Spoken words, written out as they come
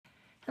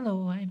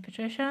Hello, I'm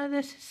Patricia.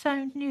 This is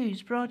Sound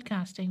News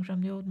broadcasting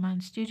from the Old Man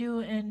Studio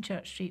in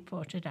Church Street,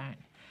 Portadown.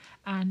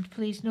 And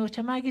please note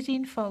a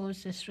magazine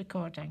follows this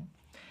recording.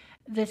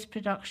 This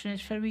production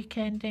is for week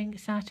ending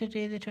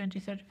Saturday the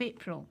 23rd of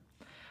April.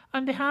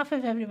 On behalf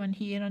of everyone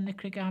here on the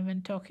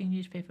Craigavon Talking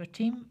Newspaper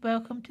team,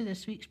 welcome to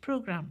this week's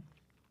programme.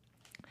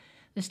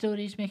 The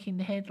stories making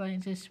the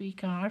headlines this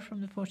week are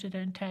from the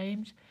Portadown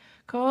Times,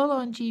 call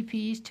on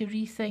GPs to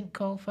rethink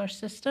call first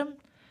system,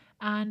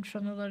 and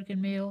from the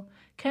Lurgan Mail,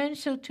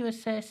 Council to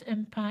assess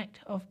impact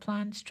of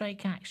planned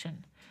strike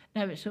action.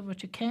 Now it's over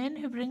to Ken,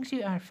 who brings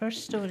you our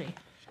first story.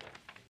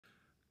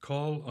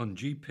 Call on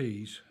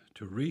GPs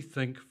to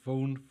rethink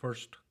phone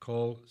first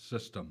call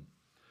system.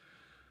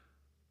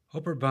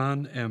 Upper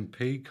Ban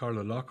MP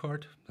Carla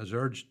Lockhart has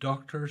urged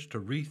doctors to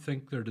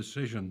rethink their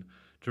decision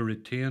to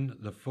retain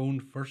the phone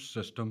first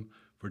system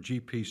for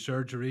GP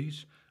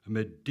surgeries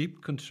amid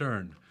deep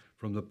concern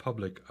from the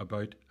public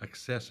about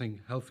accessing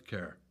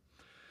healthcare.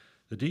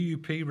 The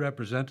DUP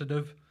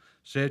representative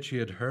said she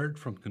had heard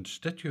from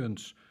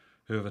constituents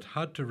who have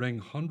had to ring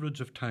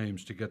hundreds of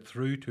times to get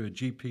through to a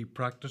GP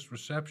practice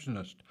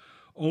receptionist,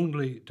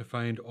 only to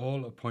find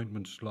all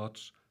appointment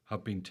slots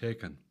have been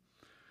taken.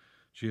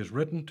 She has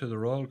written to the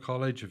Royal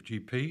College of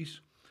GPs,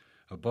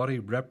 a body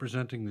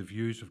representing the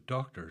views of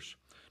doctors,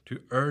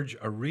 to urge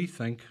a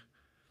rethink,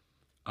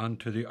 and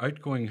to the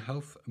outgoing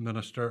Health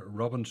Minister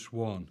Robin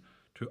Swan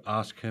to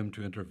ask him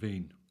to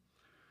intervene.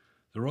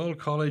 The Royal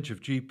College of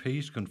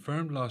GPs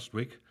confirmed last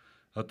week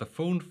that the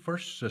phone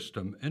first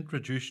system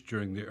introduced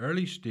during the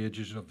early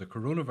stages of the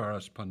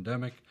coronavirus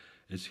pandemic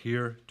is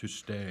here to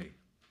stay.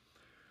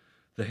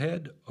 The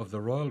head of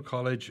the Royal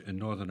College in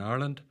Northern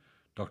Ireland,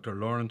 Dr.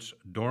 Lawrence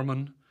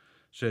Dorman,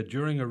 said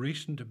during a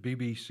recent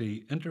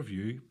BBC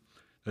interview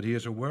that he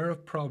is aware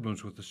of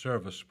problems with the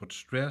service, but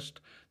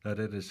stressed that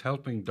it is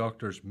helping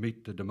doctors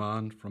meet the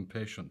demand from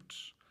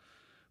patients.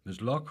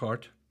 Ms.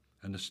 Lockhart,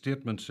 in a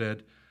statement,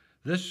 said,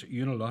 "This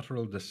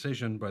unilateral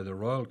decision by the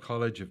Royal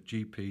College of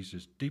GPs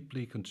is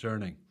deeply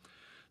concerning.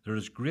 There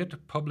is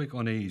great public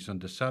unease and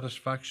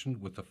dissatisfaction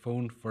with the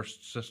phone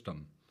first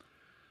system.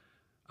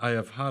 I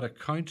have had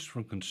accounts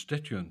from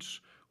constituents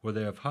where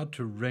they have had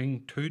to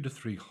ring 200 to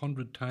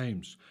 300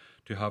 times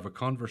to have a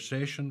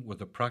conversation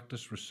with a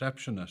practice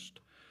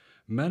receptionist.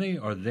 Many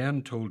are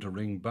then told to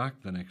ring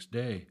back the next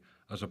day,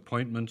 as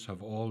appointments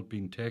have all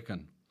been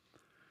taken.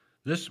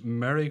 This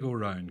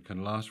merry-go-round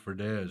can last for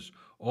days,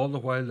 all the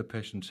while the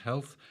patient's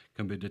health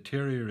can be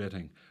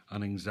deteriorating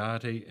and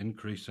anxiety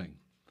increasing.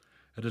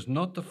 It is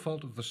not the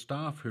fault of the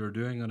staff, who are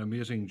doing an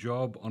amazing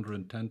job under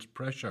intense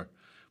pressure,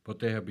 but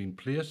they have been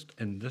placed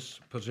in this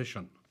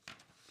position."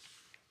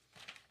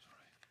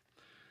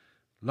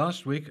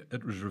 Last week,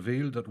 it was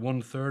revealed that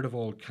 1/3 of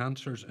all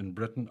cancers in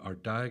Britain are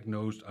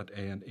diagnosed at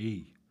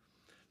A&E.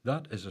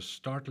 That is a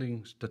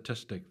startling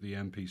statistic, the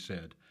MP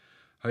said.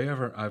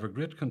 However, I have a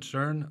great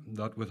concern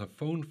that with a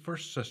phone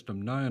first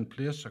system now in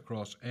place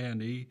across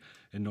A&E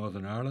in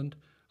Northern Ireland,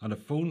 and a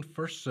phone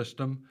first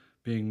system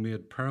being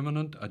made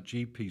permanent at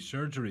GP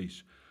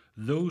surgeries,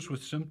 those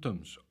with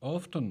symptoms,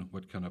 often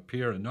what can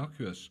appear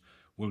innocuous,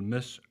 will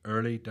miss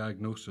early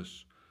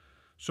diagnosis.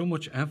 So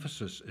much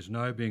emphasis is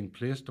now being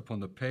placed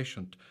upon the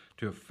patient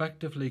to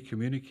effectively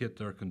communicate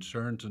their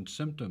concerns and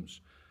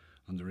symptoms,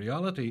 and the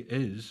reality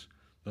is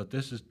that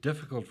this is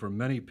difficult for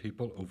many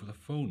people over the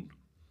phone.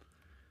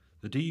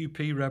 The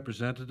DUP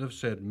representative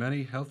said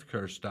many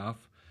healthcare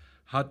staff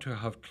had to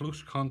have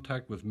close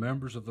contact with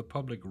members of the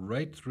public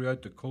right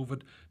throughout the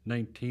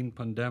COVID-19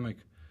 pandemic,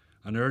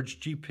 and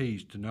urged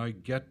GPs to now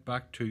get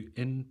back to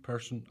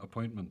in-person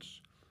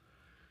appointments.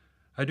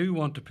 I do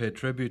want to pay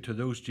tribute to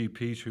those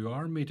GPs who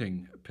are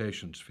meeting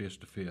patients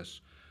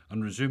face-to-face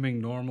and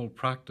resuming normal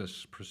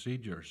practice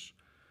procedures.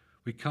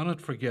 We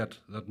cannot forget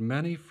that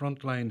many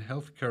frontline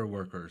healthcare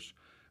workers,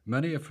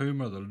 many of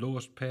whom are the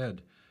lowest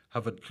paid,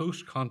 have had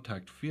close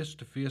contact,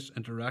 face-to-face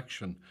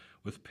interaction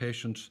with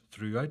patients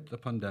throughout the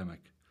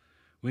pandemic.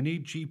 We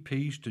need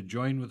GPs to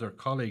join with their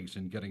colleagues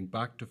in getting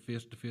back to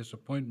face-to-face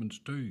appointments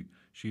too,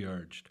 she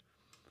urged.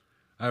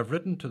 I have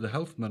written to the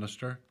Health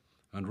Minister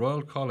and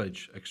Royal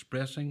College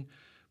expressing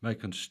my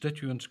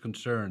constituents'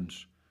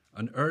 concerns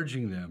and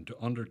urging them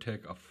to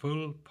undertake a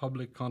full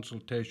public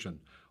consultation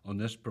on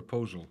this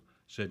proposal,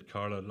 said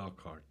Carla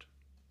Lockhart.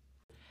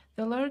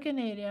 The Lurgan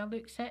area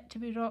looks set to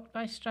be rocked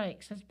by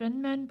strikes as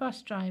binmen,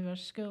 bus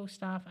drivers, school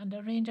staff and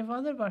a range of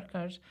other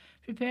workers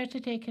prepare to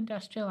take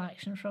industrial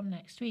action from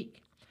next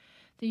week.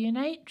 The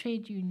Unite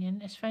trade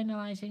union is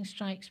finalising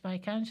strikes by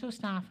council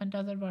staff and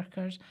other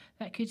workers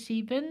that could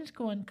see bins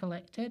go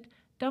uncollected,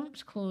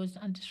 dumps closed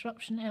and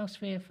disruption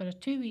elsewhere for a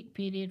 2-week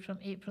period from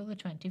April the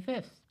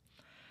 25th.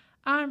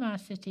 Armagh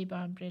City,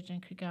 Banbridge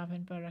and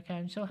Craigavon Borough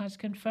Council has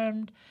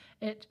confirmed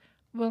it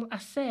will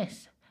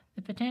assess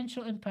the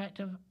potential impact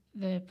of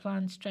the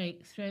planned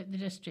strike throughout the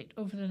district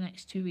over the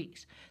next 2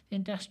 weeks. The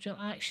industrial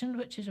action,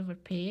 which is over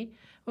pay,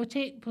 will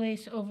take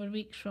place over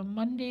weeks from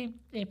Monday,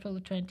 April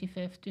the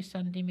 25th to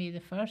Sunday, May the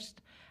 1st,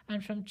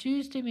 and from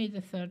Tuesday, May the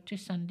 3rd to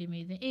Sunday,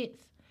 May the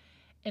 8th.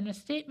 In a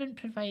statement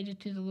provided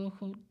to the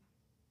local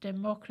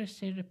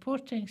Democracy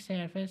Reporting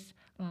Service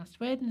last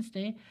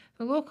Wednesday,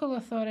 the local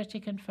authority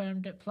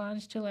confirmed it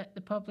plans to let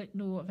the public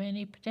know of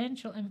any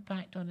potential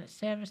impact on its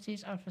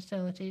services or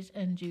facilities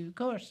in due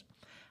course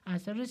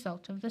as a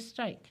result of the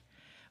strike.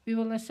 We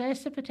will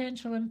assess the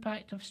potential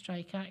impact of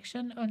strike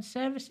action on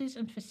services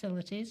and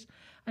facilities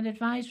and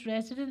advise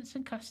residents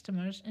and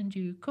customers in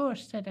due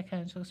course, said a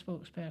council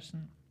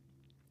spokesperson.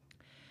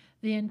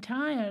 The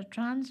entire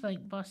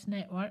TransLink bus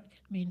network,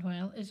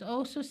 meanwhile, is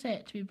also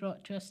set to be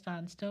brought to a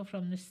standstill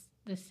from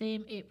the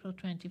same April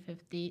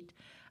 25th date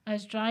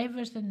as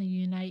drivers in the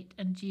Unite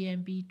and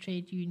GMB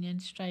trade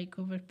unions strike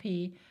over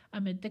pay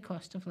amid the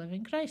cost of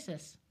living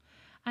crisis.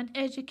 And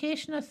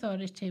education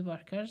authority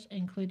workers,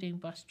 including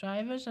bus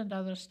drivers and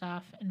other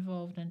staff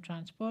involved in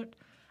transport,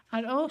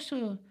 are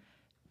also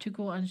to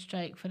go on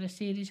strike for a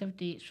series of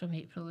dates from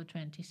April the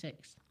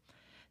 26th.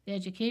 The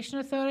Education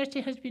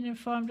Authority has been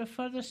informed of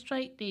further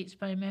strike dates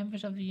by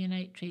members of the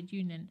Unite Trade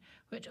Union,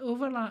 which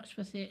overlaps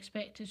with the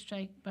expected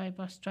strike by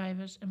bus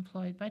drivers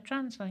employed by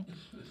TransLink.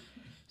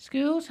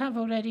 Schools have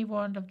already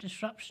warned of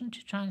disruption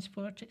to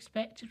transport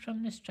expected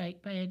from the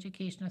strike by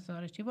Education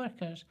Authority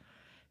workers,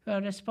 who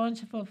are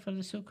responsible for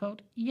the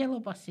so-called yellow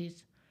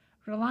buses,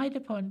 relied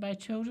upon by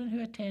children who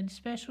attend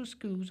special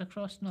schools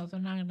across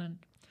Northern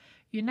Ireland.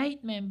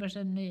 Unite members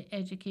in the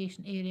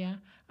education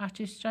area are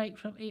to strike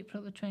from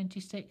April the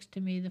 26th to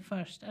May the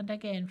 1st and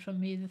again from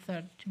May the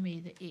 3rd to May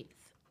the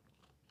 8th.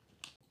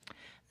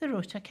 The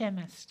Rota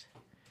Chemist.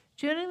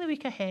 During the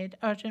week ahead,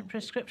 urgent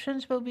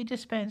prescriptions will be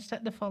dispensed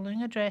at the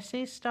following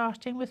addresses,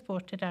 starting with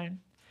Portadown.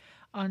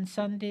 On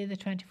Sunday the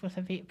 24th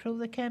of April,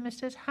 the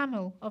chemist is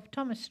Hamill of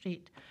Thomas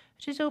Street,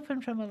 which is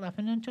open from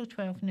 11 until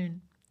 12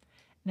 noon.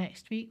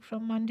 Next week,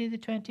 from Monday the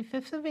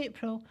 25th of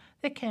April,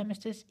 the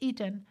chemist is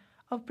Eden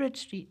of Bridge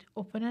Street,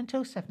 open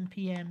until 7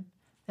 p.m.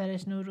 There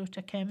is no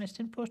Rota Chemist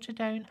in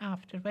Portadown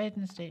after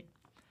Wednesday.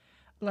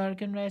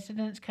 Lurgan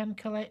residents can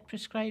collect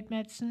prescribed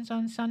medicines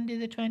on Sunday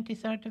the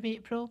 23rd of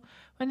April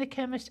when the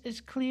chemist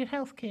is Clear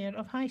Healthcare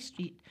of High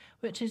Street,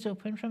 which is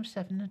open from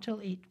 7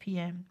 until 8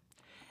 p.m.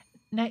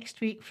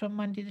 Next week, from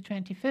Monday the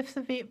 25th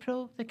of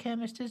April, the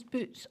chemist is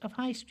Boots of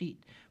High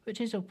Street,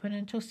 which is open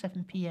until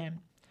 7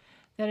 p.m.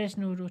 There is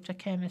no Rota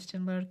Chemist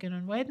in Lurgan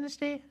on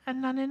Wednesday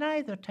and none in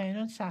either town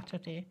on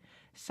Saturday.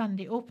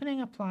 Sunday opening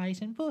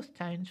applies in both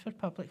towns for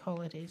public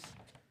holidays.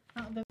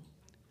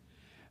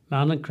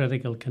 Man in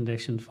critical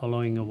condition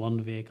following a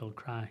one-vehicle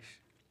crash.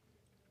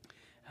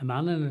 A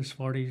man in his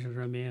 40s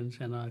remains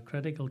in a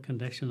critical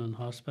condition in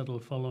hospital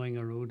following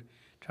a road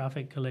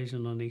traffic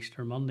collision on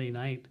Easter Monday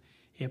night,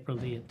 April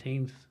the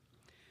 18th.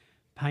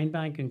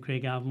 Pinebank in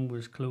Craigavon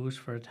was closed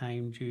for a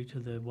time due to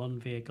the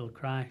one-vehicle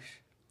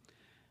crash.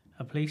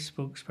 A police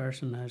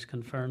spokesperson has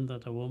confirmed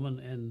that a woman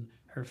in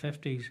her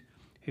 50s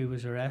who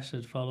was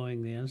arrested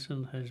following the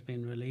incident has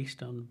been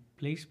released on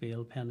police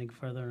bail pending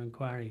further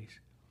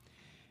inquiries.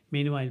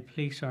 Meanwhile,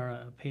 police are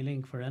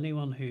appealing for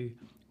anyone who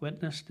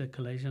witnessed the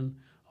collision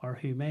or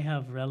who may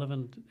have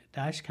relevant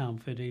dashcam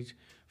footage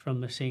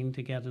from the scene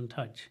to get in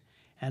touch.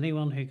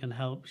 Anyone who can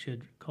help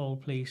should call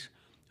police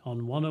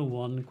on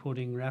 101,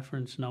 quoting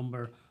reference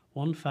number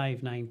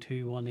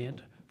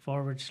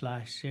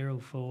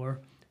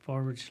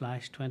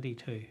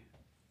 159218/04/22.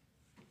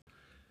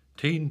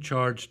 Teen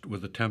charged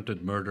with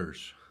attempted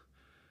murders.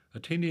 A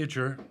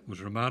teenager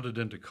was remanded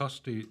into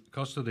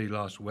custody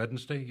last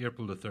Wednesday,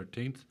 April the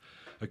 13th,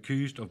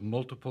 accused of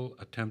multiple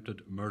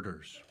attempted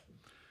murders.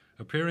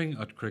 Appearing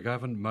at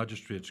Craigavon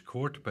Magistrates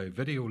Court by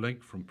video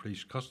link from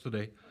police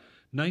custody,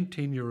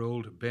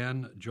 19-year-old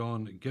Ben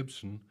John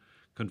Gibson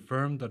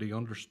confirmed that he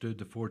understood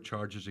the 4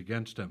 charges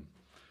against him.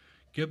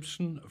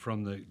 Gibson,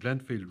 from the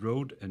Glenfield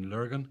Road in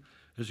Lurgan,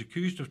 is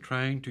accused of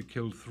trying to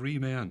kill 3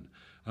 men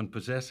and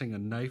possessing a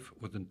knife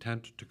with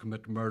intent to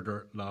commit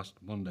murder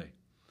last Monday.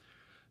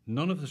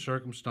 None of the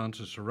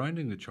circumstances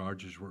surrounding the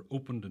charges were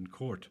opened in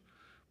court,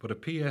 but a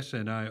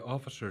PSNI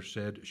officer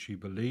said she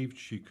believed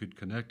she could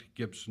connect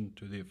Gibson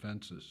to the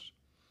offences.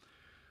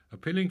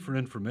 Appealing for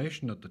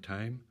information at the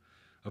time,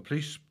 a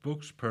police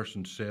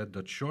spokesperson said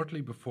that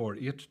shortly before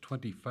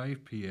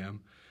 8:25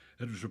 p.m,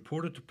 it was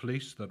reported to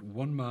police that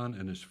one man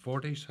in his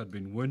 40s had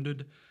been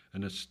wounded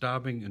in a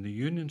stabbing in the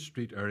Union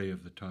Street area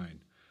of the town,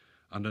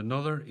 and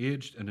another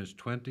aged in his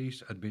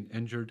 20s had been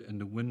injured in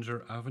the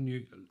Windsor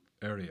Avenue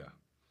area.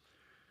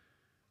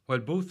 While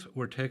both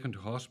were taken to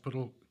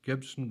hospital,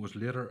 Gibson was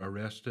later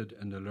arrested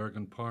in the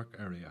Lurgan Park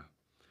area.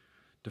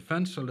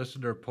 Defence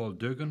solicitor Paul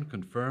Dugan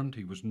confirmed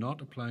he was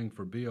not applying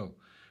for bail,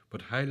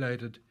 but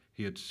highlighted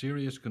he had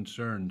serious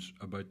concerns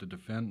about the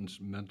defendant's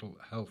mental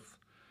health.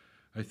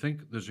 I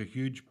think there's a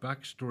huge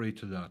backstory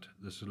to that,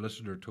 the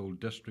solicitor told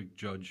District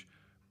Judge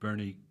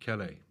Bernie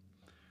Kelly.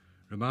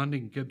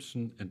 Remanding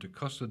Gibson into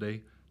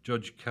custody,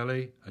 Judge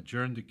Kelly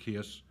adjourned the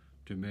case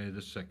to May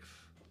the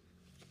 6th.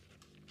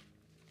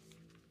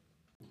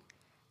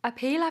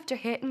 Appeal after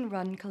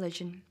hit-and-run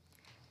collision.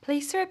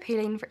 Police are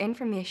appealing for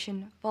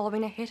information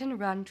following a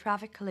hit-and-run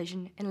traffic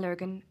collision in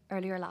Lurgan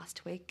earlier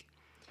last week.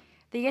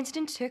 The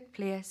incident took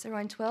place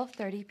around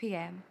 12:30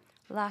 p.m.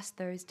 last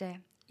Thursday,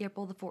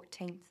 April the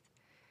 14th.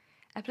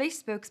 A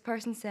police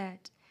spokesperson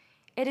said,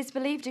 "It is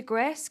believed a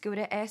grey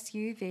Skoda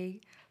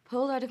SUV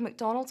pulled out of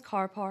McDonald's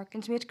car park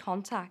and made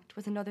contact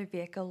with another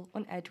vehicle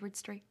on Edward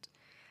Street,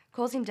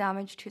 causing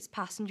damage to its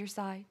passenger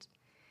side.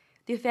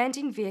 The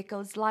offending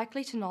vehicle is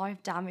likely to now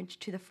have damage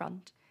to the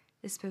front,"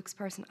 the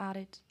spokesperson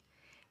added.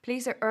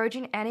 Police are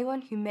urging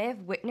anyone who may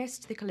have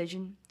witnessed the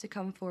collision to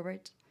come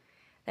forward.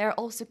 They are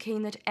also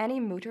keen that any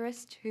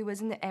motorist who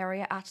was in the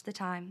area at the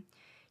time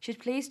should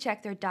please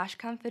check their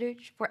dashcam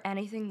footage for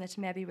anything that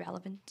may be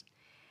relevant.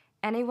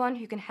 Anyone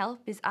who can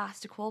help is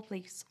asked to call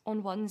police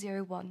on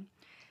 101,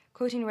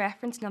 quoting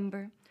reference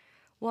number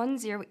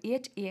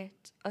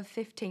 1088 of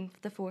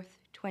 15th the 4th,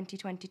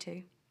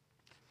 2022.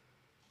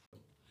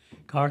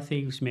 Car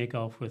thieves make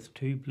off with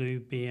 2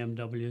 blue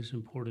BMWs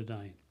in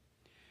Portadown.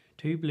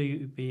 2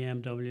 blue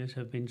BMWs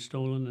have been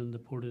stolen in the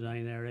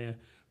Portadown area,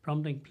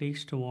 prompting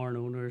police to warn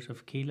owners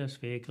of keyless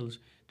vehicles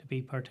to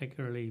be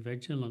particularly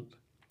vigilant.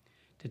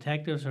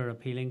 Detectives are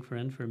appealing for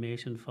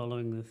information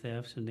following the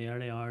thefts in the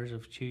early hours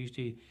of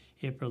Tuesday,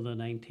 April the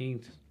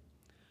 19th.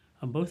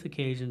 On both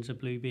occasions, a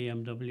blue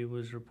BMW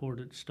was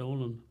reported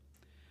stolen.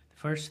 The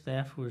first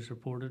theft was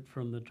reported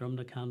from the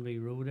Drumnacanvy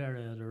Road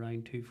area at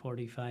around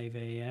 2:45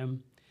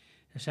 a.m.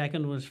 The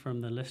second was from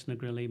the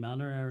Lisnagrilly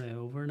Manor area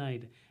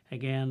overnight.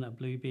 Again, a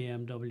blue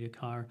BMW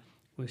car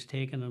was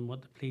taken in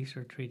what the police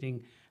are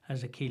treating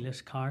as a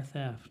keyless car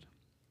theft.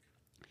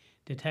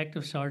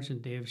 Detective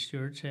Sergeant Dave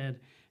Stewart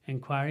said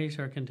inquiries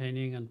are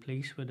continuing and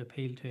police would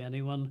appeal to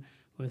anyone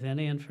with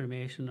any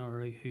information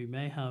or who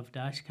may have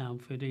dashcam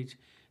footage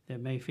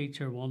that may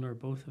feature one or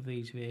both of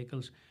these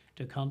vehicles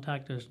to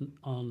contact us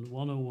on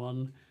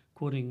 101,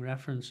 quoting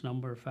reference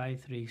number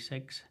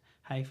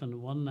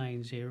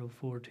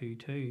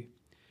 536-190422.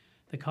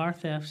 The car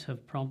thefts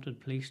have prompted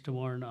police to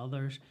warn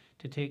others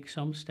to take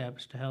some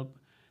steps to help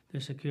the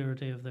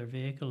security of their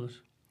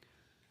vehicles.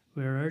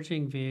 We are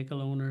urging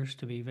vehicle owners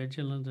to be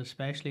vigilant,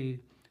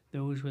 especially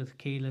those with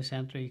keyless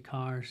entry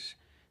cars,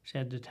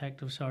 said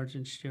Detective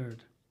Sergeant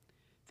Stewart.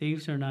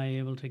 Thieves are now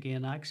able to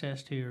gain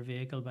access to your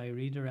vehicle by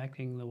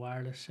redirecting the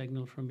wireless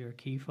signal from your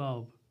key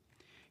fob.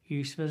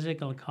 Use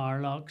physical car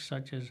locks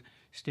such as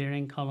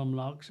steering column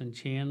locks and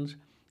chains,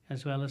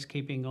 as well as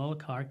keeping all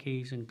car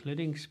keys,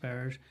 including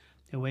spares,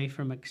 away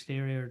from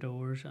exterior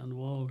doors and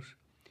walls.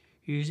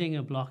 Using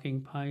a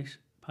blocking pouch,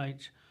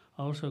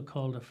 also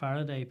called a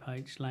Faraday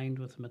pouch lined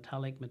with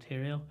metallic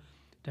material,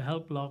 to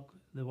help block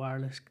the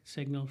wireless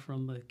signal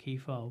from the key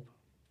fob.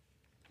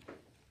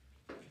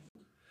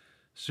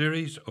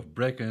 Series of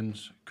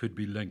break-ins could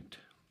be linked.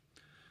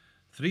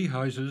 3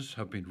 houses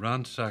have been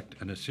ransacked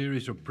in a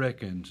series of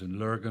break-ins in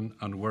Lurgan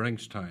and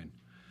Warringstown.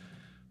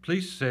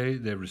 Police say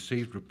they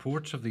received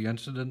reports of the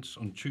incidents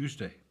on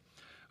Tuesday.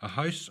 A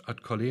house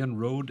at Colleen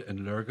Road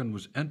in Lurgan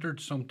was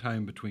entered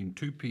sometime between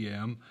 2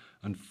 p.m.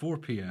 and 4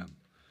 p.m.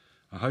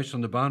 A house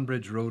on the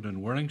Banbridge Road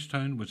in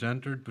Warringstown was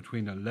entered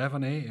between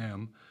 11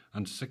 a.m.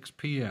 and 6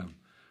 p.m.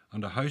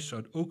 and a house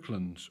at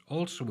Oaklands,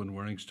 also in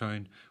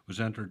Warringstown, was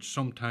entered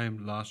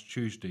sometime last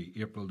Tuesday,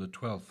 April the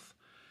 12th.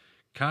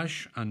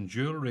 Cash and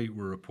jewellery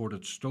were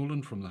reported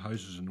stolen from the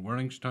houses in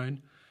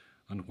Warringstown,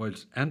 and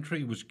whilst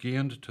entry was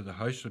gained to the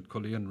house at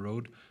Colleen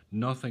Road,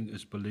 nothing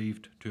is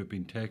believed to have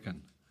been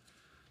taken.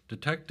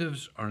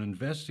 Detectives are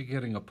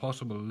investigating a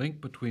possible link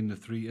between the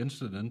 3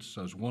 incidents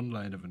as one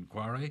line of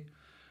inquiry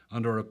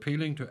and are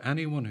appealing to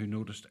anyone who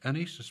noticed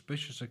any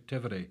suspicious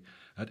activity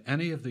at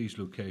any of these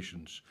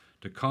locations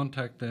to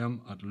contact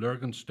them at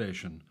Lurgan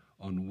Station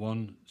on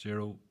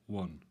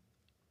 101.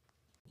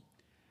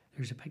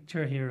 There's a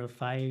picture here of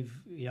 5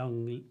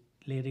 young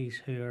ladies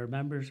who are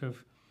members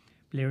of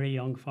Bleary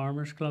Young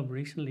Farmers Club,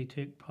 recently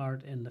took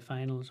part in the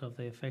finals of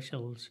the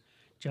officials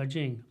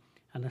judging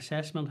an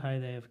assessment how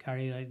they have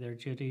carried out their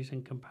duties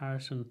in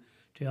comparison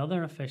to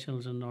other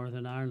officials in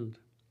Northern Ireland.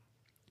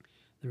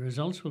 The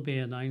results will be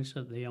announced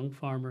at the Young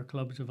Farmer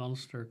Clubs of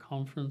Ulster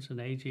Conference and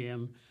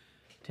AGM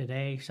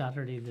today,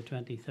 Saturday the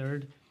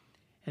 23rd.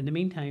 In the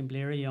meantime,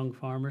 Bleary Young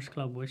Farmers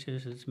Club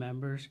wishes its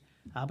members,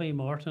 Abby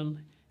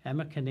Morton,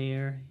 Emma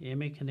Kinnear,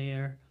 Amy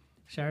Kinnear,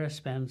 Sarah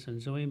Spence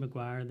and Zoe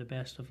Maguire, the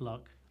best of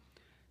luck.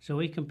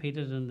 Zoe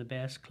competed in the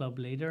best club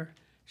leader,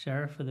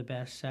 Sarah for the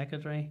best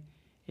secretary,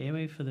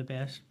 Amy for the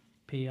best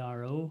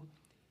PRO,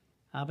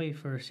 Abby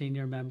for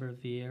Senior Member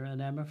of the Year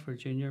and Emma for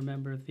Junior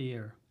Member of the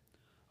Year.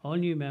 All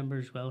new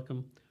members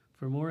welcome.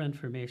 For more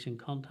information,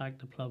 contact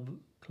the club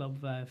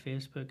via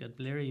Facebook at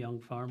Bleary Young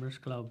Farmers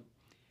Club,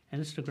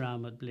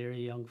 Instagram at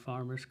Bleary Young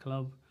Farmers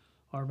Club,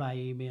 or by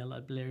email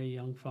at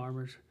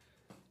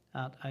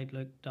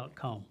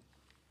blearyyoungfarmers@outlook.com.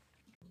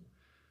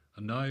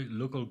 And now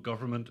local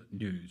government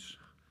news.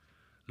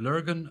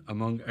 Lurgan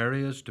among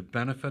areas to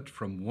benefit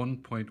from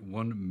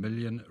 1.1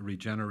 million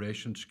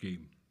regeneration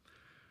scheme.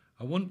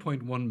 A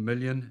 1.1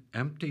 million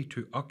empty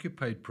to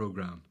occupied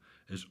programme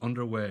is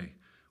underway,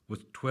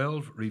 with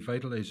 12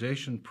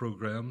 revitalisation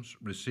programmes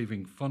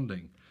receiving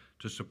funding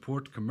to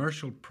support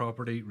commercial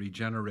property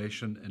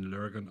regeneration in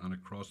Lurgan and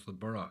across the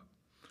borough.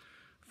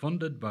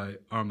 Funded by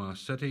Armagh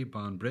City,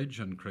 Banbridge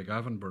and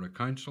Craigavon Borough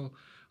Council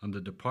and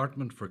the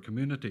Department for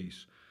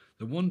Communities,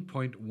 The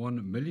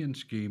 £1.1 million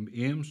scheme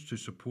aims to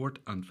support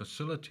and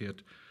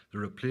facilitate the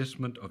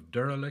replacement of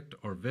derelict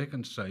or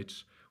vacant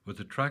sites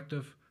with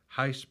attractive,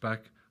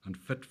 high-spec and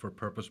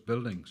fit-for-purpose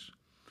buildings.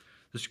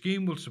 The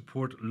scheme will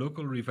support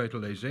local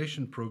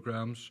revitalisation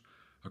programmes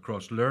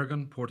across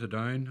Lurgan,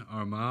 Portadown,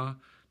 Armagh,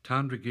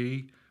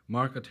 Tandragee,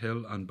 Market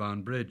Hill and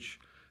Banbridge,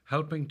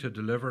 helping to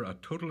deliver a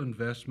total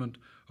investment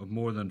of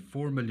more than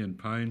 £4 million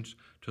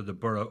to the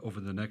borough over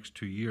the next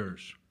 2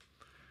 years.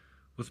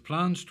 With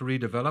plans to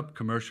redevelop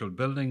commercial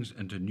buildings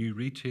into new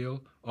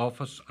retail,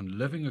 office and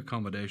living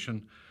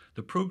accommodation,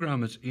 the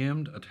programme is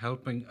aimed at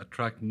helping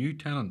attract new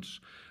tenants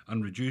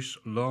and reduce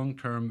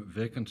long-term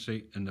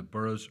vacancy in the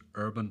borough's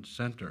urban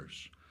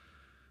centres.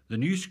 The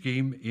new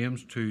scheme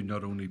aims to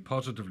not only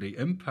positively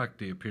impact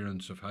the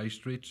appearance of high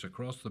streets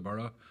across the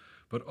borough,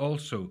 but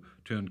also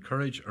to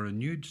encourage a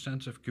renewed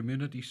sense of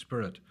community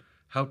spirit,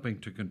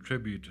 helping to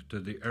contribute to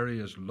the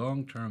area's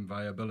long-term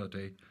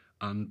viability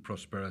and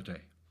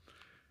prosperity.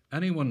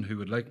 Anyone who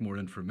would like more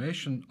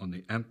information on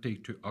the Empty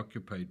to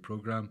Occupied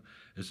programme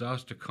is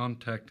asked to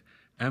contact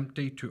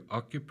Empty to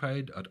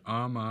Occupied at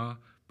Armagh,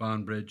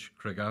 Banbridge,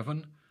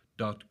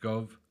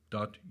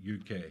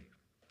 Craigavon.gov.uk.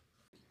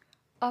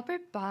 Upper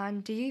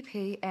Ban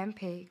DUP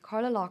MP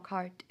Carla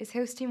Lockhart is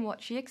hosting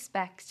what she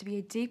expects to be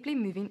a deeply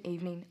moving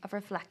evening of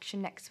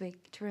reflection next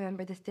week to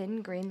remember the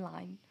Thin Green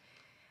Line.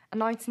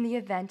 Announcing the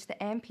event,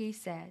 the MP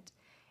said,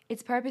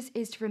 "Its purpose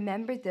is to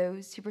remember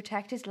those who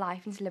protected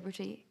life and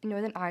liberty in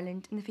Northern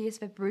Ireland in the face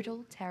of a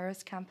brutal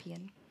terrorist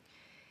campaign.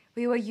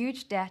 We owe a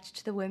huge debt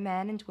to the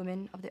men and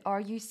women of the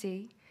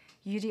RUC,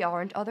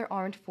 UDR and other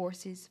armed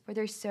forces for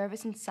their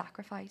service and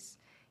sacrifice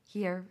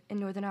here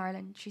in Northern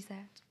Ireland," she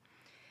said.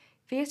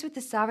 Faced with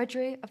the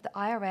savagery of the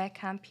IRA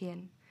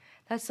campaign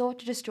that sought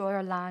to destroy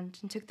our land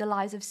and took the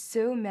lives of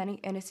so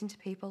many innocent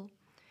people,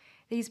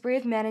 these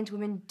brave men and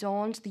women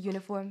donned the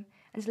uniform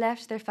and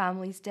left their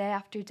families day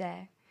after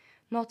day,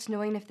 not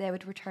knowing if they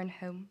would return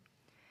home.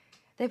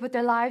 They put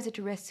their lives at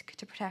risk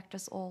to protect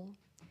us all.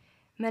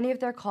 Many of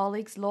their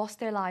colleagues lost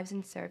their lives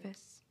in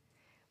service.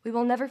 We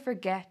will never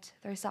forget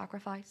their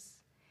sacrifice.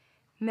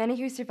 Many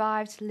who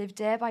survived live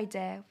day by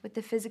day with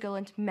the physical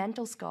and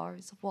mental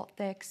scars of what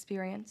they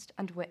experienced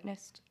and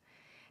witnessed.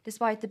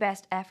 Despite the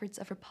best efforts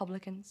of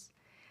Republicans,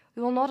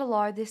 we will not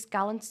allow this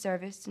gallant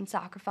service and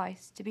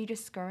sacrifice to be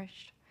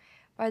discouraged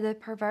by the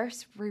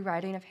perverse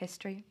rewriting of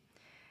history.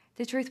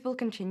 The truth will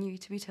continue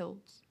to be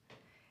told.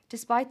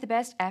 Despite the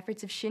best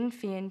efforts of Sinn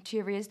Féin to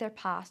erase their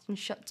past and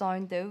shut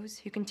down those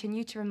who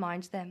continue to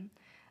remind them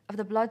of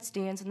the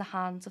bloodstains on the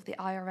hands of the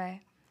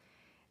IRA,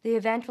 the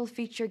event will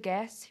feature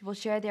guests who will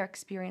share their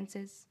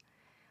experiences.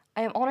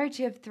 I am honoured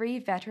to have 3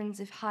 veterans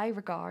of high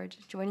regard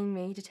joining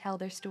me to tell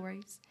their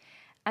stories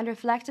and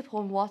reflect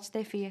upon what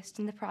they faced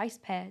and the price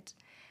paid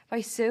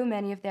by so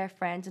many of their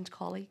friends and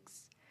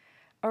colleagues.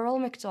 Earl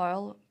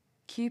McDowell,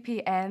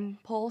 QPM,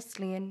 Paul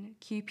Slane,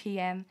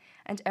 QPM,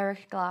 and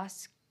Eric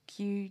Glass,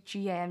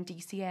 QGM,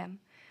 DCM,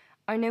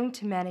 are known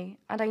to many,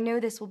 and I know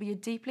this will be a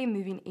deeply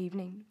moving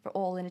evening for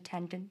all in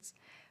attendance,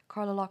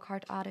 Carla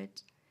Lockhart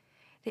added.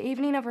 The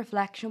evening of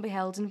reflection will be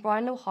held in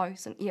Brownlow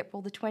House on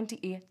April the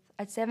 28th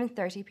at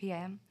 7:30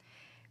 p.m.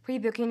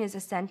 Pre-booking is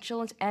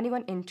essential, and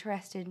anyone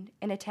interested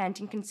in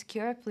attending can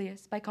secure a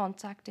place by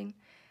contacting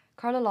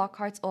Carla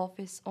Lockhart's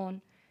office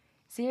on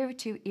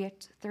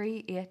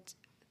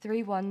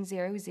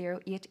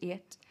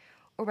 02838310088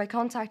 or by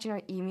contacting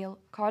our email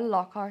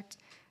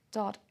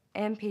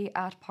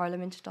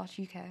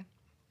carlalockhart.mp@parliament.uk.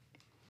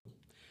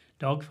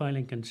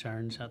 Dogfiling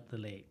concerns at the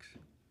lakes.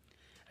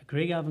 A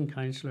Craigavon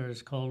councillor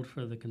has called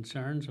for the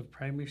concerns of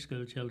primary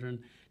school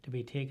children to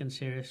be taken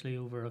seriously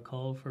over a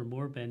call for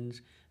more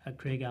bins at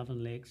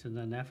Craigavon Lakes in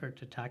an effort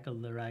to tackle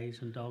the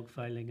rise in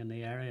dogfiling in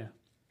the area.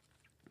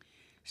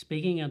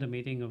 Speaking at a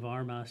meeting of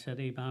Armagh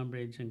City,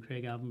 Banbridge and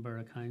Craigavon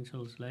Borough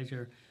Council's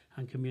Leisure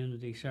and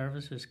Community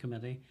Services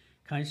Committee,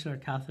 Councillor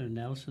Catherine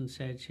Nelson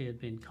said she had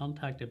been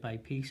contacted by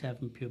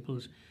P7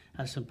 pupils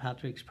at St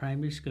Patrick's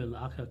Primary School,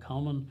 Acha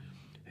Common,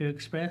 who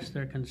expressed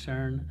their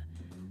concern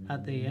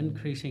at the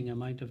increasing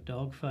amount of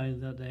dogfowl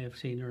that they have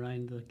seen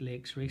around the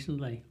lakes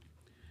recently.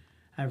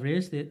 I've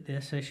raised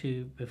this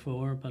issue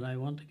before, but I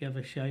want to give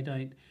a shout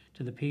out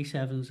to the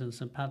P7s in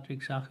St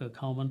Patrick's Acha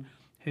Common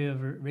who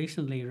have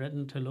recently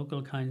written to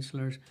local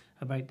councillors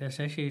about this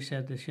issue,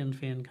 said the Sinn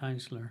Féin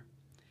councillor.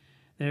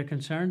 They are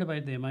concerned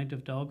about the amount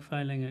of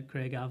dogfouling at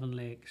Craigavon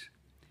Lakes.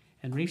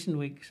 In recent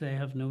weeks, they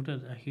have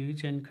noted a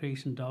huge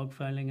increase in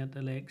dogfouling at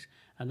the lakes.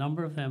 A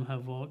number of them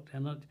have walked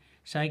in it,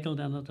 cycled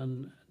in it,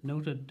 and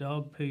noted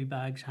dog poo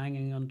bags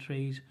hanging on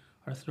trees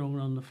or thrown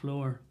on the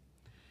floor.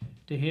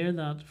 To hear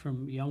that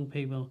from young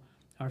people,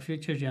 our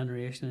future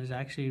generation, is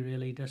actually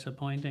really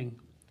disappointing.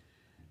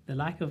 The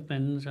lack of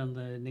bins and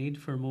the need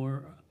for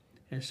more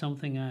is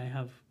something I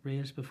have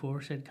raised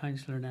before, said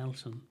Councillor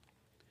Nelson.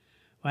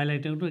 While I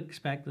don't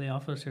expect the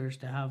officers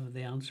to have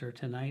the answer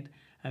tonight,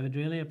 I would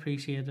really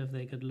appreciate if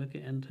they could look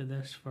into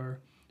this for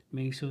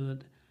me so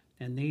that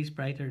in these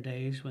brighter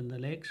days when the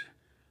lakes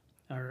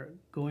are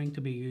going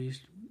to be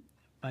used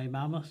by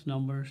mammoth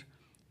numbers,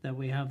 that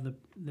we have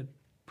the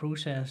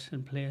process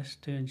in place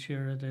to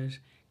ensure it is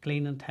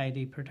clean and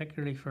tidy,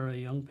 particularly for our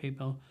young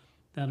people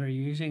that are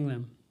using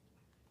them.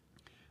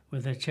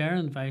 With the chair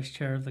and vice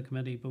chair of the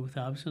committee both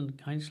absent,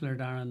 Councillor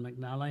Darren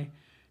McNally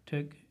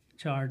took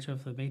charge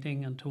of the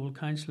meeting and told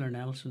Councillor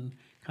Nelson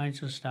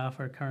council staff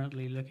are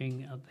currently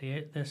looking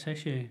at this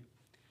issue.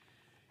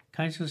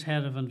 Council's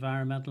Head of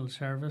Environmental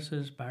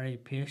Services, Barry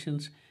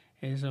Patience,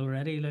 is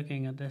already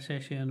looking at this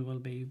issue and will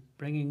be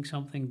bringing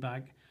something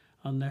back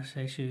on this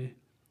issue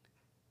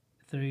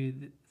through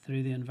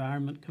the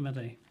Environment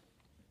Committee.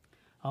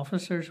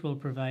 Officers will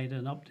provide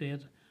an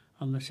update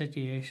on the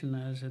situation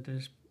as it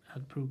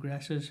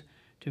progresses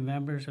to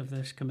members of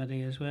this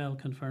committee as well,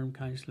 confirmed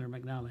Councillor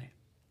McNally.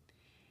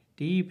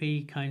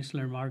 DUP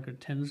Councillor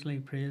Margaret Tinsley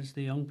praised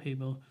the young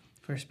people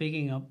for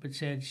speaking up, but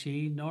said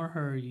she nor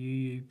her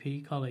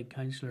UUP colleague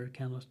Councillor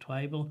Kenneth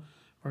Twible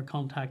were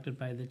contacted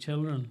by the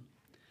children.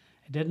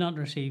 I did not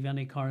receive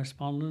any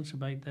correspondence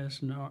about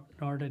this,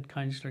 nor did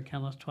Councillor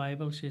Kenneth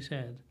Twible, she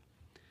said.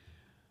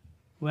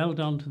 Well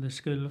done to the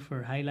school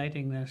for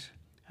highlighting this.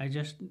 I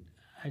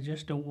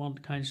just don't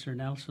want Councillor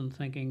Nelson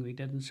thinking we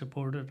didn't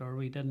support it or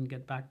we didn't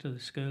get back to the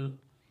school.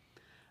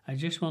 I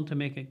just want to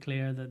make it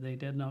clear that they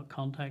did not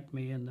contact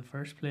me in the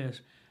first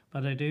place,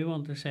 but I do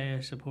want to say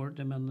I support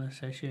them on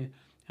this issue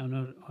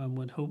and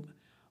would hope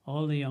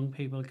all the young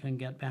people can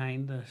get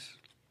behind this.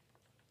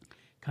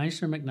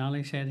 Councillor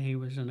McNally said he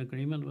was in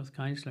agreement with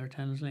Councillor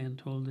Tinsley and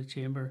told the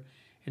Chamber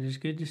it is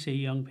good to see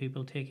young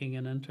people taking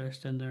an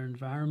interest in their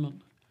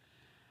environment.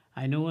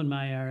 I know in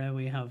my area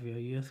we have a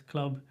youth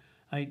club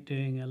out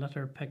doing a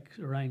litter pick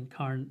around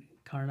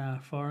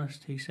Carna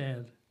Forest, he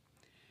said.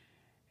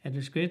 It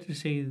is great to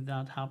see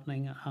that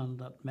happening and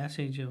that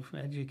message of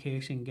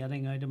education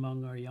getting out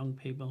among our young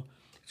people.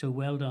 So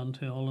well done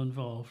to all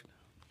involved.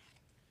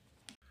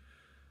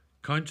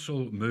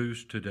 Council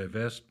moves to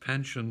divest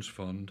pensions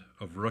fund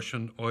of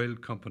Russian oil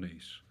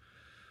companies.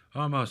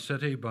 Armagh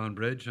City,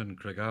 Banbridge and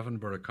Craigavon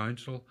Borough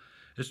Council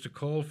is to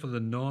call for the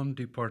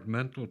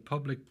non-departmental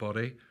public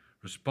body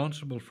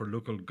responsible for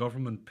local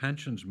government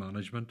pensions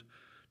management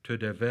to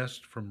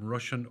divest from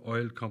Russian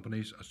oil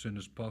companies as soon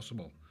as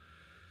possible.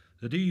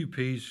 The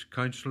DUP's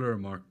Councillor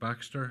Mark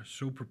Baxter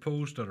so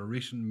proposed at a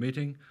recent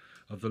meeting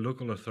of the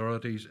Local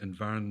Authorities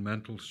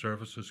Environmental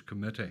Services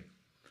Committee.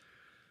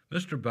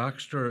 Mr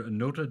Baxter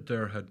noted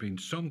there had been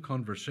some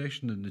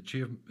conversation in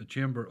the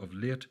Chamber of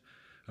late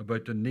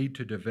about the need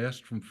to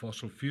divest from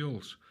fossil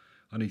fuels,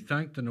 and he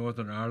thanked the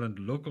Northern Ireland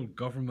Local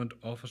Government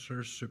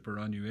Officers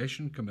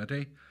Superannuation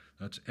Committee,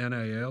 that's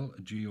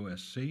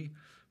NIL-GOSC,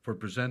 for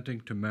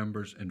presenting to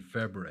members in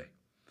February.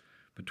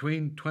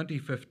 Between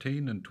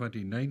 2015 and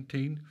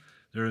 2019,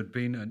 there had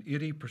been an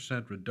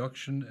 80%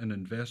 reduction in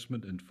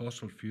investment in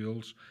fossil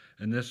fuels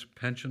in this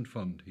pension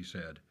fund, he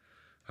said.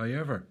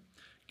 However,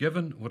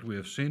 given what we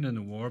have seen in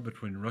the war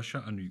between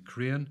Russia and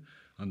Ukraine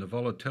and the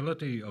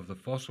volatility of the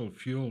fossil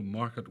fuel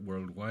market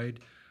worldwide,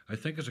 I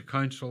think as a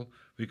council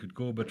we could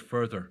go a bit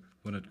further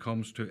when it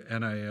comes to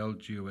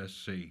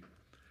NIL-GOSC.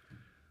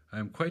 I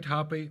am quite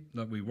happy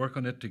that we work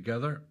on it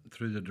together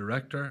through the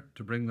Director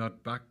to bring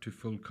that back to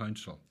full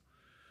council.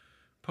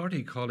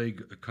 Party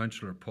colleague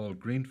Councillor Paul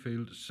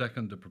Greenfield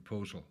seconded the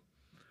proposal.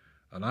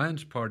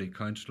 Alliance Party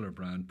Councillor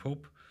Brian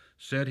Pope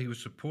said he was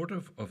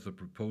supportive of the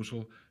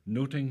proposal,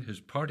 noting his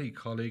party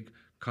colleague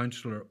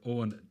Councillor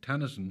Owen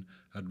Tennyson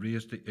had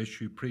raised the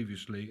issue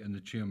previously in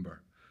the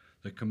Chamber.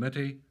 The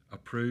committee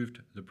approved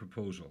the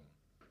proposal.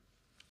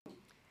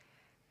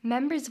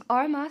 Members of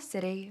Armagh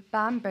City,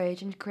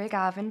 Banbridge and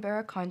Craigavon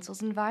Borough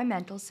Council's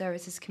Environmental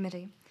Services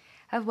Committee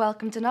have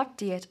welcomed an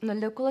update on the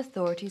local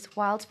authority's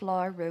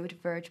Wildflower Road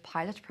Verge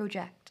pilot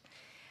project.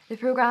 The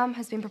programme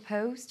has been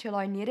proposed to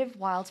allow native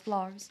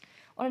wildflowers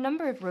on a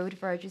number of road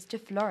verges to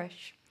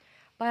flourish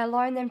by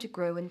allowing them to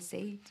grow and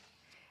seed.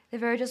 The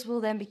verges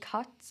will then be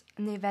cut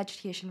and the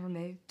vegetation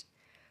removed.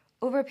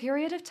 Over a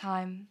period of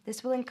time,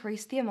 this will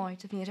increase the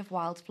amount of native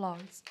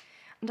wildflowers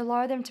and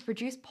allow them to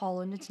produce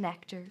pollen and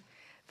nectar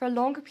for a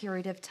longer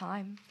period of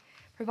time,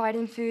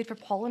 providing food for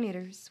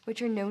pollinators,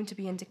 which are known to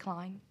be in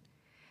decline.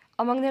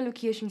 Among the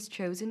locations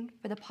chosen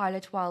for the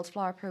pilot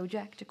wildflower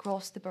project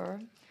across the borough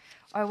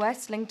are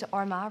West Link to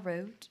Armagh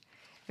Road,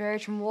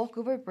 verge from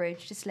Walkover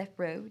Bridge to Slip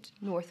Road,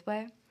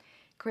 Northway,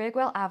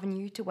 Craigwell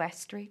Avenue to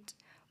West Street,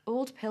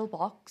 Old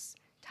Pillbox,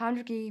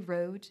 Tandragee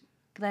Road,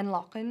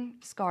 Glenlochan,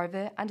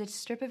 Scarva, and a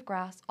strip of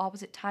grass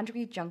opposite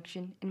Tandragee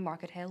Junction in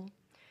Market Hill.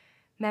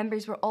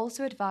 Members were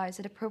also advised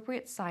that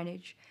appropriate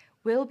signage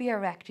will be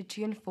erected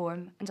to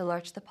inform and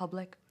alert the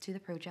public to the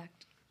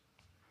project.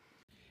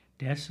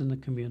 Deaths in the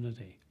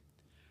community.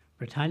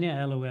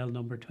 Britannia LOL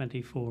number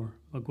 24,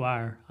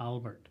 Maguire,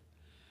 Albert.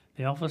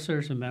 The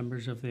officers and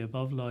members of the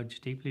above lodge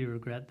deeply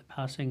regret the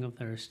passing of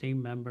their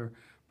esteemed member,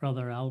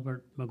 Brother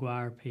Albert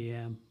Maguire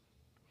PM.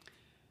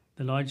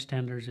 The lodge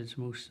tenders its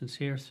most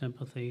sincere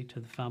sympathy to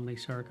the family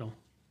circle.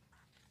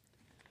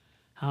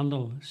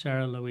 Handel,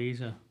 Sarah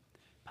Louisa,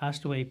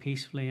 passed away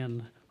peacefully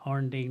in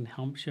Horndean,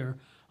 Hampshire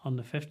on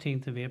the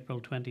 15th of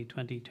April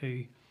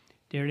 2022,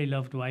 dearly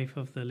loved wife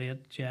of the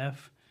late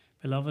Jeff,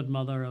 beloved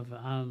mother of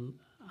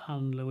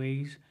Anne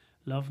Louise,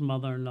 loved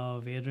mother-in-law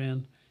of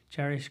Adrian,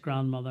 cherished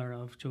grandmother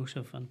of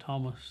Joseph and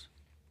Thomas.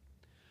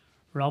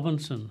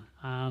 Robinson,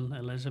 Anne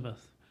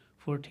Elizabeth,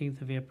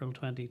 14th of April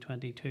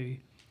 2022.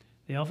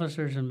 The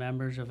officers and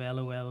members of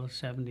LOL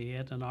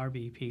 78 and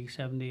RBP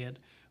 78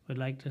 would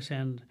like to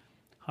send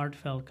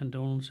heartfelt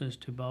condolences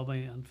to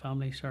Bobby and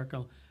family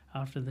circle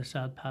after the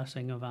sad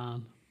passing of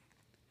Anne.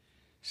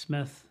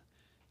 Smith,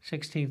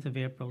 16th of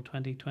April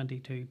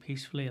 2022,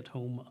 peacefully at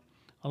home,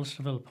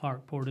 Ulsterville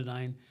Park,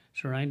 Portadown,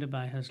 surrounded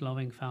by his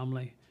loving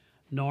family.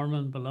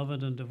 Norman,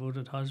 beloved and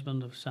devoted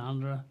husband of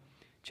Sandra,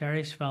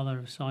 cherished father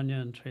of Sonia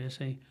and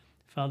Tracy,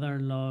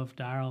 father-in-law of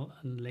Darrell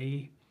and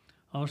Lee,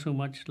 also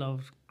much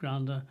loved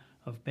granda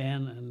of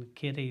Ben and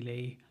Katie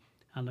Lee,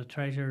 and a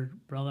treasured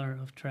brother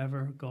of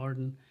Trevor,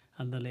 Gordon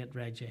and the late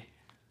Reggie.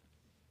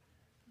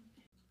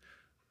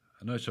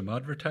 And now some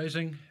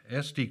advertising.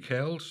 SD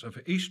Kells have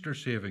Easter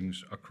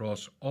savings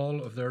across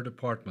all of their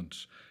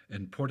departments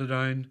in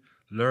Portadown,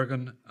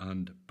 Lurgan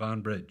and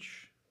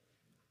Banbridge.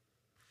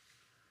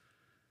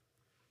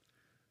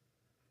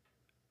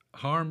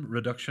 Harm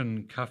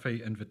Reduction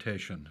Cafe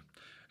invitation.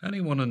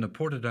 Anyone in the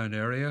Portadown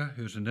area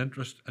who's an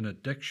interest in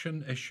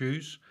addiction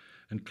issues,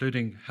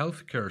 including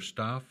healthcare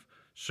staff,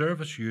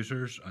 service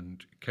users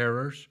and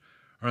carers,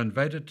 are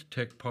invited to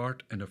take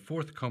part in a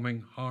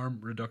forthcoming Harm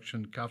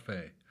Reduction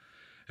Cafe.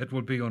 It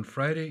will be on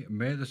Friday,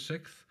 May the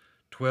 6th,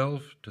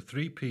 12 to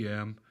 3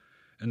 p.m.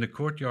 in the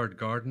Courtyard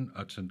Garden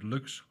at St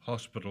Luke's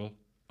Hospital,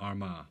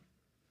 Armagh.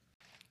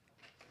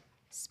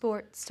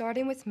 Sport,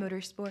 starting with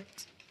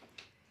motorsport.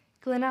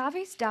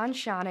 Glenavi's Dan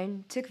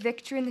Shannon took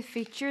victory in the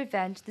feature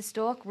event, the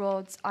Stock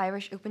Rods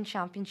Irish Open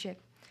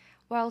Championship,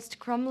 whilst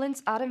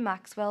Crumlin's Adam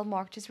Maxwell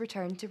marked his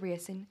return to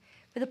racing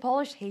with a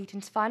polished heat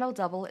and final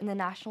double in the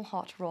National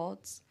Hot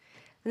Rods.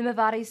 The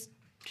Mavati's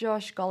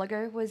Josh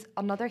Gallagher was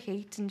another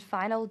heat and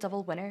final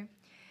double winner,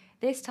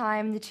 this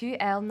time the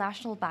 2L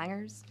National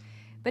Bangers,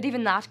 but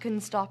even that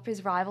couldn't stop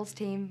his rivals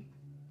team,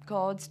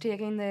 Gods,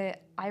 taking the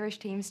Irish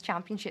team's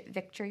championship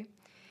victory.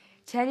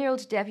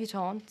 10-year-old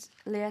debutante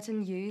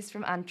Leighton Hughes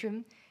from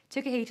Antrim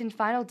took a heat and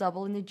final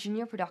double in the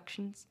junior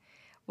productions,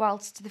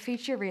 whilst the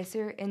feature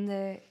racer in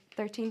the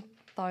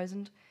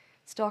 13,000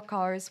 stock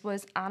cars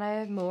was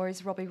Anna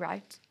Moore's Robbie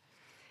Wright.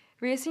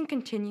 Racing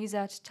continues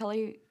at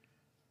Tully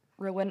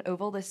Rowan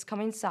Oval this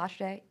coming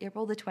Saturday,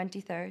 April the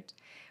 23rd,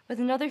 with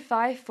another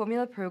 5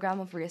 Formula programme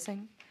of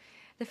racing.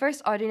 The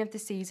first outing of the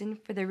season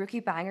for the Rookie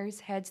Bangers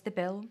heads the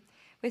bill,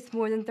 with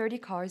more than 30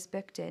 cars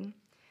booked in.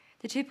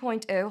 The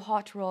 2.0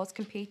 Hot Rods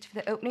compete for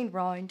the opening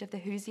round of the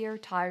Hoosier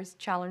Tires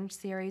Challenge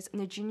Series and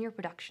the junior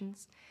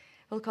productions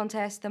will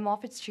contest the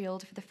Moffat's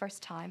Shield for the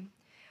first time,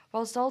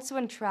 whilst also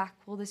on track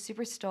will the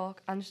Super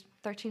Stock and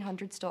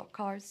 1300 stock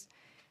cars.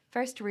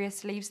 First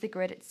race leaves the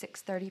grid at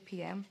 6:30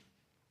 p.m.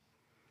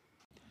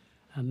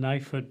 And now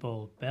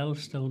football. Bell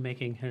still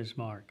making his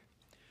mark.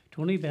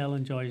 Tony Bell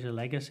enjoys a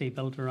legacy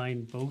built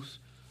around both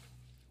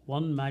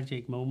one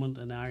magic moment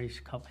in Irish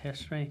Cup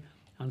history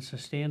and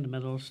sustained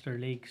Mid-Ulster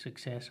League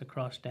success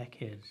across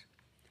decades.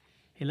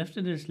 He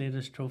lifted his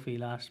latest trophy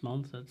last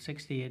month at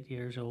 68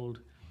 years old,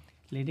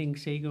 leading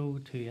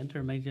Seago to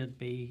Intermediate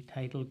B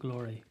title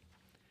glory.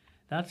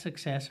 That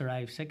success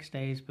arrived 6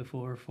 days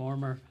before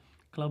former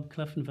club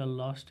Cliftonville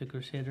lost to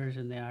Crusaders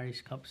in the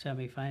Irish Cup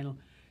semi-final.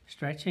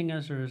 Stretching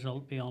as a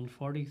result beyond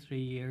 43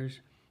 years,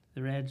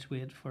 the Reds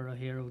wait for a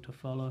hero to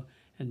follow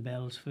in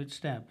Bell's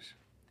footsteps.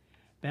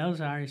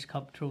 Bell's Irish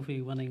Cup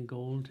trophy winning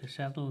goal to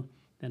settle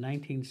the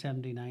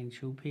 1979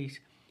 showpiece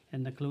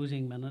in the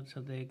closing minutes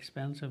at the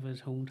expense of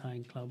his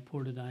hometown club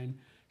Portadown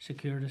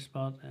secured a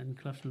spot in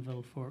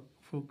Cliftonville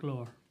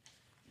folklore.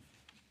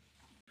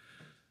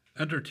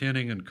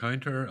 Entertaining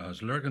encounter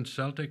as Lurgan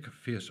Celtic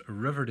face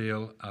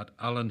Riverdale at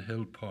Allen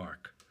Hill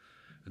Park.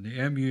 In the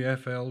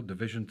MUFL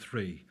Division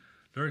 3,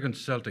 Lurgan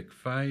Celtic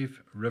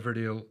 5,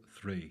 Riverdale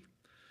 3.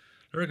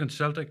 Lurgan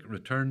Celtic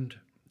returned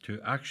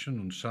to action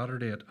on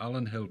Saturday at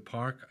Allen Hill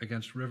Park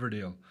against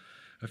Riverdale.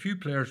 A few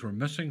players were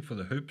missing for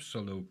the Hoops,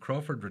 although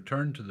Crawford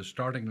returned to the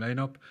starting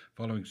lineup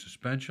following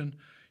suspension.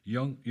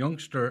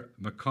 Youngster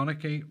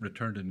McConaughey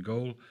returned in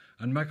goal,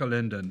 and Michael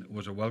Linden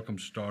was a welcome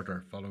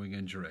starter following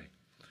injury.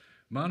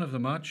 Man of the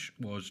match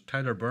was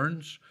Tyler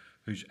Burns,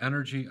 whose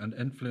energy and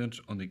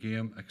influence on the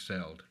game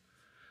excelled.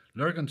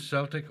 Lurgan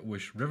Celtic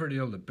wish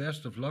Riverdale the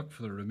best of luck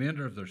for the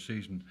remainder of their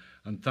season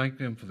and thank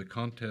them for the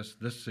contest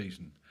this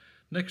season.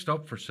 Next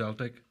up for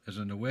Celtic is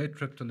an away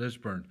trip to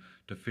Lisburn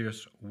to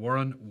face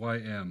Warren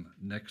YM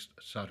next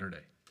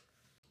Saturday.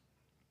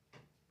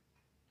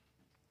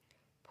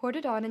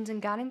 Portadown and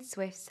Dungannon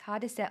Swifts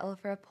had to settle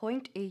for a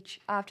point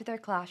each after their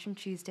clash on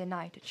Tuesday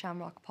night at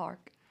Shamrock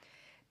Park.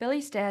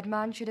 Billy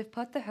Steadman should have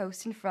put the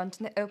hosts in front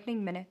in the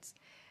opening minutes,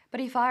 but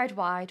he fired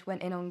wide when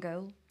in on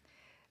goal.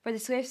 For the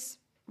Swifts,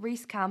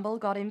 Rhys Campbell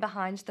got in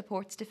behind the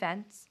Port's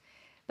defence,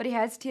 but he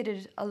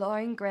hesitated,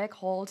 allowing Greg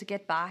Hall to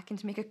get back and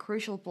to make a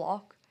crucial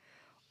block.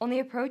 On the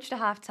approach to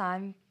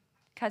half-time,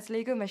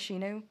 Casligo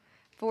Machino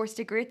forced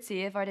a great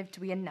save out of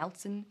Dwayne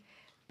Nelson.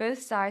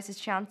 Both sides had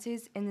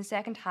chances in the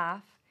second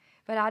half,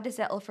 but had to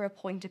settle for a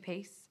point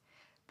apiece.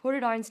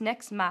 Portadown's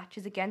next match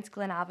is against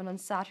Glenavon on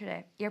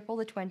Saturday, April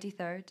the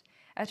 23rd,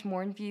 at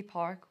Mornview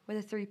Park with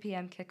a 3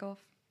 p.m. kickoff.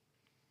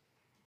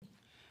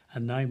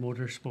 And now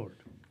motorsport.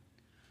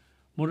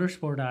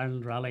 Motorsport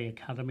Ireland Rally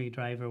Academy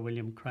driver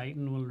William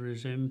Crichton will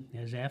resume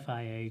his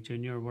FIA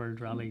Junior World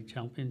Rally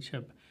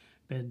Championship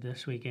bid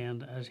this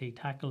weekend as he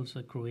tackles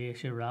the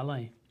Croatia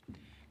Rally.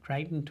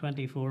 Crichton,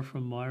 24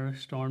 from Moira,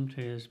 stormed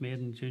to his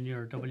maiden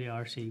junior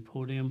WRC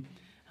podium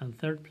and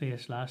third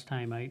place last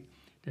time out,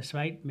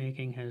 despite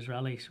making his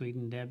Rally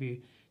Sweden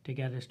debut to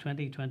get his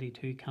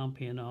 2022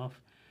 campaign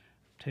off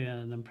to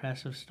an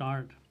impressive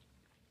start.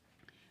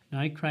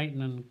 Now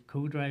Crichton and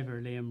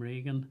co-driver Liam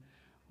Regan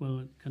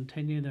will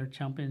continue their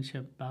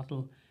championship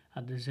battle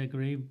at the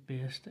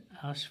Zagreb-based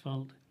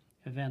asphalt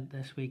event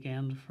this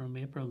weekend from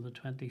April the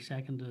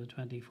 22nd to the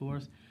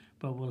 24th,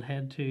 but will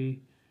head to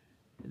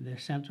the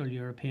Central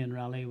European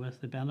Rally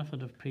with the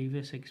benefit of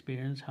previous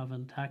experience,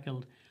 having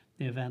tackled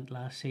the event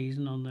last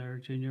season on their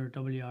junior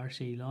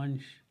WRC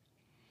launch.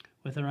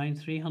 With around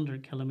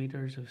 300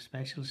 kilometres of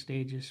special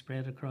stages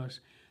spread across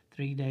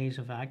 3 days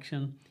of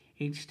action,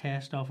 each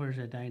test offers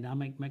a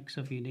dynamic mix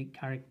of unique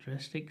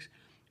characteristics,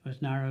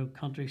 with narrow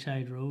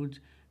countryside roads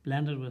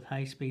blended with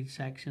high-speed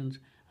sections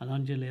and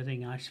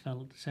undulating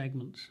asphalt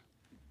segments.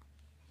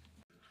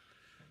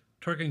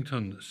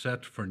 Turkington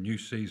set for new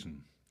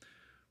season.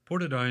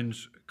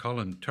 Portadown's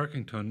Colin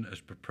Turkington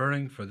is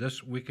preparing for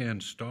this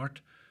weekend's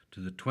start to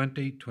the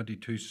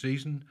 2022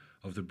 season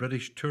of the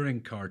British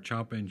Touring Car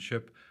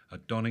Championship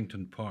at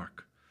Donington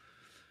Park.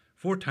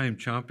 Four-time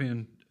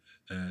champion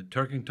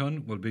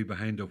Turkington will be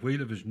behind the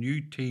wheel of his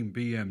new team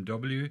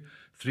BMW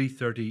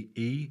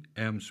 330e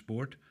M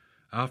Sport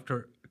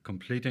after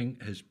completing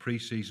his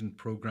pre-season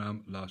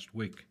programme last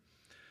week.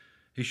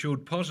 He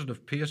showed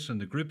positive pace in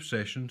the group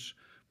sessions,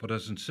 but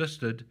has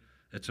insisted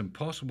it's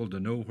impossible to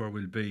know where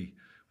we'll be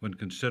when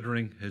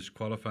considering his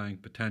qualifying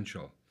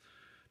potential.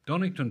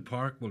 Donington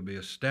Park will be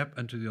a step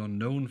into the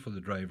unknown for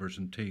the drivers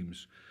and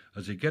teams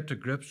as they get to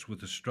grips with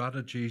the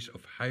strategies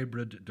of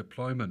hybrid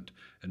deployment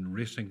in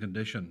racing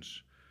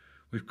conditions.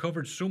 We've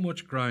covered so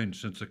much ground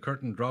since the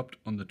curtain dropped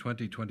on the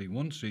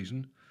 2021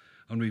 season,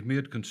 and we've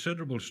made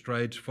considerable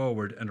strides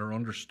forward in our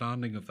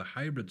understanding of the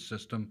hybrid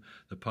system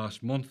the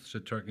past month,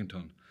 said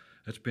Turkington.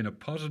 It's been a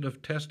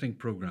positive testing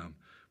programme,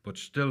 but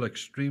still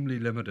extremely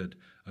limited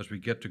as we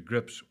get to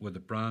grips with a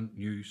brand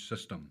new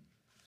system.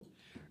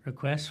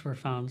 Requests for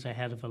fans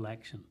ahead of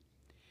election.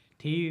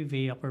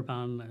 TUV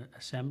Upperban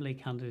Assembly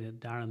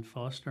candidate Darren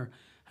Foster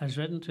has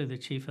written to the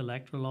Chief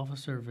Electoral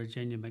Officer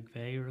Virginia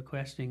McVeigh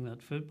requesting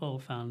that football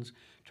fans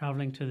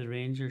travelling to the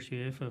Rangers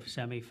UEFA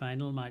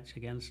semi-final match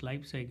against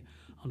Leipzig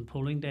on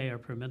polling day are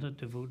permitted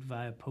to vote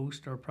via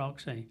post or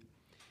proxy.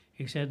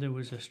 He said there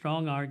was a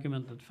strong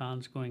argument that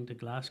fans going to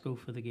Glasgow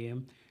for the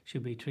game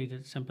should be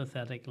treated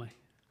sympathetically.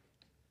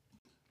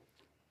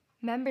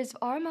 Members of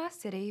Armagh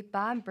City,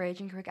 Banbridge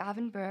and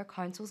Craigavon Borough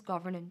Council's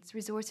Governance,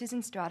 Resources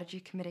and Strategy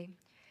Committee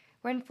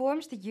were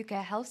informed the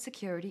UK Health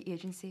Security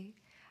Agency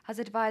has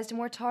advised a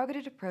more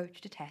targeted approach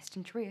to test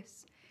and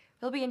trace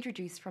will be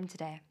introduced from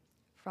today,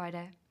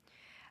 Friday.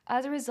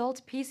 As a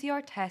result,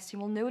 PCR testing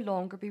will no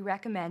longer be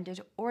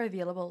recommended or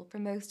available for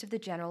most of the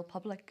general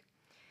public.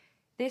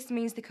 This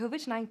means the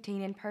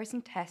COVID-19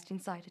 in-person testing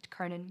site at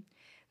Kernan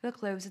will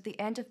close at the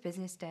end of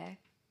business day.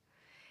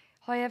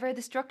 However,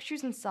 the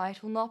structures and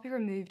site will not be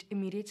removed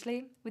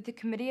immediately, with the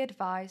committee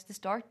advised the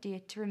start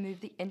date to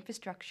remove the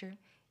infrastructure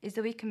is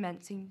the week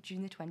commencing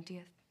June the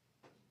 20th.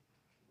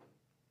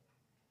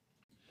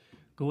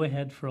 Go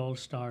Ahead for All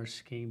Stars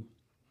scheme.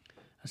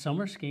 A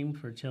summer scheme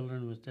for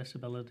children with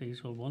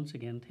disabilities will once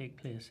again take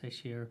place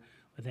this year,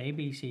 with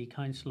ABC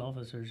council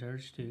officers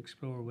urged to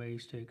explore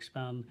ways to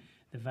expand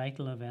the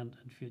vital event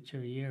in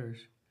future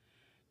years.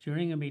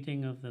 During a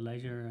meeting of the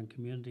Leisure and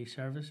Community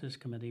Services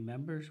Committee,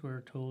 members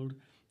were told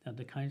that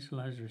the council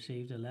has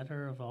received a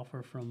letter of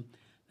offer from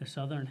the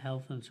Southern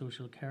Health and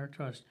Social Care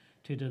Trust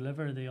to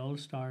deliver the All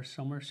Stars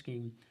Summer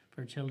Scheme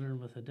for children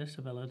with a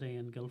disability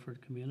in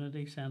Guildford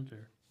Community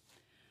Centre.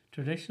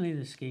 Traditionally,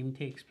 the scheme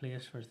takes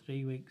place for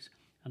 3 weeks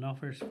and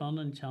offers fun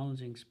and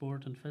challenging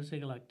sport and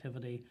physical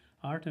activity,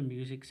 art and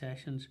music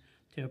sessions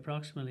to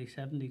approximately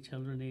 70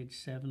 children aged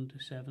 7 to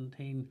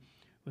 17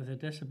 with a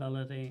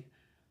disability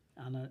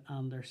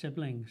and their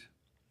siblings.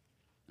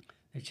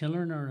 The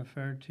children are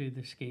referred to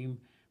the scheme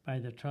by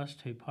the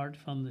Trust, who part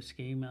fund the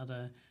scheme at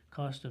a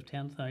cost of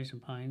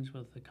 £10,000,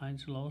 with the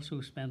council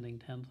also spending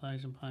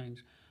 £10,000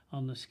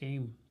 on the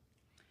scheme.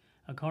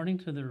 According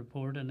to the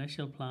report,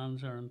 initial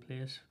plans are in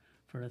place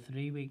for a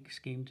 3-week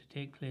scheme to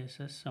take place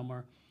this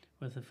summer,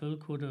 with a full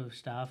quota of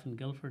staff in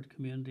Guildford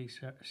Community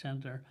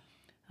Centre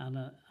and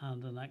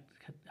an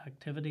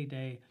activity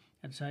day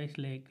at South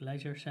Lake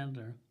Leisure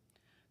Centre.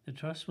 The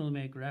Trust will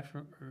make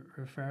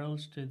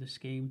referrals to the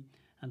scheme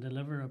and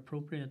deliver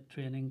appropriate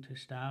training to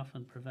staff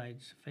and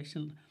provide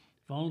sufficient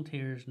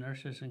volunteers,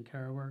 nurses and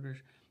care workers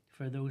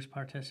for those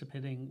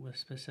participating with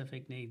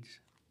specific needs.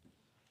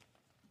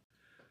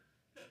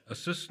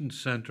 Assistance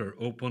Centre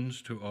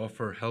opens to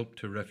offer help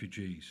to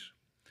refugees.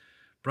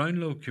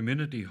 Brownlow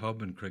Community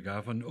Hub in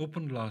Craigavon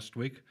opened last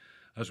week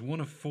as one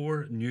of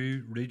 4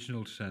 new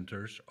regional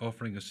centres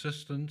offering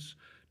assistance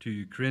to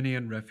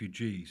Ukrainian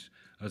refugees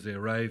as they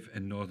arrive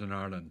in Northern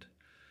Ireland.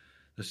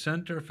 The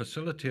centre,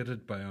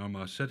 facilitated by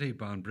Armagh City,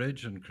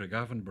 Banbridge and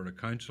Craigavon Borough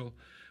Council,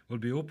 will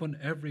be open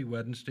every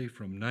Wednesday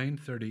from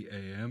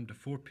 9:30am to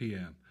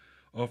 4pm,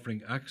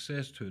 offering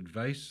access to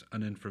advice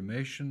and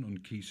information on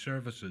key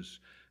services,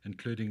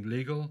 including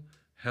legal,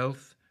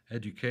 health,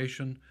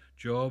 education,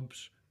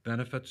 jobs,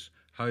 benefits,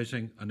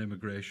 housing and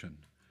immigration.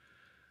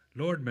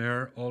 Lord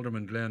Mayor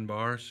Alderman Glenn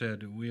Barr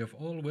said, "We have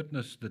all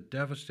witnessed the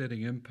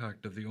devastating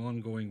impact of the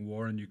ongoing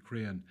war in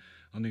Ukraine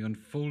on the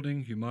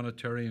unfolding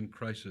humanitarian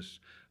crisis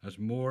as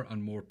more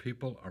and more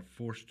people are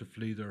forced to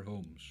flee their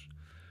homes."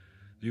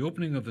 The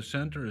opening of the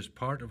centre is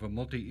part of a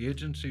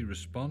multi-agency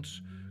response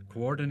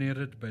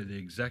coordinated by the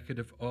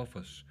Executive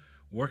Office,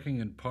 working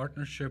in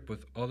partnership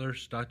with other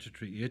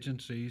statutory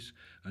agencies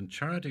and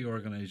charity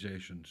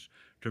organisations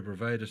to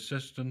provide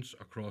assistance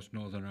across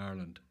Northern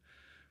Ireland.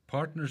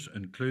 Partners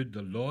include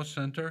the Law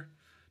Centre,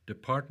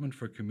 Department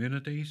for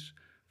Communities,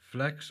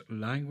 Flex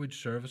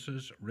Language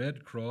Services,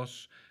 Red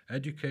Cross,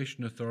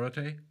 Education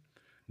Authority,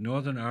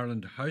 Northern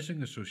Ireland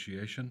Housing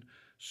Association,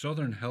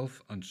 Southern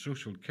Health and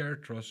Social Care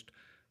Trust,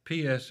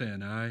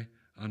 PSNI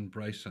and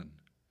Bryson.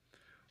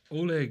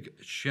 Oleg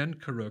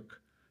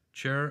Shenkaruk,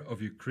 Chair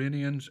of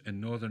Ukrainians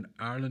in Northern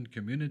Ireland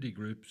Community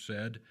Group,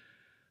 said,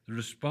 "The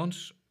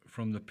response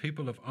from the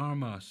people of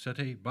Armagh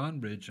City,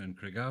 Banbridge and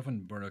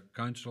Craigavon Borough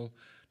Council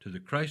to the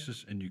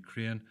crisis in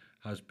Ukraine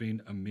has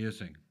been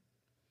amazing.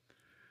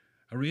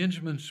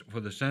 Arrangements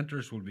for the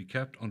centres will be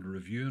kept under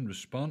review in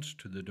response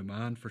to the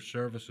demand for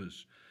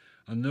services,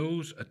 and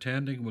those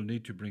attending will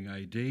need to bring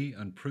ID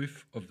and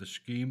proof of the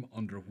scheme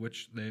under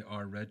which they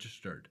are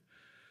registered.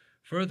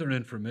 Further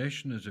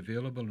information is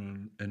available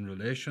in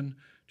relation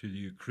to the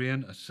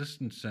Ukraine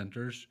Assistance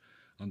Centres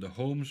and the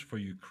Homes for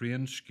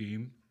Ukraine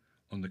scheme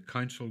on the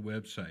Council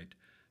website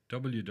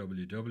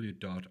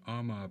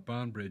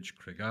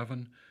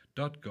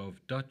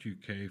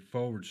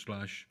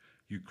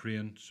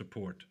www.armaghbanbridgecraigavon.gov.uk/Ukraine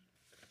support.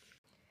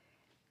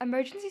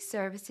 Emergency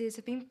services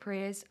have been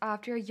praised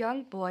after a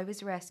young boy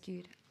was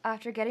rescued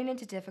after getting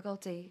into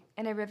difficulty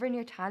in a river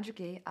near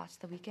Tandragee at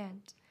the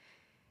weekend.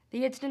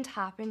 The incident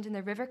happened in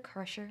the River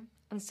Kersher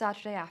on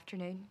Saturday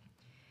afternoon.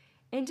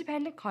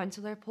 Independent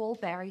councillor Paul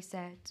Berry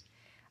said,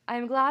 "I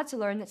am glad to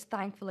learn that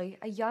thankfully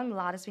a young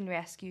lad has been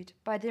rescued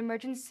by the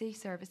emergency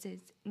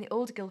services in the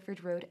Old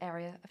Guildford Road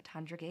area of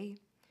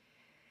Tandragee.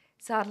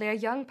 Sadly, a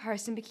young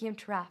person became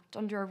trapped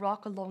under a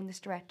rock along the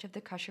stretch of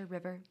the Kersher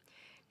River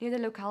near the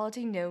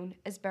locality known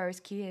as Burr's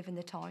Cave in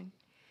the town."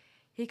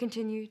 He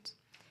continued,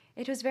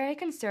 "It was very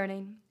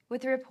concerning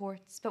with the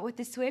reports, but with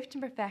the swift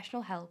and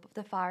professional help of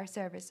the Fire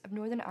Service of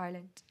Northern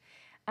Ireland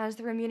and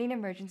the remaining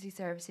emergency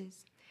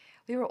services,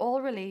 we were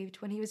all relieved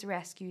when he was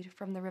rescued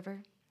from the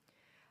river.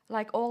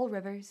 Like all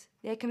rivers,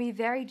 they can be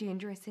very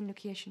dangerous in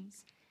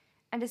locations,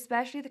 and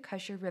especially the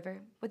Kersher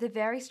River with a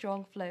very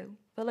strong flow,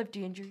 full of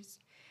dangers,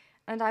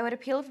 and I would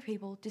appeal for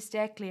people to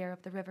stay clear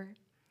of the river."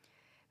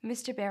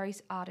 Mr.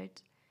 Berries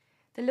added,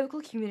 "The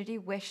local community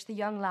wish the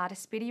young lad a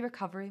speedy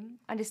recovery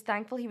and is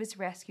thankful he was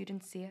rescued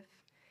and safe.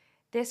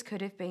 This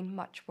could have been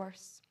much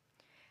worse.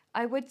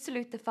 I would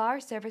salute the fire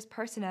service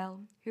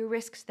personnel who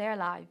risked their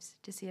lives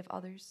to save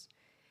others."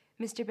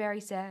 Mr. Berry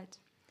said,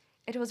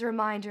 "It was a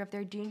reminder of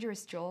their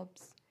dangerous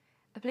jobs."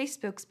 A police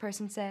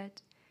spokesperson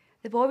said,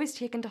 "The boy was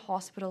taken to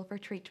hospital for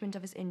treatment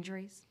of his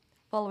injuries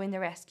following the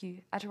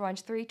rescue at around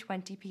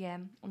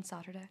 3:20pm on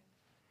Saturday."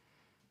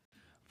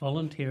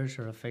 Volunteers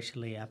are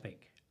officially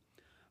epic.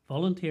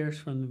 Volunteers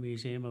from the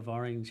Museum of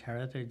Orange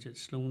Heritage at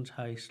Sloane's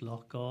House,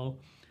 Loughgall,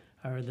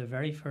 are the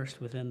very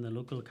first within the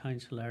local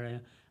council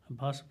area and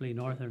possibly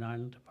Northern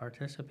Ireland to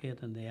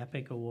participate in the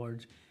Epic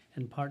Awards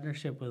in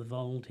partnership with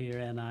Volunteer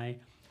NI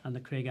and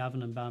the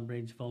Craigavon and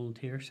Banbridge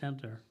Volunteer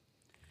Centre.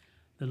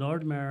 The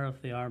Lord Mayor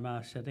of the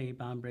Armagh City,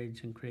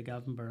 Banbridge and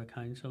Craigavon Borough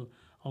Council,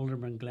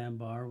 Alderman Glenn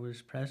Barr,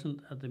 was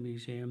present at the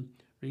museum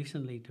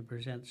recently to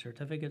present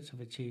certificates of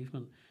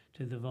achievement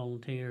to the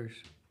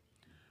volunteers.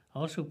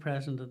 Also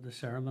present at the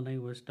ceremony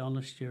was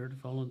Donna Stewart,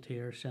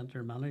 Volunteer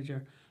Centre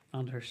Manager,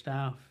 and her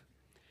staff.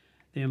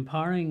 The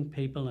Empowering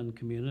People and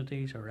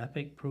Communities, or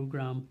EPIC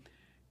programme,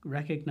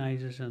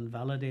 recognises and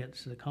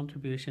validates the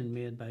contribution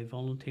made by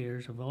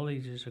volunteers of all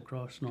ages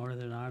across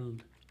Northern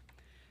Ireland.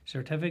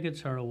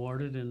 Certificates are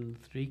awarded in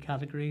 3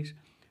 categories: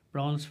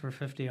 bronze for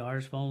 50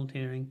 hours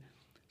volunteering,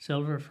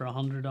 silver for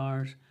 100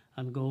 hours,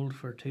 and gold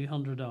for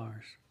 200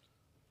 hours.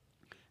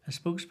 A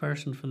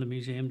spokesperson for the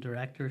museum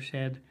director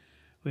said,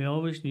 "We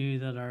always knew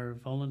that our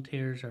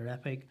volunteers are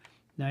epic.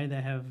 Now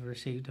they have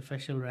received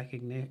official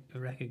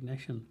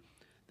recognition.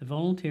 The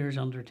volunteers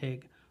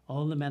undertake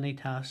all the many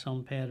tasks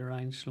unpaid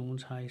around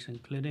Sloane's House,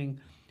 including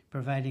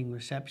providing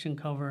reception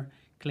cover,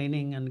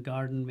 cleaning and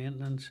garden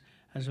maintenance,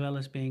 as well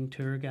as being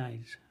tour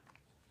guides."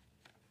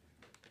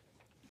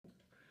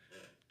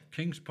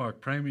 Kings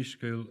Park Primary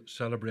School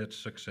celebrates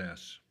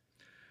success.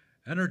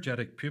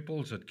 Energetic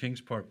pupils at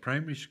Kings Park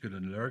Primary School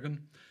in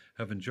Lurgan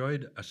have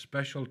enjoyed a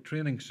special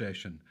training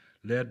session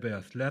led by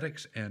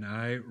Athletics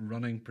NI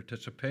Running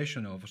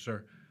Participation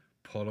Officer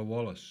Paula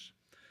Wallace.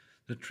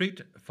 The treat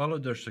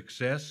followed their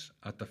success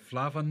at the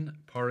Flavin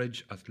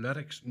Porridge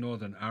Athletics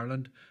Northern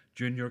Ireland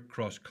Junior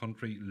Cross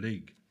Country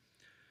League.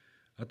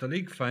 At the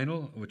league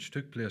final, which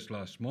took place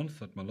last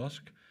month at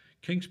Mollusk,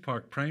 Kings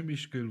Park Primary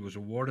School was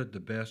awarded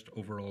the best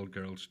overall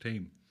girls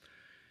team.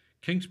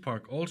 Kings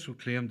Park also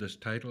claimed this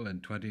title in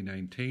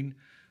 2019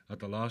 at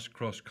the last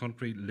Cross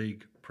Country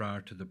League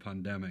prior to the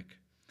pandemic.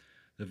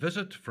 The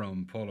visit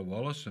from Paula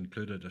Wallace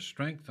included a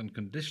strength and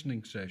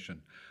conditioning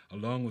session,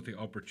 along with the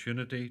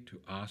opportunity to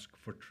ask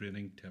for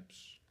training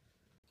tips.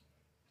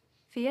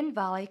 Fian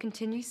Valley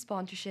continues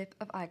sponsorship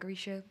of Agri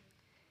Show.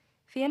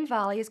 Fian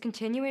Valley is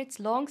continuing its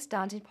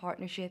long-standing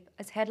partnership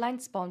as headline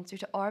sponsor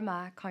to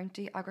Armagh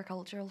County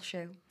Agricultural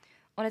Show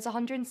on its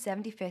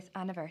 175th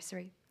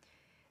anniversary.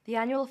 The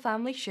annual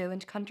family show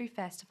and country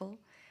festival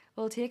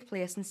will take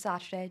place on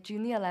Saturday,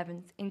 June the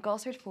 11th in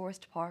Gossard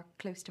Forest Park,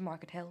 close to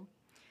Market Hill.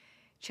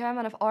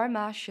 Chairman of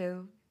Armagh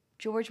Show,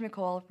 George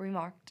McCall,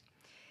 remarked,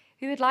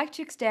 "We would like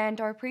to extend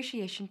our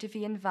appreciation to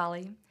Fian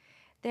Valley.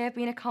 They have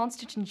been a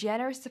constant and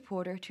generous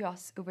supporter to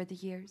us over the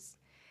years.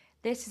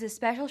 This is a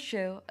special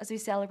show as we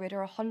celebrate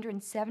our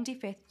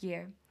 175th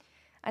year,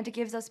 and it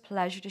gives us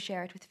pleasure to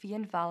share it with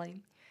Fian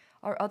Valley,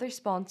 our other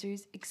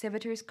sponsors,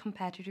 exhibitors,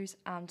 competitors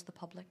and the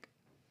public."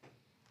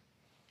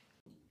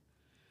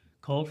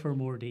 Call for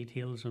more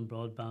details on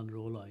broadband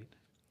rollout.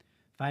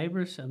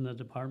 Fibrus and the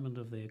Department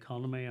of the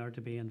Economy are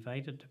to be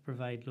invited to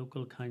provide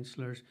local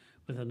councillors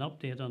with an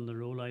update on the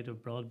rollout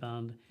of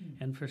broadband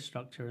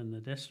infrastructure in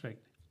the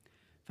district.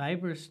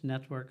 Fibrus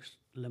Networks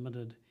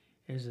Limited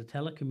is the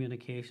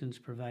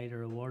telecommunications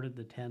provider awarded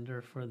the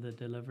tender for the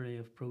delivery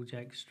of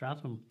Project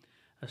Stratum,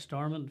 a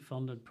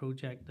Stormont-funded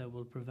project that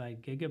will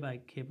provide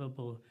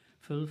gigabit-capable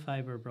full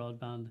fibre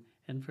broadband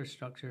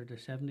infrastructure to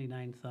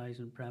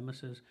 79,000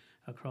 premises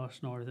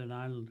across Northern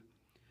Ireland.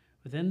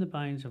 Within the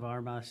bounds of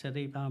Armagh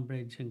City,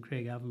 Banbridge and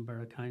Craigavon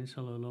Borough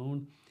Council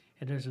alone,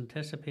 it is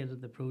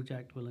anticipated the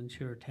project will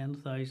ensure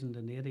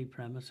 10,080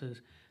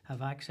 premises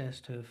have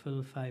access to a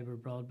full fibre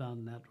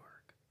broadband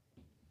network.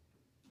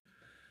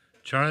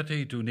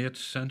 Charity donates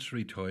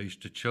sensory toys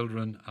to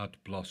children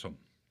at Blossom.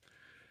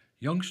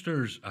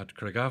 Youngsters at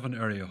Craigavon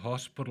Area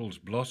Hospital's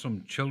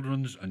Blossom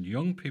Children's and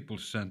Young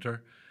People's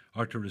Centre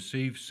are to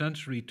receive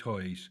sensory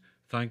toys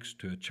thanks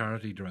to a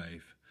charity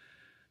drive.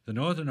 The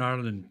Northern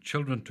Ireland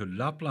Children to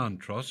Lapland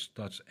Trust,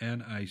 that's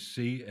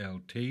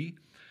NICLT,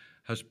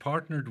 has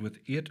partnered with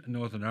 8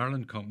 Northern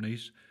Ireland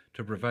companies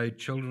to provide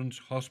children's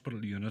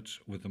hospital units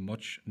with the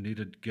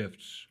much-needed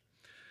gifts.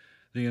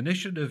 The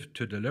initiative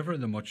to deliver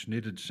the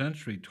much-needed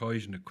sensory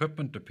toys and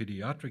equipment to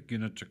paediatric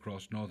units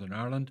across Northern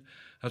Ireland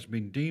has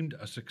been deemed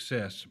a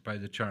success by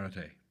the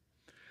charity.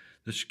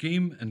 The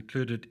scheme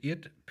included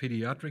 8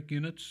 paediatric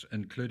units,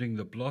 including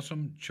the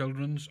Blossom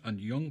Children's and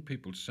Young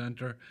People's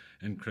Centre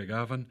in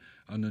Craigavon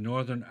and the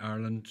Northern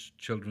Ireland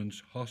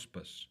Children's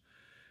Hospice.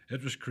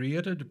 It was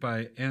created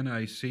by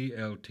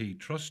NICLT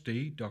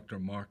trustee Dr.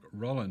 Mark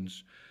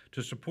Rollins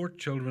to support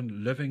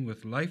children living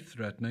with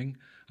life-threatening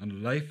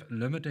and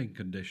life-limiting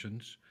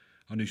conditions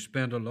and who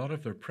spend a lot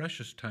of their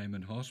precious time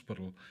in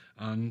hospital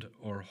and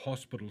or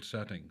hospital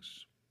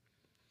settings.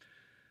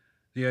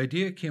 The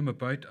idea came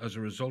about as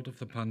a result of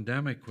the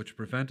pandemic, which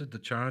prevented the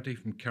charity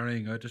from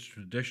carrying out its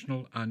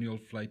traditional annual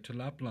flight to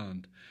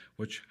Lapland,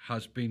 which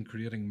has been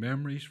creating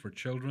memories for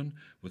children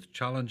with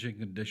challenging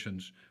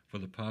conditions for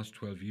the past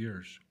 12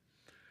 years.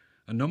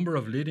 A number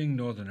of leading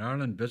Northern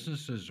Ireland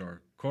businesses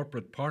are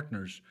corporate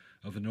partners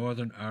of the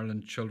Northern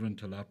Ireland Children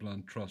to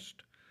Lapland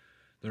Trust.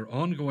 Their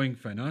ongoing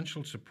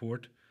financial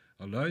support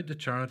allowed the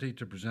charity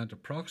to present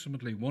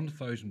approximately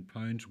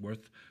 £1,000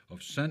 worth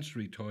of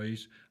sensory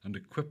toys and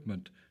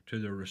equipment to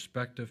their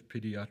respective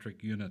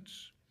paediatric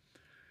units.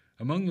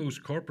 Among those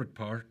corporate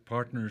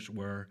partners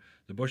were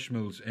the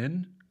Bushmills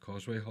Inn,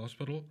 Causeway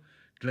Hospital,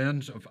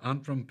 Glens of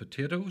Antrim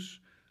Potatoes,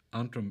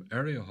 Antrim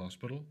Area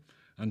Hospital,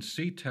 and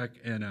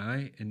C-Tech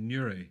NI in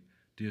Newry,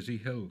 Daisy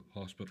Hill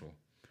Hospital.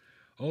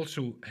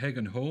 Also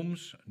Hagan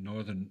Homes,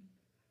 Northern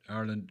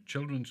Ireland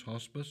Children's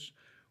Hospice,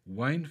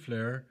 Wine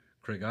Flair,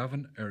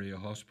 Craigavon Area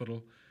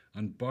Hospital,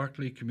 and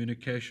Barclay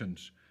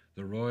Communications,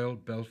 the Royal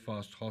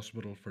Belfast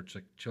Hospital for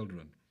Sick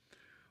Children.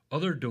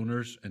 Other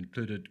donors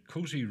included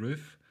Cozy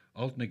Roof,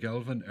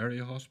 Altnagelvin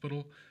Area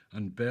Hospital,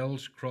 and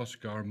Bell's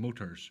Crossgar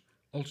Motors,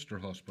 Ulster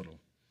Hospital.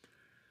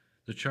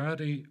 The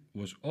charity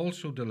was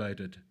also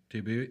delighted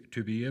to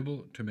be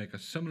able to make a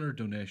similar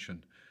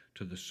donation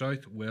to the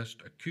South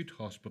West Acute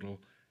Hospital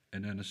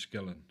in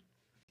Enniskillen.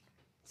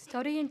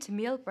 Study into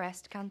male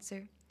breast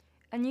cancer.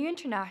 A new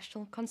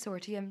international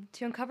consortium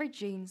to uncover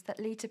genes that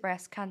lead to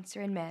breast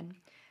cancer in men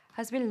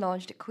has been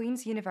launched at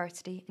Queen's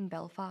University in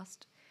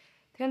Belfast.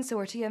 The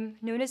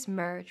consortium, known as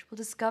MERGE, will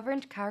discover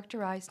and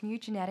characterise new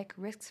genetic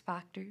risk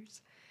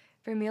factors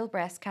for male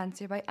breast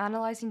cancer by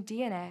analysing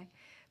DNA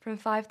from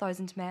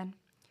 5,000 men.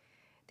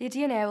 The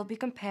DNA will be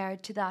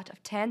compared to that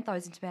of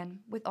 10,000 men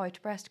without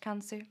breast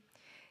cancer,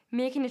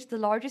 making it the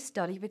largest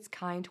study of its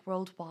kind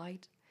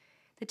worldwide.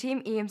 The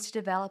team aims to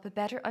develop a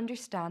better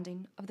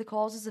understanding of the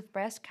causes of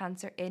breast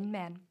cancer in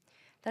men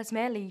that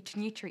may lead to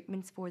new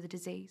treatments for the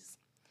disease.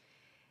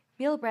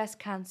 Male breast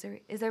cancer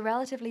is a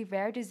relatively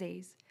rare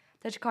disease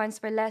that accounts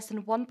for less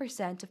than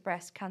 1% of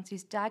breast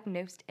cancers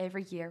diagnosed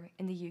every year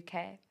in the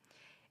UK,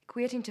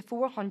 equating to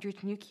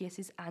 400 new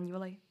cases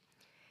annually.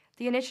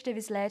 The initiative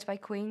is led by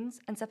Queen's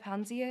and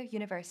Sapienza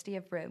University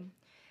of Rome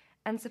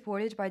and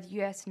supported by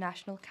the US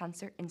National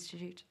Cancer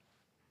Institute.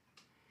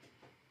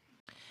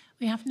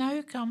 We have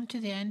now come to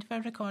the end of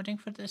our recording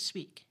for this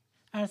week.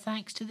 Our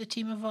thanks to the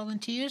team of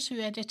volunteers who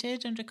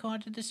edited and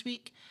recorded this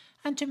week,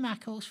 and to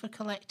Mackles for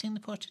collecting the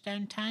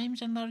Portadown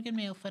Times and Lurgan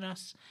Mail for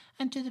us,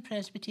 and to the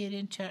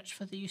Presbyterian Church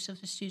for the use of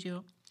the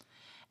studio.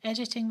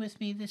 Editing with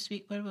me this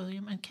week were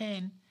William and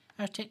Ken.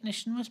 Our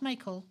technician was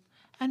Michael,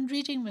 and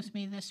reading with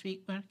me this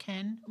week were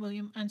Ken,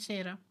 William and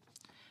Sarah.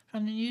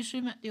 From the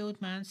newsroom at the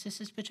Old Manse,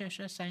 this is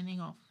Patricia signing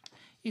off.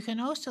 You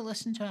can also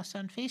listen to us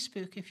on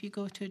Facebook if you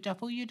go to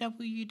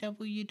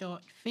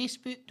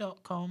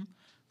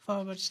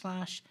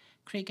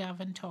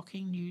www.facebook.com/Craigavon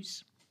Talking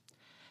News.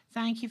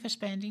 Thank you for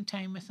spending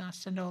time with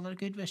us and all our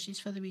good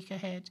wishes for the week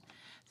ahead.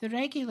 The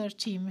regular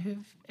team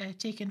who've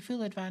taken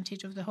full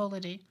advantage of the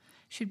holiday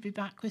should be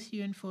back with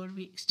you in 4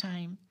 weeks'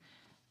 time.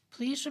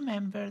 Please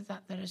remember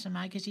that there is a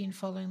magazine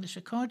following this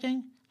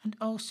recording, and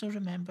also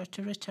remember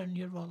to return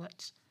your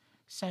wallets.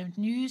 Sound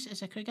News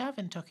is a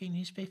Craigavon Talking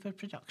newspaper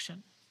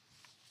production.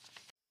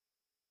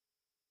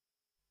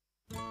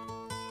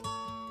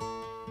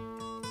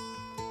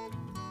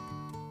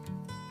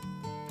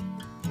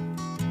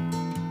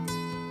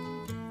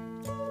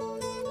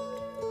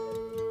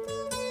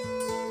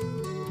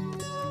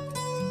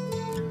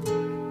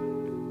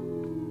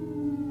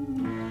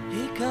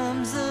 Here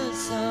comes the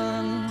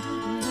sun,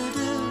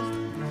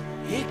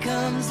 doo-doo-doo. Here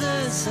comes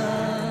the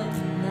sun,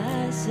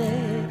 I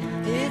say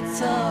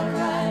it's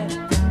alright.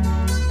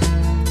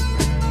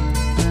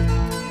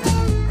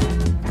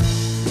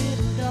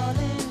 Little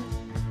darling,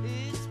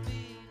 it's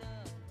been a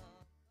long...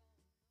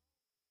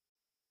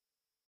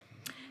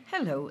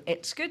 Hello,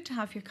 it's good to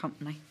have your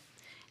company.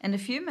 In a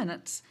few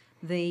minutes,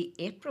 the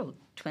April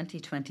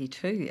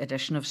 2022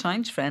 edition of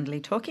Sounds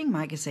Friendly Talking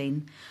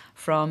magazine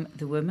from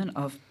the women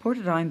of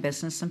Portadown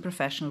Business and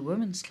Professional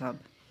Women's Club.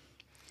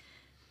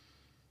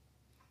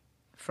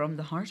 From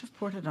the heart of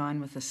Portadown,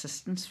 with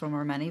assistance from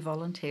our many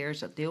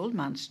volunteers at the Old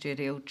Manse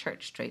Studio,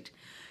 Church Street,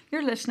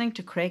 you're listening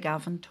to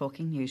Craigavon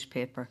Talking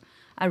Newspaper,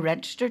 a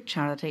registered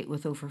charity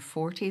with over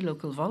 40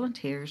 local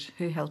volunteers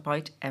who help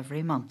out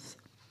every month.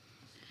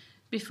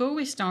 Before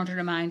we start, a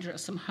reminder of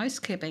some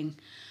housekeeping.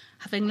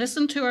 Having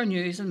listened to our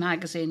news and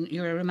magazine,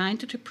 you are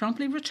reminded to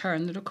promptly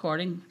return the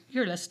recording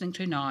you're listening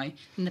to now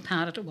in the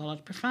padded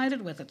wallet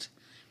provided with it.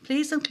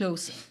 Please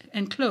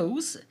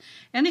enclose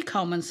any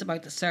comments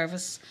about the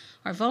service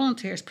our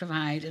volunteers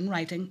provide in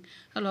writing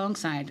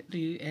alongside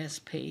the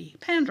USP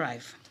pen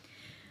drive.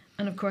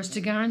 And of course,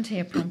 to guarantee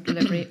a prompt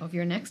delivery of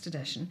your next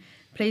edition,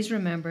 please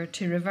remember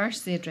to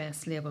reverse the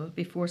address label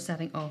before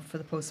setting off for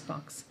the post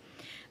box.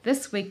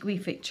 This week we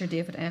feature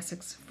David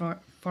Essex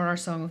for our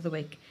Song of the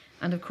Week,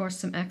 and of course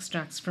some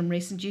extracts from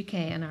recent UK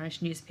and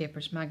Irish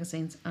newspapers,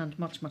 magazines and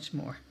much, much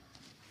more.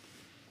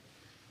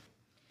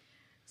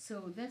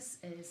 So this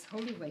is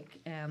Holy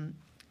Week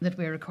that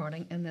we're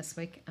recording in this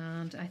week,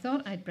 and I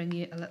thought I'd bring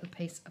you a little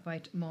piece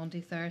about Maundy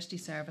Thursday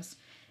service,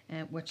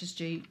 which is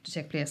due to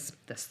take place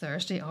this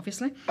Thursday,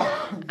 obviously.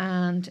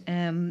 And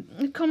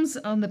it comes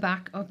on the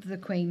back of the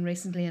Queen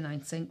recently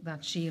announcing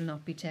that she'll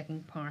not be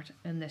taking part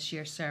in this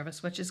year's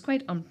service, which is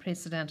quite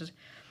unprecedented,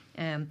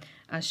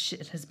 as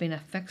it has been a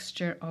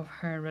fixture of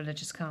her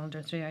religious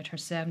calendar throughout her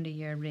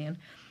 70-year reign.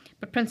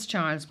 But Prince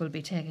Charles will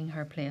be taking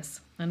her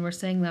place, and we're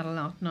seeing that a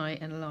lot now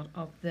in a lot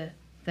of the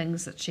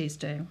things that she's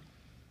doing.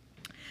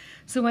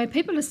 So while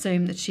people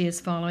assume that she is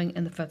following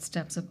in the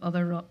footsteps of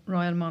other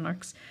royal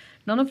monarchs,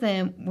 none of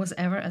them was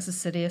ever as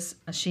assiduous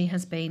as she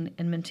has been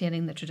in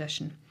maintaining the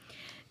tradition.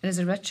 It is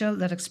a ritual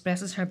that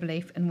expresses her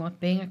belief in what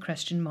being a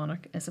Christian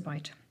monarch is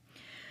about.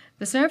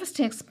 The service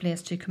takes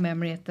place to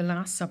commemorate the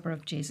Last Supper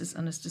of Jesus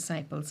and his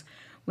disciples,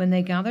 when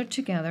they gathered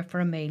together for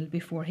a meal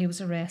before he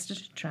was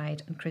arrested,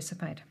 tried and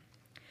crucified.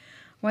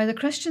 While the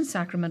Christian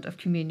sacrament of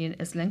communion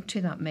is linked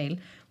to that meal,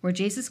 where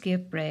Jesus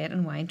gave bread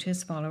and wine to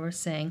his followers,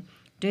 saying,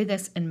 "Do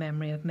this in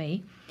memory of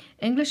me,"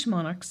 English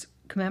monarchs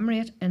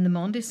commemorate in the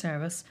Maundy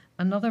service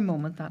another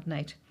moment that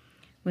night,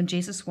 when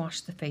Jesus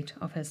washed the feet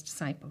of his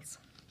disciples.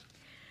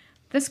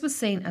 This was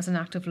seen as an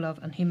act of love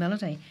and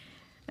humility.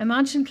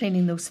 Imagine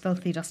cleaning those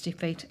filthy, dusty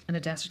feet in a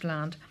desert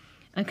land,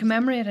 and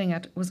commemorating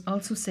it was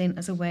also seen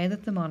as a way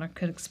that the monarch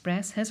could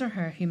express his or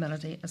her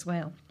humility as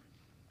well.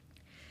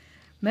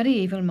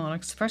 Medieval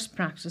monarchs first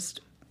practised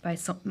by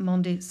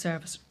Maundy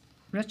service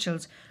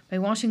rituals by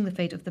washing the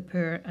feet of the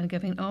poor and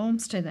giving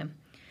alms to them.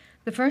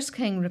 The first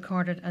king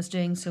recorded as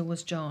doing so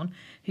was John,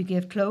 who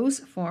gave clothes,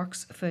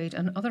 forks, food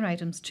and other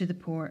items to the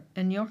poor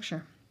in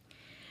Yorkshire.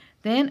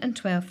 Then in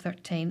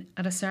 1213,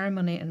 at a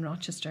ceremony in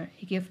Rochester,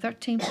 he gave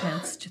 13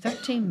 pence to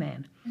 13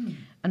 men,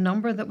 a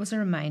number that was a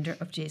reminder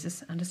of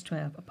Jesus and his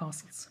 12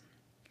 apostles.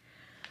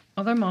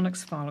 Other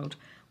monarchs followed,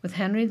 with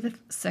Henry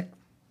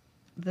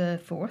the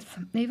Fourth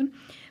even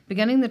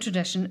beginning the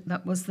tradition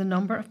that was the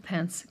number of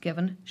pence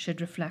given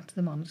should reflect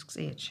the monarch's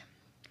age.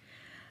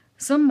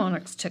 Some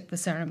monarchs took the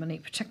ceremony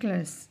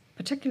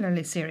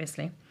particularly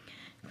seriously.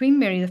 Queen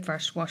Mary I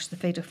washed the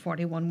feet of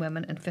 41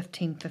 women in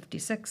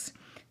 1556,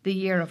 the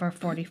year of her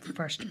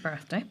 41st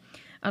birthday,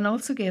 and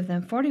also gave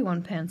them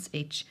 41 pence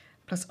each,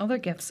 plus other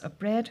gifts of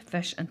bread,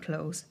 fish and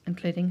clothes,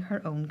 including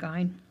her own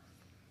gown.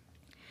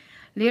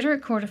 Later,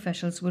 court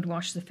officials would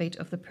wash the feet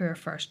of the poor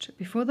first,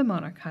 before the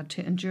monarch had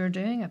to endure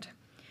doing it.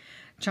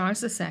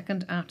 Charles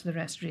II, after the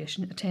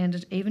Restoration,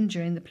 attended even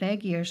during the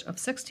plague years of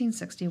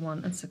 1661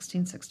 and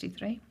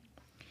 1663.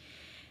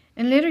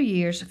 In later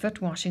years,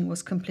 foot washing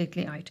was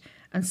completely out,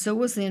 and so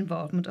was the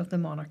involvement of the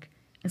monarch.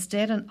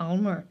 Instead, an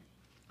almoner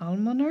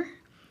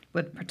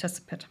would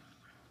participate.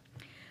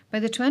 By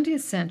the 20th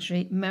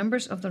century,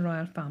 members of the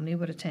royal family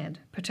would attend,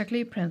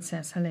 particularly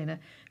Princess Helena,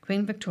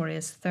 Queen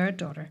Victoria's third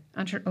daughter,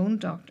 and her own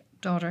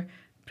daughter,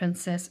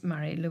 Princess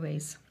Mary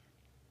Louise.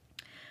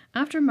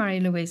 After Mary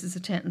Louise's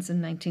attendance in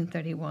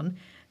 1931,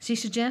 she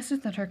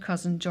suggested that her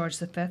cousin George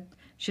V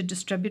should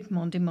distribute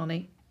Monday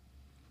money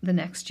the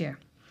next year.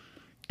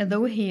 And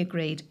though he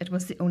agreed, it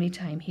was the only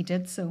time he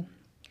did so.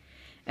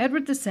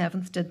 Edward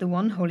VII did the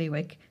one Holy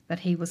Week that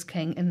he was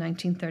king in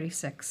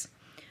 1936,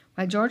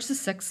 while George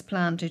VI's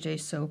plan to do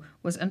so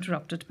was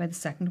interrupted by the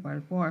Second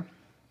World War.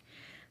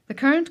 The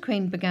current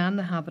Queen began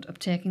the habit of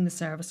taking the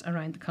service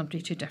around the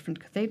country to different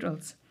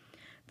cathedrals.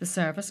 The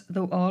service,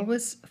 though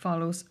always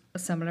follows a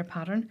similar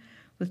pattern,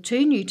 with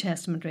 2 New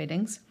Testament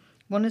readings.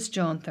 One is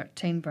John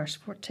 13 verse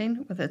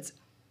 14 with its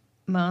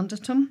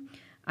mandatum,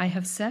 I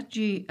have set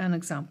you an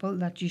example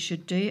that you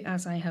should do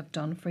as I have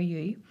done for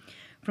you,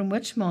 from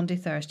which Maundy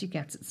Thursday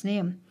gets its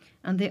name,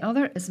 and the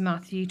other is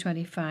Matthew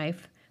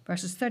 25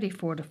 verses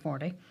 34 to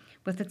 40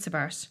 with its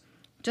verse,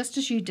 just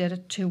as you did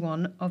it to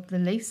one of the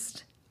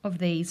least of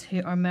these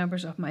who are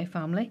members of my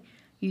family,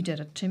 you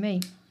did it to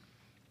me.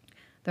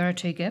 There are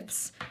 2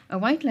 gifts, a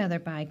white leather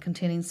bag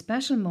containing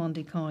special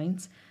Maundy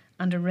coins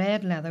and a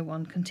red leather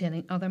one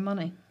containing other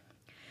money.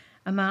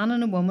 A man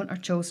and a woman are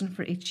chosen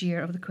for each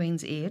year of the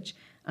Queen's age,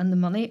 and the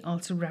money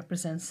also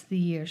represents the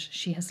years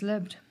she has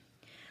lived.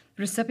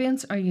 The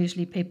recipients are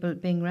usually people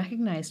being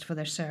recognised for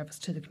their service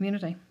to the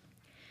community.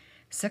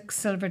 6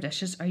 silver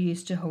dishes are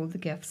used to hold the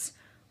gifts.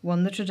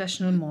 One, the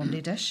traditional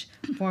Maundy dish,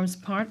 forms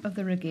part of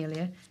the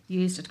regalia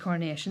used at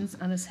coronations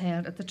and is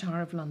held at the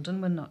Tower of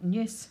London when not in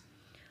use.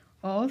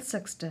 All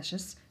 6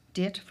 dishes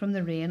date from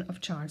the reign of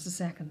Charles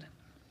II.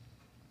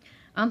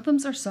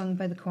 Anthems are sung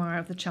by the choir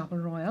of the Chapel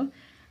Royal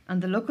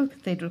and the local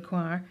cathedral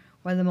choir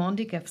while the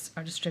Maundy gifts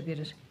are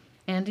distributed,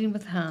 ending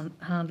with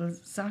Handel's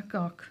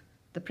Zadok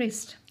the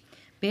priest,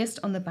 based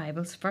on the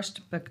Bible's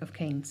first book of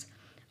Kings,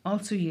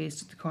 also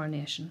used at the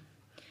coronation.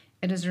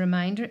 It is a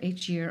reminder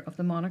each year of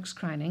the monarch's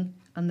crowning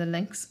and the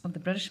links of the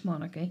British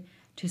monarchy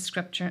to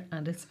scripture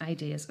and its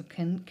ideas of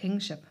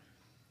kingship.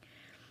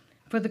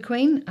 For the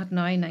Queen, at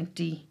now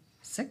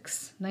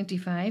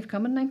 95,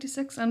 coming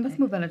 96, and with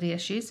mobility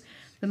issues,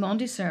 the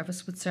Maundy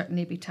service would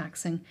certainly be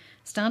taxing,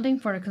 standing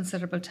for a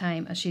considerable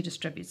time as she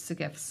distributes the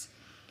gifts.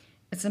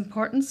 Its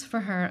importance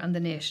for her and the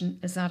nation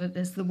is that it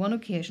is the one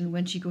occasion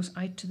when she goes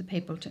out to the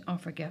people to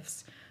offer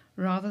gifts,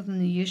 rather than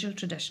the usual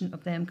tradition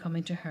of them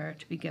coming to her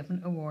to be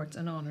given awards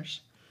and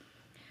honours.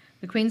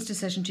 The Queen's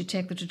decision to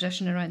take the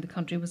tradition around the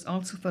country was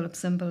also full of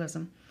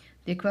symbolism,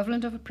 the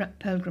equivalent of a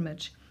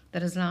pilgrimage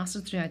that has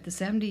lasted throughout the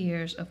 70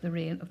 years of the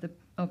reign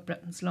of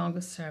Britain's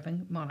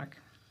longest-serving monarch.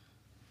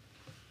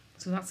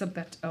 So that's a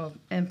bit of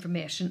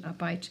information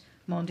about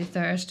Maundy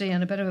Thursday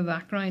and a bit of a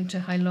background to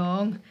how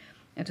long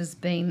it has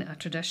been a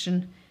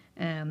tradition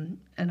in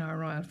our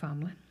royal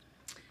family.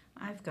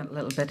 I've got a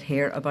little bit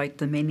here about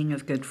the meaning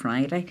of Good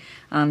Friday,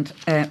 and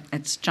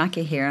it's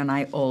Jackie here, and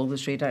I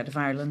always read out of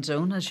Ireland's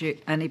Own, as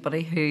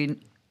anybody who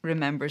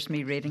remembers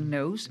me reading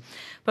knows.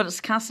 But it's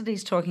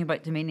Cassidy's talking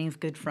about the meaning of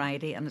Good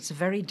Friday, and it's a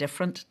very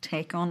different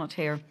take on it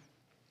here.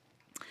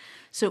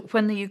 So,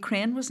 when the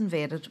Ukraine was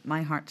invaded,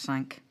 my heart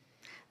sank.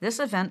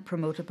 This event,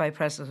 promoted by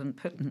President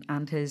Putin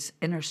and his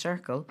inner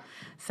circle,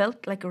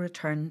 felt like a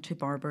return to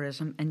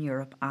barbarism in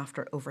Europe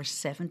after over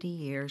 70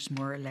 years,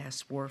 more or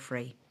less,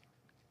 war-free.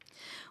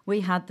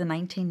 We had the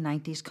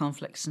 1990s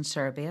conflicts in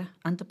Serbia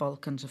and the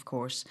Balkans, of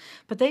course,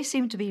 but they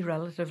seemed to be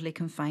relatively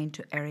confined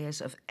to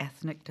areas of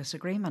ethnic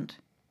disagreement.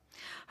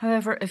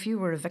 However, if you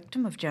were a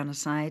victim of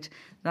genocide,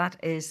 that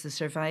is, the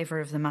survivor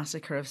of the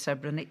massacre of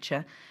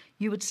Srebrenica,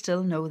 you would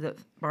still know that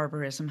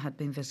barbarism had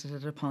been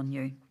visited upon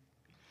you.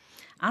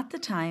 At the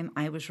time,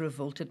 I was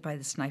revolted by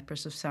the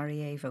snipers of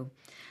Sarajevo,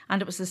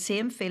 and it was the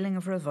same feeling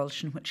of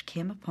revulsion which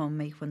came upon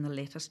me when the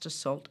latest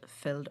assault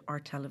filled our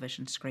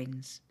television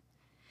screens.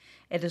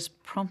 It has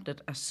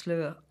prompted a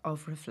slew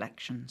of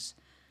reflections.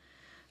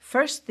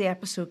 First, the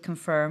episode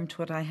confirmed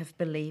what I have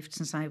believed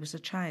since I was a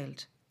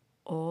child.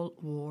 All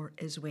war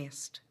is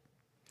waste.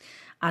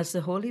 As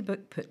the Holy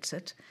Book puts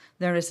it,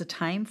 there is a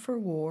time for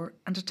war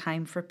and a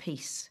time for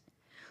peace,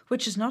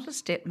 which is not a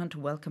statement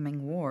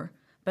welcoming war,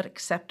 but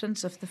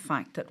acceptance of the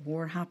fact that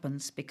war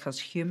happens because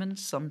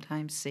humans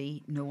sometimes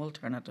see no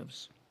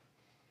alternatives.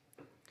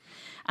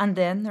 And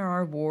then there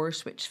are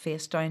wars which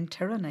face down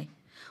tyranny,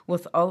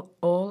 with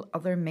all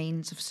other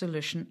means of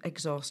solution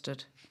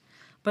exhausted.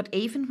 But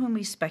even when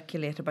we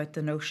speculate about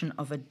the notion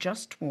of a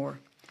just war,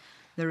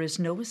 there is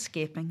no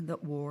escaping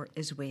that war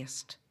is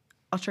waste,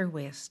 utter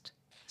waste,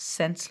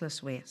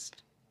 senseless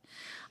waste.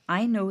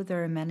 I know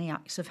there are many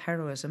acts of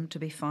heroism to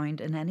be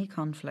found in any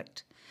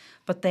conflict,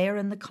 but they are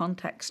in the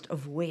context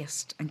of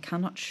waste and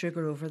cannot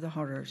sugar over the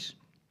horrors.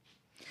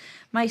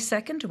 My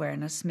second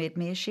awareness made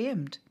me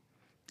ashamed.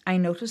 I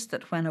noticed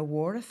that when a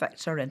war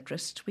affects our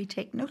interests, we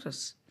take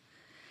notice.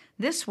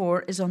 This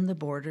war is on the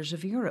borders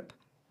of Europe,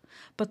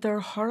 but there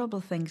are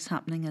horrible things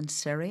happening in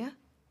Syria,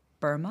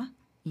 Burma,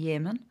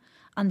 Yemen,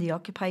 and the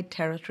occupied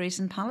territories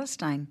in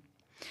Palestine.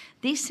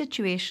 These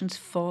situations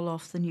fall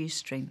off the news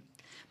stream,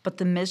 but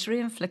the misery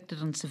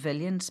inflicted on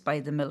civilians by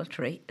the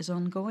military is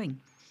ongoing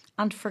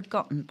and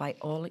forgotten by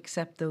all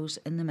except those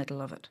in the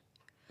middle of it.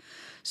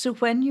 So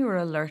when you are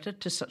alerted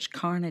to such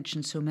carnage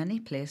in so many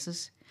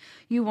places,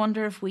 you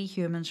wonder if we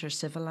humans are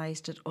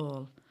civilized at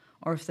all,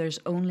 or if there's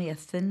only a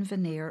thin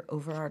veneer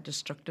over our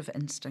destructive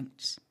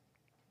instincts.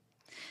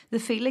 The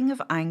feeling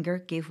of anger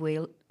gave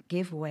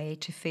way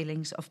to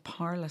feelings of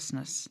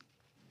powerlessness.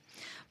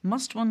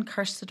 Must one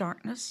curse the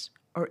darkness,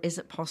 or is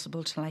it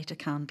possible to light a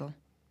candle?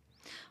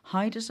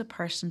 How does a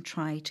person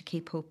try to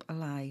keep hope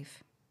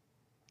alive?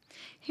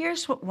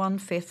 Here's what one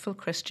faithful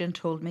Christian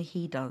told me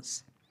he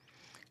does.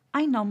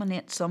 I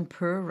nominate some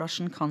poor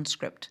Russian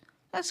conscript,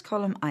 let's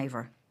call him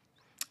Ivor,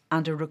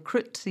 and a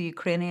recruit to the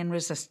Ukrainian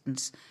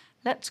resistance,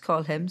 let's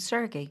call him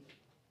Sergei.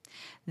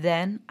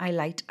 Then I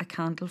light a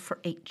candle for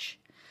each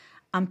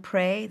and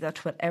pray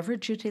that whatever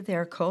duty they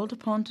are called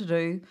upon to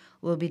do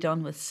will be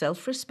done with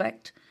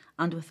self-respect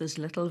and with as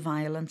little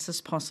violence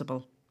as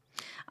possible,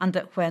 and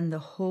that when the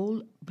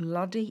whole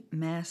bloody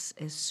mess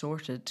is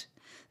sorted,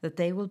 that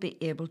they will be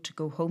able to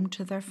go home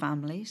to their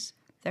families,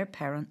 their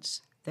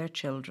parents, their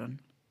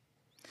children.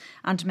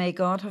 And may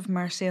God have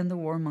mercy on the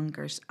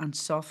warmongers and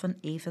soften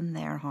even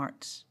their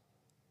hearts.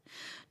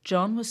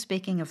 John was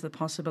speaking of the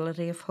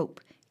possibility of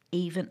hope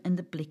even in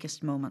the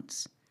bleakest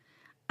moments,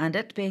 and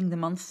it being the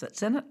month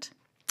that's in it,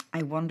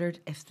 I wondered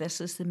if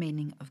this is the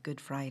meaning of Good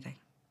Friday.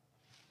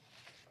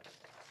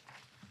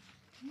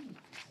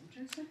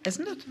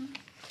 Isn't it?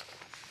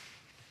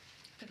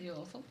 Pretty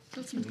awful.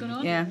 What's going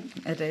on? Yeah,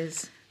 it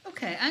is.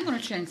 Okay, I'm going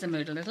to change the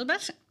mood a little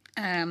bit.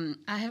 I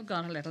have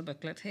got a little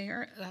booklet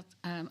here that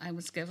I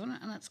was given,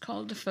 and it's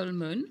called The Full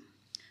Moon,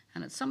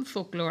 and it's some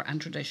folklore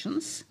and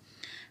traditions,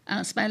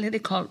 and it's by a lady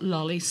called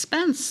Lolly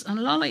Spence.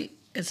 And Lolly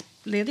is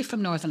a lady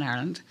from Northern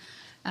Ireland,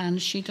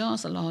 and she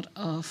does a lot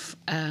of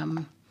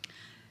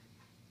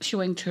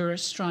showing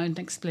tourists around,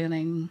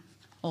 explaining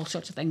all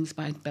sorts of things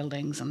about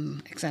buildings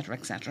and etc.,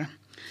 etc.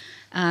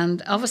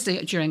 And obviously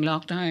during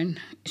lockdown,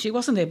 she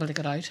wasn't able to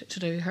get out to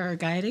do her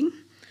guidance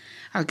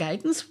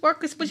work.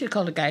 I suppose you'd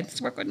call it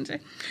guidance work, wouldn't you?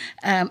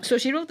 So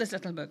she wrote this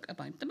little book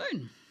about the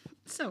moon.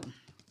 So,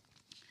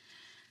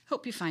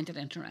 hope you find it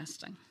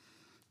interesting.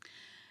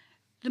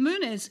 The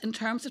moon is, in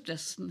terms of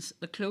distance,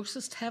 the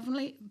closest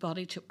heavenly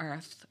body to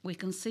Earth. We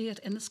can see it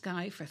in the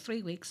sky for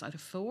 3 weeks out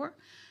of 4.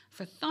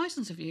 For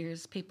thousands of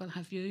years, people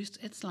have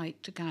used its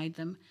light to guide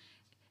them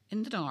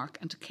in the dark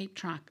and to keep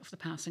track of the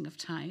passing of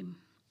time.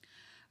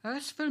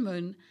 Earth's full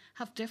moon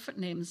have different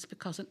names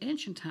because in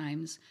ancient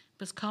times it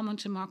was common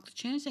to mark the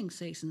changing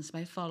seasons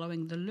by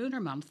following the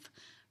lunar month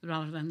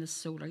rather than the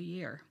solar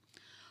year,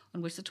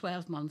 on which the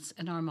 12 months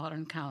in our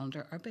modern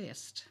calendar are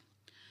based.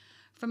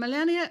 For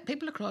millennia,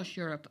 people across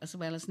Europe, as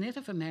well as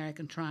Native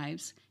American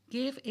tribes,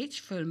 gave each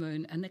full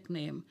moon a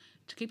nickname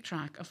to keep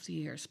track of the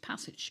year's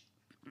passage.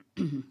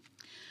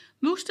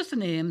 Most of the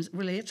names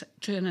relate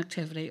to an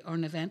activity or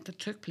an event that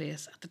took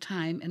place at the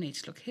time in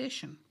each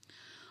location.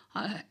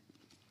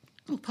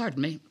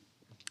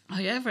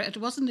 However, it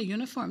wasn't a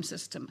uniform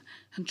system,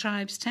 and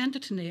tribes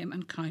tended to name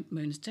and count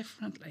moons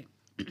differently.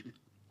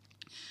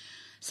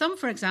 Some,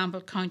 for example,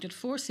 counted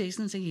 4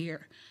 seasons a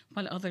year,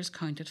 while others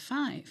counted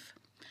 5.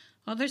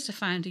 Others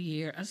defined a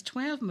year as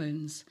 12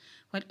 moons,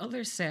 while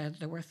others said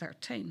there were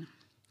 13.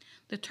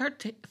 The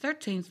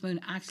 13th moon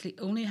actually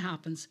only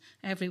happens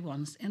every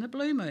once in a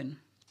blue moon.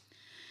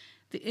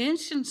 The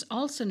ancients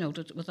also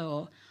noted with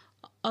awe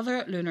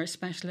other lunar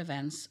special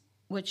events,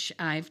 which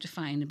I've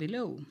defined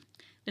below.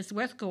 It's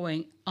worth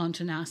going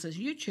onto NASA's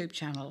YouTube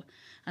channel,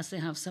 as they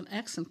have some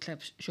excellent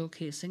clips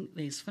showcasing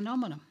these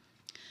phenomena.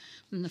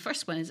 And the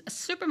first one is a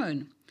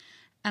supermoon,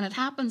 and it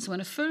happens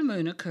when a full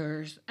moon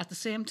occurs at the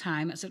same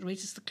time as it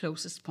reaches the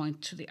closest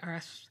point to the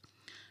Earth,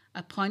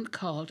 a point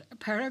called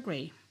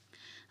perigee.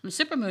 And a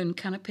supermoon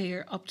can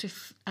appear up to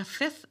a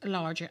fifth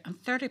larger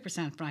and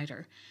 30%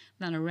 brighter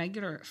than a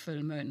regular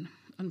full moon.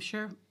 I'm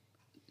sure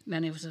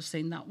many of us have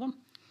seen that one.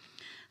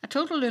 A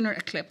total lunar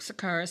eclipse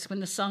occurs when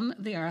the sun,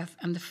 the Earth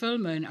and the full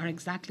moon are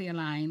exactly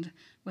aligned,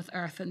 with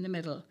Earth in the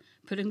middle,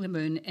 putting the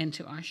moon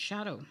into our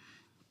shadow.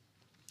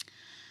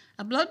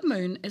 A blood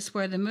moon is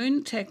where the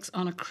moon takes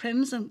on a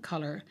crimson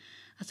colour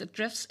as it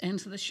drifts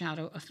into the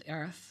shadow of the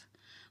earth.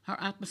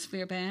 Our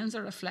atmosphere bends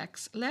or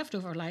reflects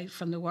leftover light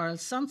from the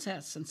world's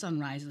sunsets and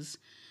sunrises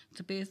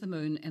to bathe the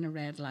moon in a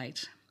red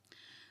light.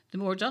 The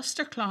more dust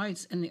or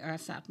clouds in the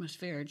Earth's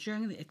atmosphere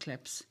during the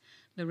eclipse,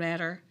 the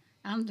redder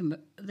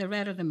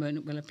the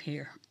moon will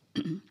appear.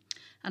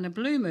 And a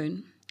blue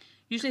moon,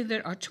 usually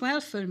there are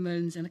 12 full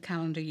moons in a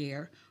calendar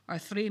year, or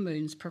 3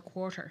 moons per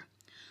quarter.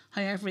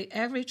 However,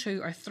 every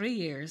 2 or 3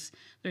 years,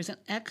 there's an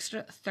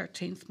extra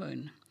 13th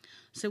moon.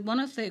 So one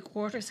of the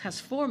quarters has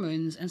 4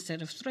 moons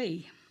instead of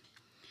 3.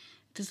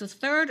 It is the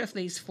third of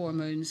these 4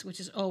 moons which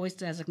is always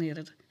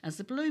designated as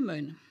the blue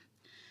moon.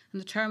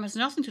 And the term has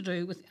nothing to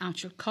do with the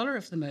actual colour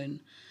of the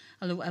moon,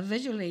 although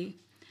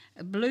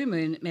a blue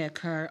moon may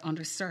occur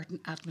under certain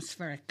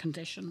atmospheric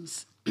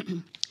conditions.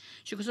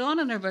 She goes on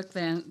in her book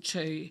then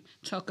to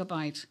talk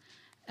about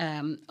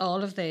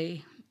all of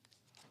the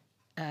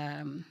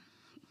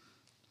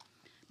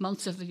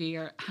months of the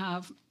year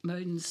have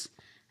moons,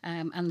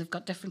 and they've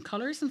got different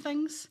colours and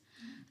things.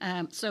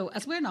 So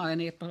as we're now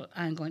in April,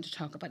 I'm going to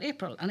talk about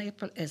April, and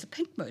April is a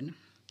pink moon.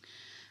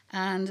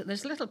 And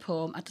there's a little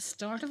poem at the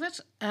start of it,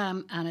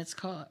 and it's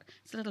a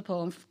little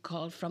poem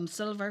called From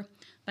Silver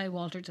by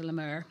Walter de la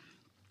Mare.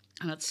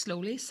 And it's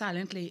slowly,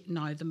 silently,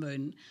 now the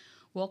moon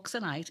walks the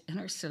night in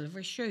her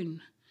silver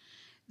shoon.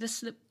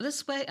 This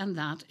way and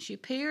that she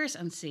peers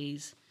and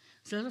sees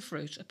silver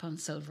fruit upon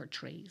silver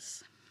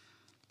trees.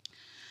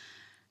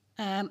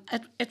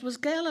 It was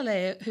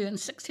Galileo who in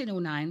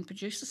 1609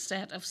 produced a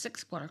set of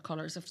 6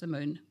 watercolours of the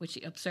moon, which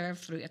he observed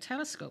through a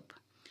telescope.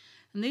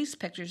 And these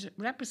pictures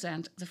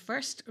represent the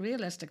first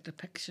realistic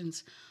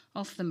depictions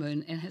of the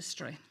moon in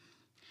history.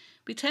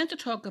 We tend to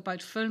talk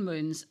about full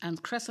moons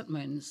and crescent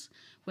moons.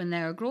 When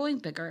they are growing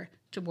bigger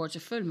towards a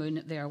full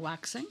moon, they are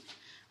waxing,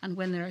 and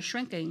when they are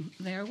shrinking,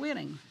 they are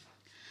waning.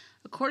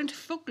 According to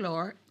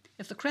folklore,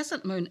 if the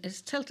crescent moon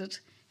is tilted,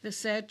 it is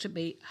said to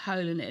be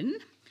howling in,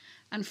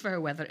 and fair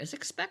weather is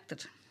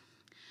expected.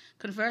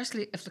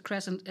 Conversely, if the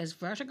crescent is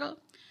vertical,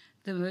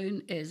 the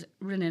moon is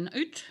rinning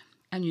out,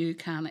 and you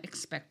can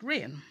expect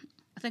rain.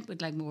 I think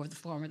we'd like more of the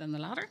former than the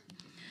latter.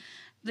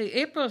 The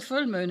April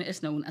full moon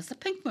is known as the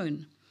pink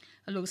moon,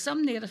 although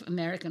some Native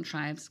American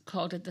tribes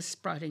called it the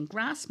sprouting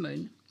grass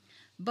moon,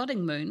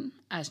 budding moon,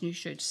 as new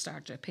shoots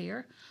start to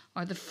appear,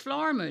 or the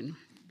flower moon.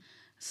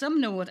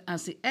 Some know it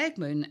as the egg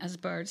moon as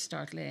birds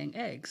start laying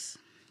eggs.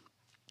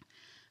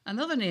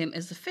 Another name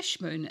is the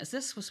fish moon, as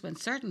this was when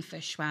certain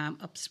fish swam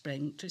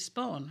upspring to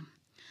spawn.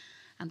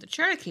 And the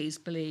Cherokees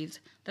believed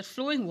that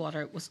flowing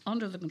water was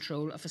under the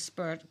control of a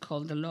spirit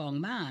called the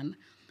Long Man,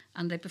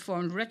 and they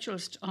performed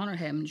rituals to honour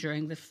him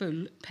during the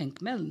full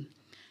pink moon.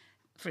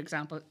 For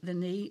example, the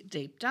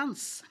knee-deep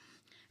dance,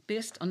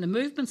 based on the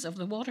movements of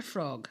the water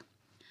frog.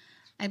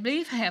 I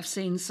believe I have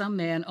seen some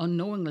men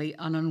unknowingly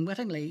and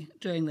unwittingly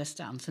doing this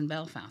dance in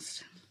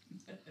Belfast.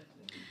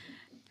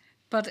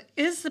 But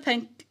is the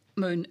pink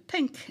moon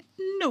pink?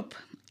 Nope.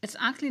 It's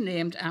actually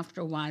named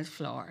after a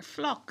wildflower,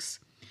 phlox,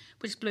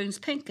 which blooms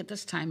pink at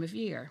this time of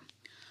year,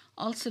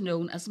 also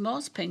known as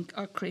moss pink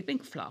or creeping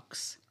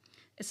phlox.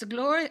 It's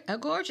a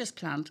gorgeous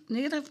plant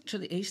native to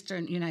the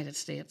eastern United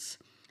States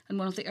and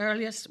one of the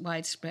earliest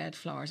widespread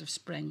flowers of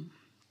spring.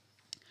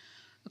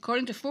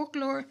 According to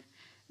folklore,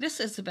 this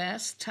is the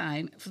best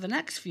time for the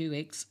next few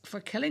weeks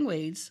for killing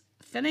weeds,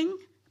 thinning,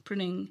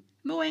 pruning,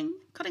 mowing,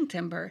 cutting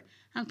timber,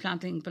 and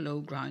planting below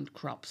ground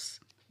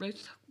crops.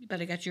 Ruth, you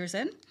better get yours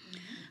in.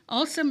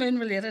 Also moon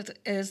related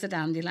is the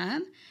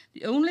dandelion,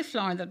 the only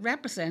flower that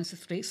represents the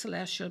 3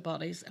 celestial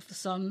bodies of the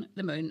sun,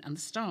 the moon, and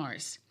the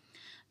stars.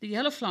 The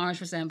yellow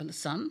flowers resemble the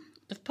sun,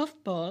 the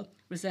puffed ball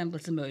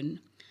resembles the moon,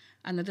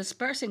 and the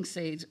dispersing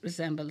seeds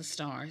resemble the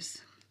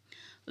stars.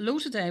 Although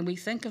today we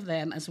think of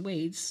them as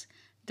weeds,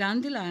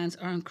 dandelions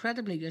are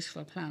incredibly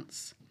useful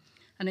plants.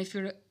 And if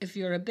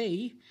you're a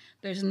bee,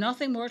 there's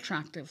nothing more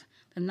attractive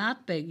than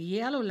that big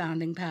yellow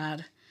landing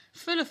pad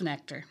full of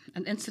nectar.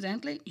 And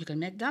incidentally, you can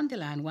make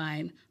dandelion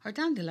wine or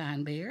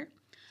dandelion beer,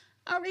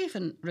 or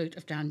even root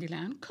of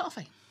dandelion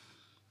coffee.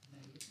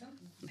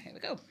 Here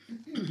we go.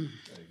 There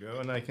you go.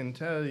 And I can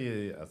tell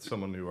you, as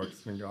someone who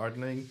works in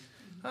gardening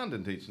and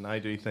in teaching, I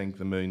do think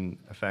the moon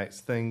affects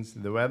things.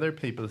 The weather,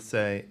 people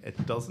say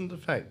it doesn't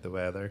affect the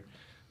weather,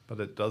 but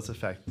it does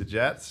affect the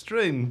jet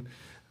stream.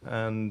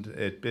 And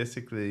it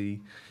basically,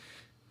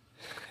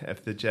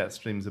 if the jet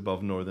stream's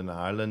above Northern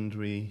Ireland,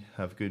 we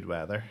have good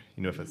weather.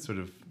 You know, if it's sort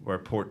of, we're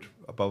port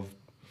above,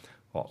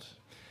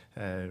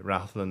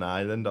 Rathlin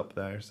Island up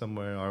there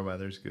somewhere, our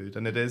weather's good.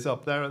 And it is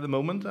up there at the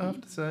moment, I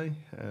have to say.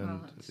 And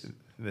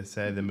they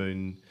say the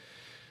moon,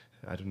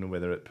 I don't know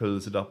whether it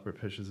pulls it up or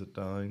pushes it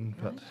down,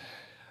 but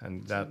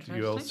and that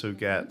you also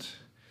get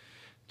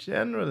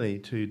generally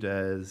 2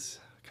 days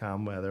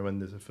calm weather when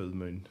there's a full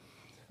moon.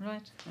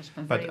 Right.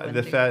 But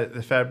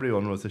the February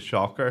one was a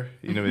shocker.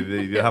 You know,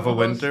 they have a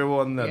winter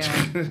one that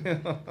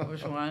it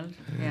was wild.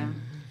 Yeah.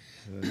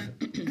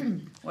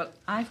 Well,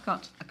 I've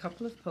got a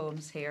couple of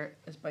poems here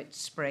about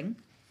spring,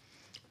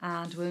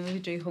 and we'll maybe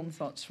do Home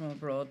Thoughts from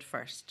Abroad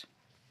first.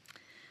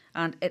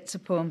 And it's a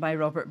poem by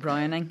Robert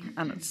Browning,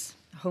 and it's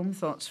Home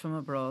Thoughts from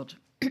Abroad.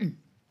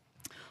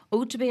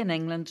 Oh, to be in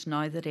England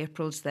now that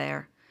April's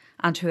there,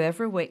 and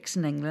whoever wakes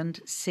in England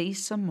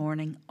sees some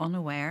morning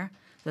unaware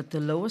that the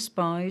lowest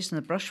boughs in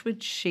the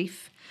brushwood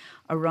sheaf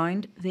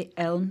around the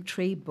elm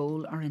tree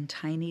bole are in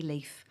tiny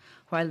leaf,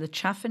 while the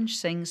chaffinch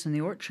sings in the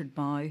orchard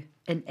bough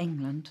in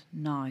England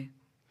now.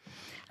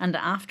 And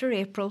after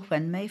April,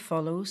 when May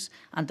follows,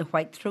 and the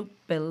whitethroat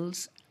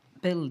builds,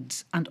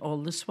 and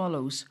all the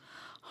swallows,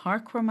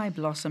 hark where my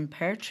blossom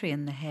pear tree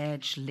in the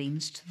hedge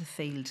leans to the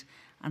field,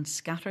 and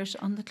scatters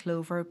on the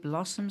clover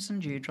blossoms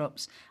and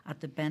dewdrops at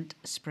the bent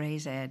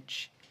spray's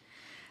edge.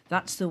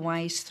 That's the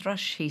wise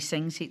thrush, he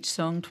sings each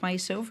song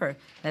twice over,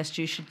 lest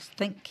you should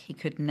think he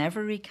could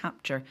never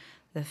recapture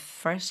the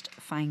first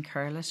fine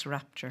careless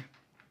rapture.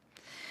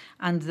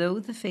 And though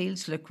the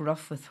fields look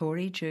rough with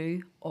hoary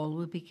dew, all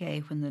will be gay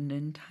when the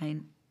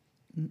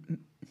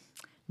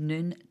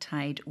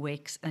noontide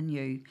wakes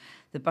anew.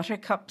 The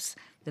buttercups,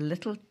 the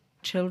little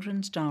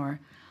children's dower,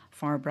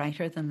 far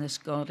brighter than this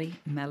gaudy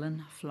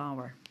melon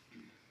flower.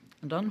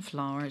 And on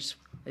flowers,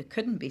 it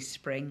couldn't be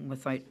spring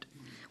without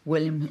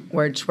William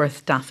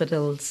Wordsworth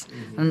daffodils.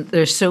 And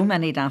there's so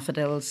many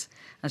daffodils.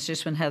 That's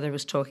just when Heather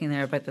was talking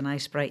there about the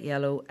nice bright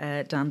yellow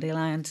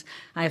dandelions.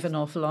 I have an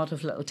awful lot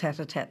of little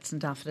tete-a-tetes and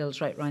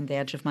daffodils right round the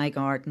edge of my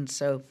garden.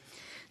 So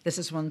this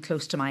is one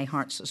close to my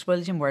heart. So it's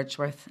William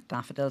Wordsworth,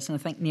 daffodils. And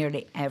I think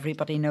nearly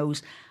everybody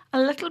knows a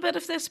little bit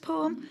of this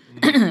poem,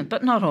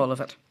 but not all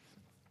of it.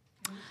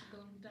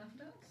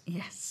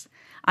 Yes.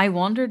 I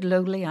wandered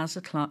lonely as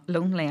a cloud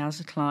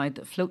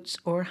that floats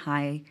o'er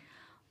high,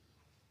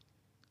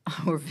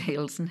 o'er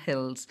vales and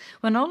hills,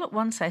 when all at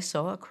once I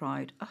saw a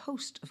crowd, a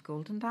host of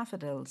golden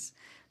daffodils,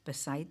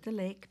 beside the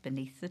lake,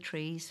 beneath the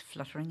trees,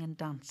 fluttering and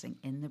dancing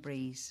in the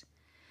breeze.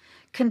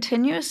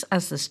 Continuous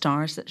as the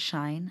stars that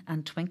shine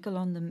and twinkle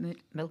on the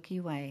Milky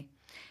Way,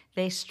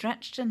 they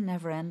stretched in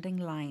never-ending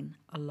line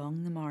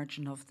along the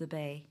margin of the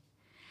bay.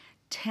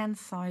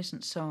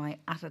 10,000 saw I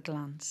at a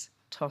glance,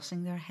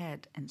 tossing their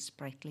head in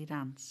sprightly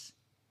dance.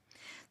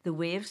 The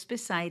waves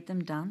beside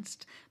them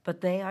danced,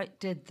 but they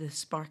outdid the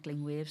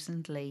sparkling waves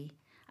in glee.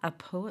 A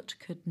poet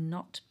could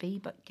not be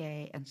but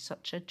gay in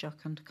such a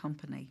jocund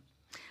company.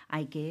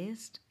 I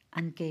gazed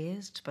and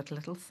gazed, but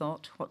little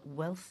thought what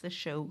wealth the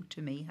show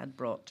to me had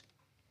brought.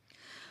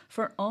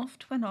 For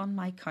oft when on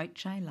my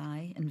couch I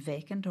lie, in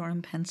vacant or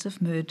in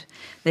pensive mood,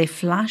 they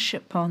flash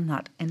upon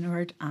that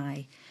inward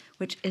eye,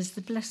 which is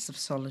the bliss of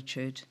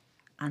solitude.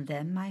 And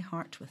then my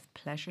heart with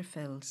pleasure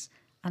fills,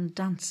 and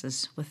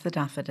dances with the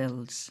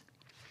daffodils.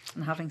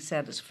 And having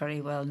said it's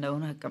very well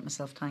known, I got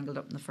myself tangled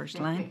up in the first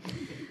line.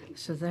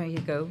 So there you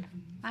go.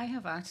 I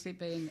have actually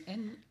been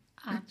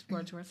at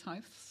Wordsworth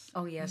House.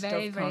 Oh yes,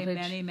 very, Dove very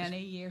Cottage. many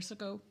years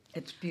ago.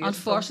 It's beautiful.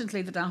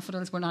 Unfortunately, the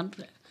daffodils were not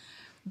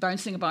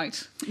bouncing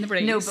about in the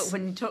breeze. No, but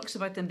when he talks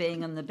about them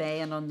being on the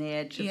bay and on the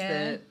edge of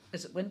the...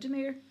 Is it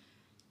Windermere?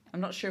 I'm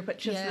not sure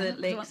which of the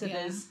lakes it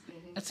is.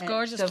 It's a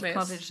gorgeous Dove place.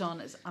 Cottage on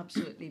is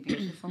absolutely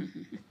beautiful.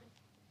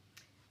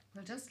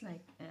 Well, just like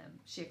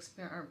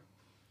Shakespeare, or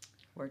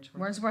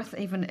Wordsworth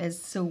even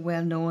is so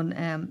well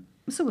known.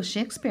 So was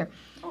Shakespeare.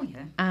 Oh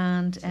yeah.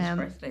 And it's his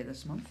birthday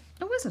this month.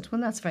 Oh, is it?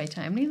 Well, that's very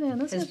timely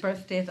then, isn't His it?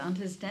 birth date and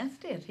his death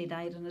date. He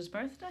died on his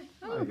birthday.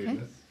 Oh, okay.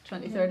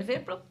 23rd of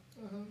April.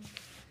 Well,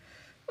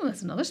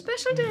 that's another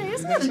special day,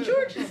 isn't St. it?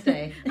 George's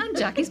Day. And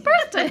Jackie's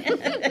birthday.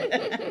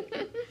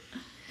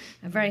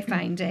 A very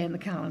fine day in the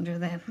calendar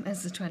then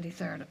is the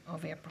 23rd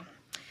of April.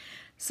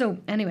 So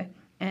anyway,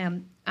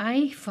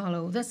 I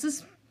follow, this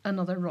is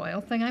another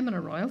royal thing. I'm on a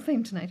royal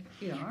theme tonight.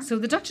 You are? So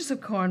the Duchess of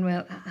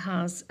Cornwall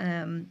has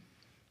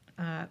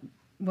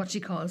what she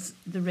calls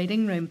the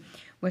reading room,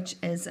 which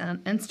is an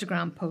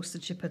Instagram post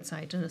that she puts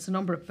out, and it's a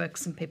number of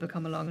books and people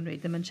come along and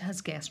read them, and she has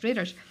guest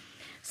readers.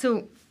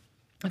 So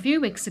a few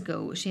weeks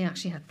ago, she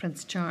actually had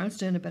Prince Charles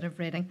doing a bit of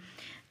reading,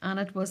 and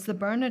it was the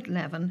Bernard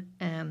Levin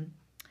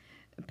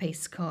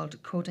piece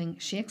called Quoting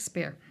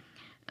Shakespeare.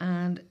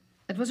 And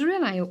it was a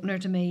real eye-opener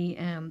to me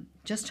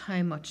just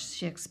how much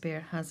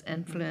Shakespeare has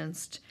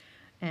influenced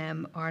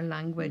our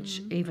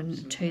language even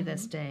to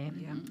this day.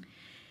 Yeah.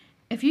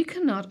 If you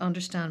cannot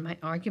understand my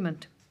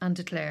argument and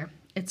declare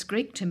it's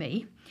Greek to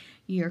me,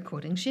 you're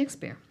quoting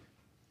Shakespeare.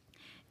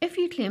 If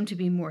you claim to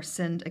be more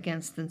sinned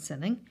against than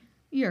sinning,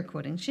 you're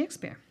quoting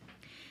Shakespeare.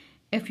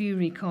 If you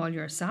recall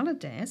your salad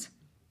days,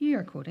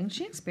 you're quoting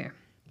Shakespeare.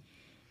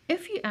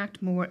 If you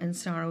act more in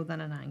sorrow than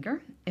in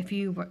anger, if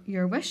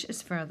your wish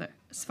is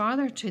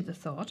farther to the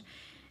thought,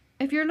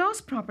 if your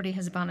lost property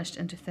has vanished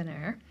into thin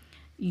air,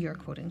 you're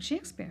quoting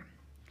Shakespeare.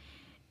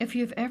 If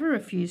you've ever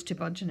refused to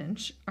budge an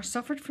inch or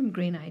suffered from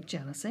green-eyed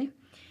jealousy,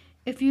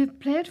 if you've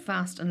played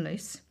fast and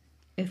loose,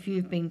 if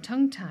you've been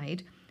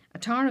tongue-tied, a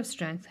tower of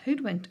strength,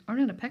 hoodwinked or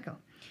in a pickle,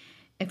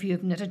 if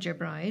you've knitted your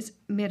brows,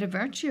 made a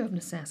virtue of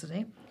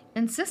necessity,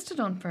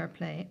 insisted on fair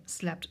play,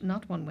 slept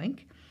not one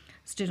wink,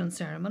 stood on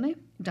ceremony,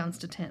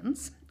 danced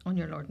attendance on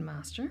your lord and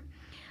master,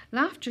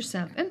 laughed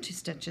yourself into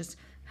stitches,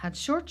 had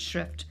short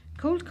shrift,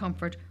 cold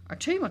comfort, or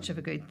too much of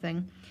a good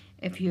thing,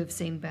 if you have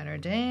seen better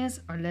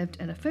days or lived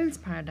in a fool's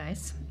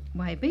paradise,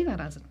 why, be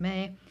that as it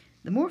may,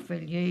 the more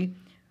fool you,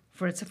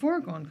 for it's a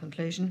foregone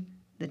conclusion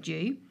that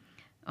you,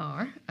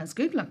 Or, as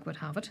good luck would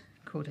have it,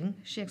 quoting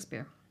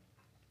Shakespeare,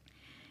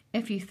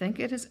 if you think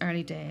it is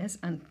early days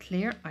and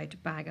clear out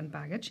bag and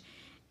baggage,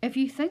 if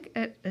you think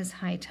it is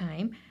high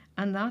time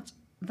and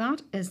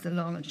that is the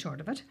long and short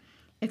of it,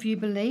 if you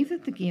believe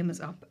that the game is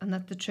up and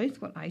that the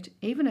truth will out,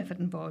 even if it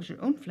involves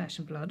your own flesh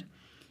and blood,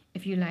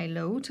 if you lie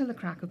low till the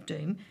crack of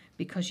doom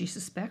because you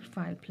suspect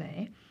foul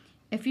play,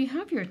 if you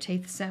have your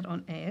teeth set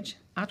on edge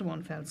at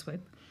one fell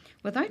swoop,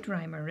 without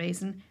rhyme or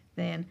reason,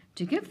 then,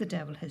 to give the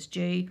devil his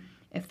due,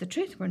 if the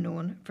truth were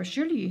known, for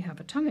surely you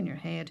have a tongue in your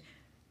head,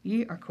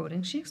 you are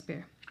quoting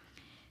Shakespeare.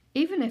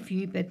 Even if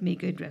you bid me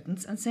good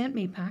riddance and sent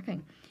me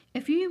packing,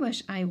 if you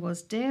wish I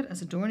was dead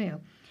as a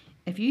doornail,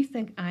 if you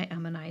think I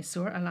am an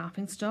eyesore, a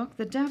laughing stock,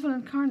 the devil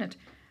incarnate,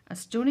 a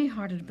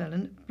stony-hearted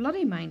villain,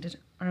 bloody-minded,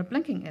 or a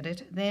blinking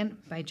idiot, then,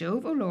 by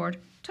Jove, O Lord,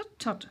 tut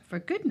tut, for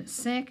goodness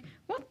sake,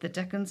 what the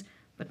dickens,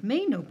 but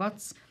me no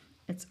buts,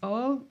 it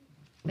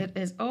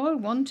is all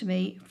one to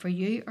me, for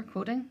you are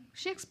quoting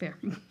Shakespeare.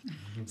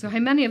 So how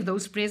many of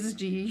those phrases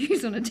do you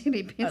use on a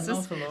daily basis? An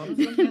awful lot of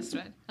them. That's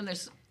right. And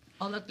there's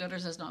all that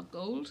glitters is not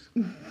gold.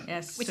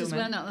 Yes, Which so is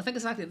many. well known. I think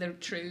exactly the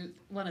true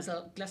one is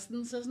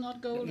glistens is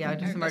not gold. Yeah,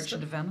 out of Or the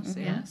Merchant of glisten. Venice.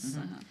 Yeah. Yes.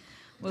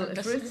 Well, Or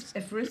if, glistens.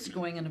 if Ruth's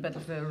going in a bit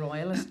of a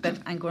royalist bit,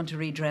 I'm going to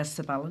redress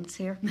the balance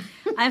here.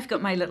 I've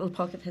got my little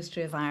pocket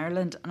history of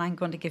Ireland, and I'm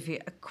going to give you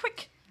a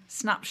quick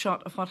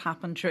snapshot of what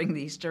happened during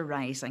the Easter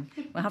Rising.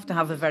 We have to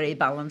have a very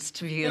balanced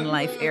view in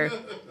life here.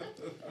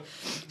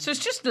 So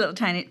it's just a little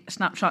tiny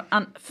snapshot.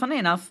 And funny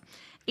enough,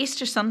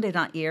 Easter Sunday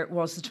that year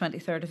was the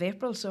 23rd of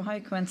April. So how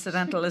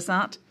coincidental is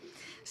that?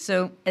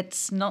 So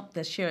it's not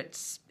this year.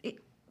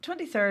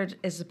 23rd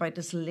is about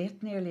as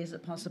late nearly as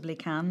it possibly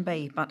can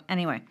be. But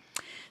anyway,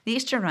 the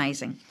Easter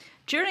Rising.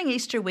 During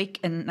Easter week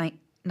in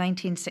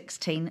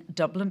 1916,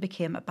 Dublin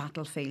became a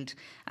battlefield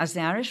as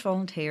the Irish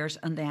Volunteers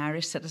and the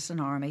Irish Citizen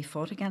Army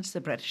fought against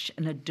the British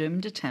in a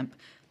doomed attempt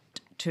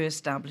to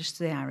establish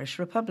the Irish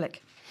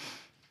Republic.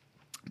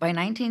 By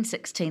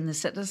 1916, the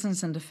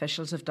citizens and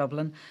officials of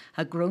Dublin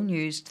had grown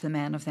used to the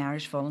men of the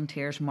Irish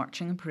Volunteers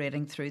marching and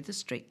parading through the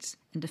streets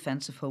in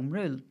defence of Home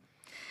Rule.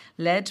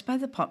 Led by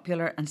the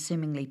popular and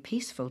seemingly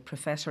peaceful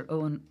Professor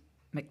Owen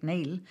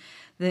McNeill,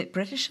 the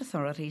British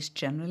authorities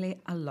generally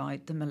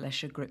allowed the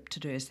militia group to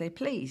do as they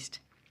pleased.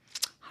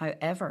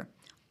 However,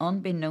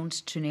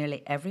 unbeknownst to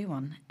nearly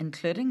everyone,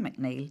 including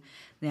McNeill,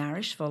 the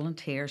Irish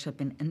Volunteers had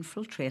been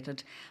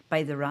infiltrated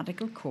by the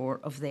radical core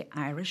of the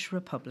Irish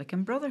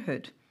Republican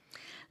Brotherhood.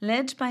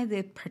 Led by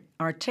the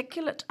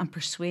articulate and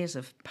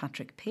persuasive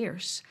Patrick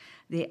Pearse,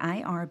 the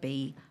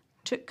IRB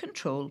took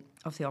control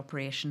of the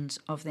operations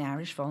of the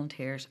Irish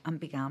Volunteers and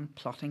began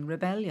plotting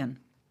rebellion.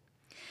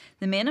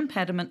 The main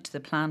impediment to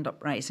the planned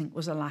uprising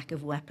was a lack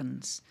of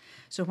weapons.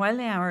 So while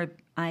the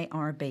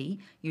IRB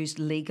used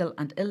legal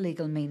and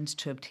illegal means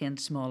to obtain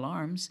small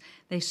arms,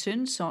 they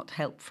soon sought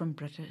help from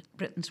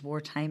Britain's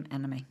wartime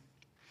enemy.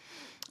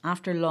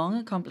 After long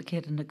and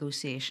complicated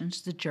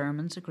negotiations, the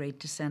Germans agreed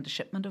to send a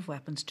shipment of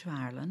weapons to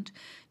Ireland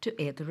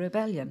to aid the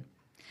rebellion.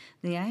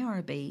 The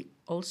IRB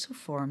also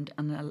formed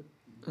an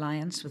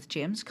alliance with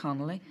James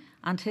Connolly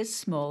and his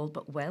small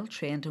but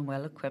well-trained and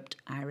well-equipped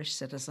Irish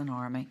Citizen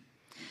Army.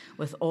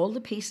 With all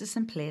the pieces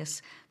in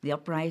place, the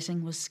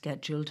uprising was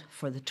scheduled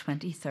for the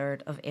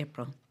 23rd of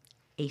April,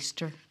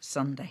 Easter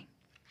Sunday.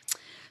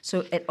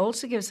 So it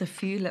also gives a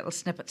few little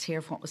snippets here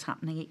of what was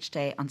happening each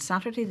day. On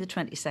Saturday, the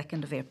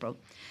 22nd of April,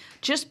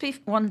 just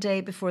one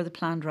day before the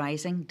planned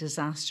rising,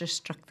 disaster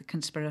struck the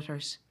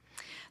conspirators.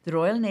 The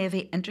Royal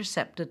Navy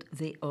intercepted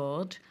the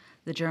Aude,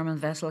 the German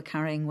vessel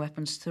carrying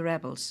weapons to the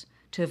rebels.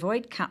 To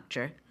avoid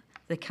capture,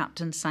 the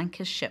captain sank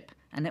his ship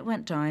and it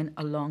went down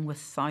along with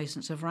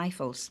thousands of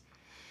rifles.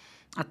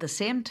 At the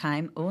same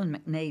time, Owen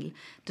McNeill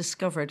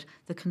discovered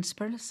the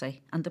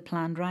conspiracy and the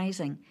planned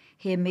rising.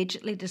 He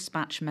immediately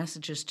dispatched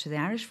messages to the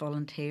Irish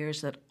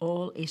Volunteers that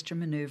all Easter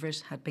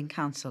manoeuvres had been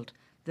cancelled.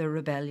 The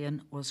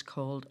rebellion was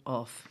called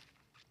off.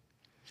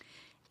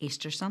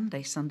 Easter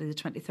Sunday, Sunday the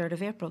 23rd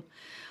of April.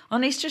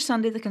 On Easter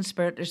Sunday, the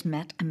conspirators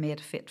met and made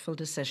a fateful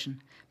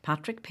decision.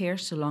 Patrick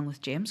Pearse, along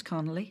with James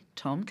Connolly,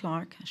 Tom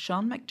Clark,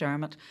 Sean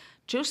McDermott,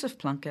 Joseph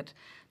Plunkett,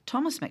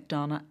 Thomas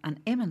MacDonagh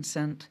and Eamon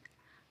Sint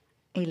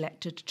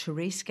elected to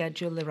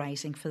reschedule the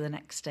rising for the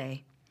next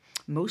day.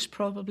 Most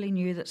probably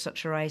knew that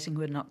such a rising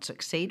would not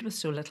succeed with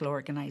so little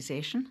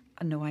organisation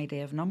and no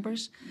idea of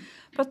numbers,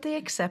 but they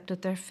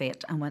accepted their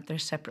fate and went their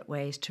separate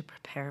ways to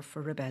prepare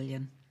for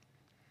rebellion.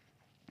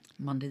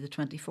 Monday the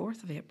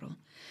 24th of April.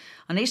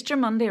 On Easter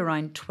Monday,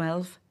 around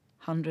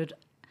 1,200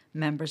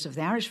 members of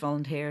the Irish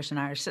Volunteers and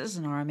Irish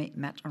Citizen Army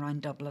met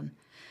around Dublin.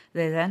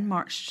 They then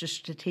marched to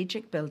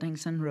strategic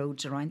buildings and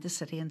roads around the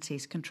city and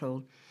seized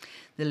control.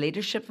 The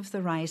leadership of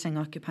the rising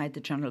occupied the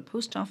General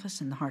Post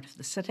Office in the heart of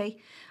the city,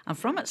 and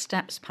from its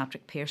steps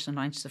Patrick Pearse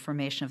announced the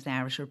formation of the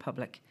Irish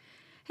Republic.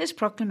 His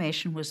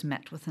proclamation was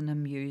met with an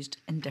amused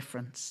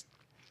indifference.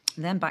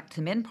 Then back to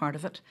the main part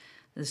of it,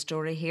 the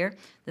story here.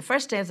 The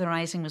first day of the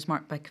rising was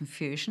marked by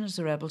confusion as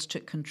the rebels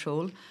took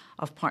control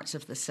of parts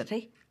of the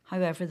city.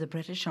 However, the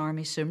British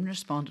Army soon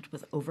responded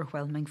with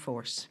overwhelming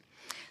force.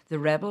 The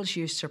rebels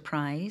used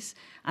surprise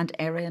and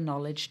area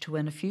knowledge to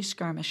win a few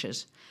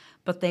skirmishes,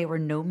 but they were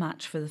no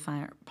match for the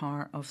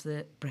firepower of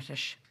the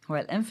British.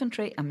 While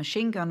infantry and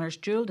machine gunners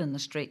duelled in the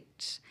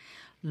streets,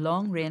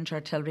 long-range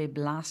artillery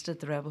blasted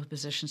the rebel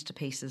positions to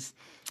pieces,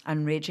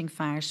 and raging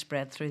fire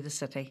spread through the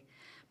city.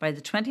 By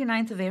the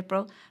 29th of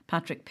April,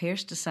 Patrick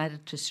Pearse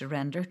decided to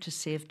surrender to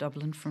save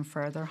Dublin from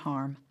further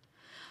harm.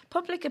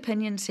 Public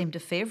opinion seemed to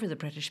favour the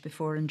British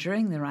before and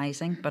during the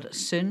rising, but it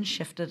soon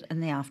shifted in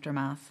the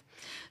aftermath.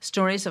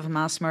 Stories of a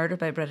mass murder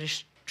by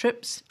British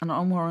troops and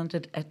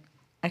unwarranted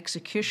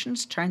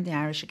executions turned the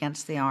Irish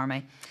against the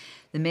army.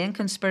 The main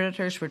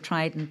conspirators were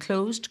tried in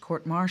closed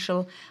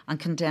court-martial and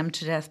condemned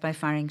to death by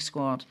firing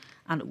squad,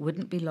 and it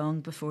wouldn't be long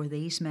before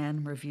these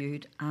men were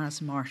viewed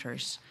as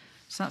martyrs.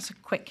 So that's a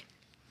quick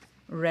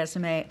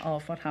resume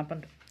of what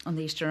happened on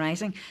the Easter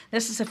Rising.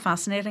 This is a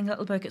fascinating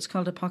little book. It's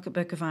called A Pocket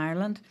Book of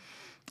Ireland,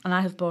 and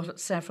I have bought it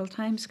several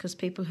times because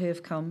people who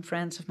have come,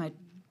 friends of my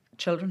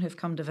children who've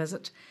come to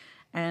visit,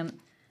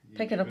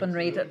 pick it up and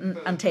read it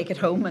and take it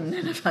home, and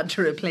then I've had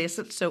to replace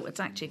it. So it's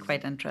actually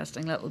quite an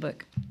interesting little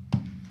book.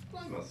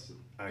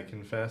 I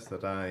confess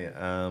that I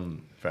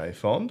am very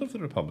fond of the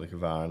Republic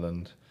of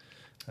Ireland,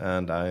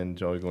 and I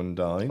enjoy going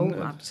down.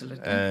 Oh,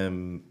 absolutely.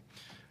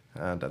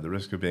 And at the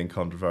risk of being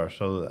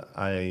controversial,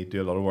 I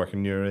do a lot of work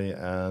in Newry,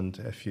 and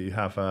if you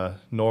have a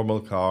normal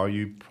car,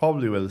 you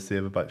probably will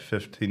save about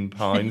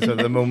 £15 at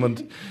the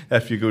moment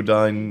if you go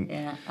down.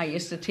 Yeah, I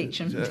used to teach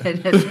him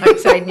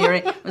outside Newry.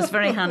 It was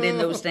very handy in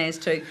those days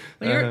too.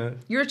 Well,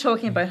 you're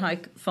talking about how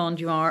fond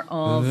you are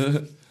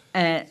of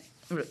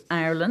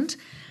Ireland.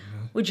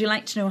 Would you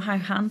like to know how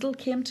Handel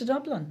came to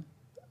Dublin?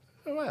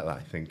 Well, I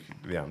think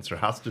the answer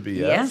has to be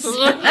yes.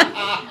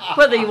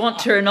 Whether you want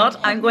to or not,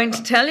 I'm going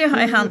to tell you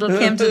how Handel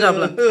came to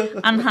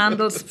Dublin. And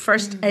Handel's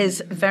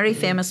his very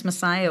famous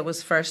Messiah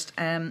was first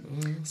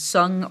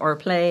sung or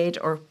played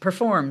or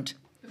performed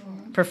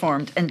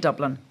in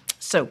Dublin.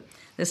 So,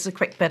 this is a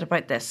quick bit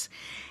about this.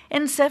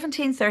 In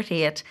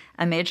 1738,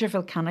 a major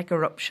volcanic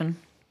eruption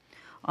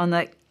on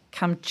the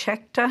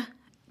Kamchatka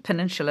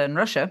Peninsula in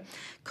Russia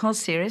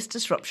caused serious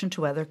disruption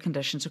to weather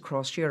conditions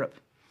across Europe.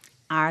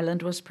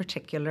 Ireland was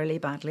particularly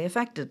badly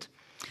affected.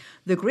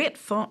 The Great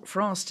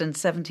Frost in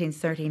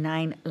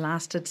 1739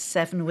 lasted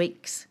 7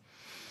 weeks.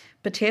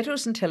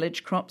 Potatoes and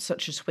tillage crops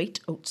such as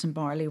wheat, oats and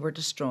barley were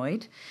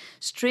destroyed.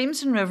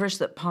 Streams and rivers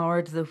that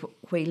powered the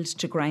wheels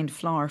to grind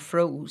flour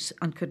froze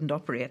and couldn't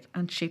operate,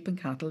 and sheep and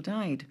cattle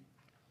died.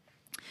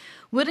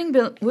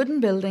 Wooden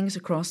buildings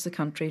across the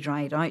country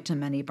dried out and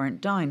many burnt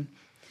down.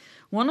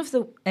 One of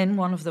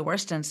the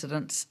worst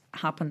incidents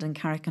happened in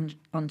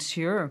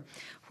Carrick-on-Suir,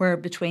 where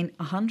between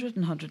 100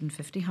 and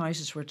 150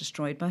 houses were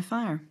destroyed by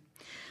fire.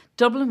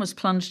 Dublin was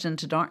plunged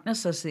into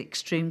darkness as the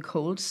extreme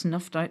cold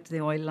snuffed out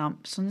the oil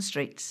lamps on the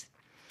streets.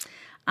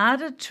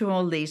 Added to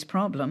all these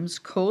problems,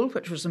 coal,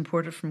 which was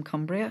imported from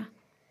Cumbria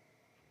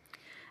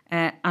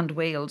and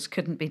Wales,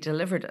 couldn't be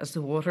delivered as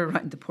the water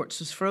around the ports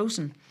was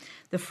frozen.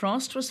 The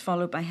frost was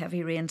followed by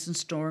heavy rains and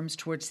storms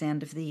towards the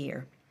end of the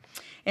year.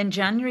 In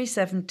January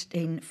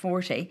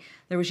 1740,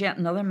 there was yet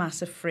another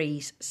massive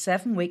freeze.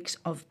 7 weeks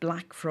of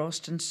black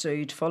frost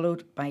ensued,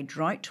 followed by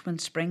drought when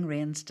spring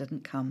rains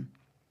didn't come.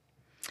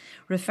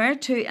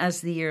 Referred to as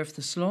the Year of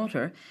the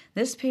Slaughter,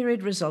 this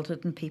period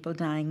resulted in people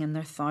dying in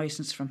their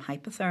thousands from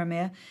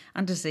hypothermia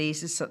and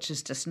diseases such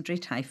as dysentery,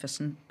 typhus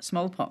and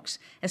smallpox,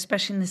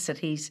 especially in the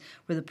cities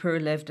where the poor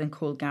lived in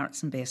coal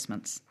garrets and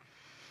basements.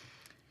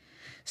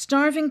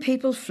 Starving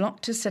people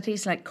flocked to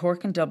cities like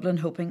Cork and Dublin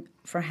hoping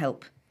for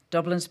help.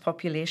 Dublin's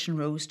population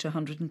rose to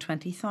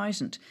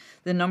 120,000.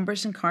 The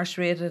numbers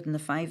incarcerated in the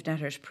 5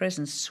 debtors'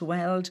 prisons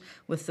swelled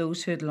with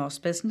those who had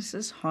lost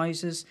businesses,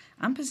 houses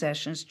and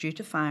possessions due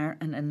to fire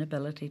and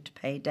inability to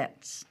pay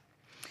debts.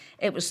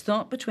 It was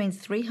thought between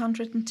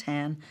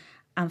 310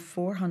 and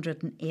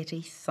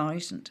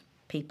 480,000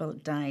 people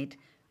died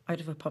out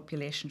of a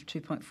population of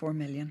 2.4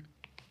 million.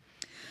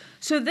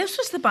 So this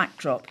was the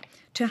backdrop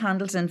to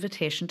Handel's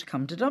invitation to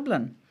come to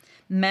Dublin.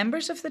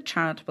 Members of the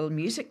Charitable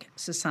Music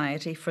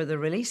Society for the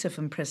Release of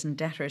Imprisoned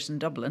Debtors in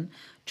Dublin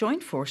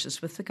joined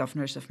forces with the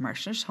governors of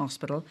Mercer's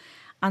Hospital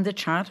and the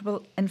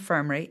Charitable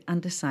Infirmary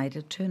and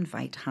decided to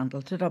invite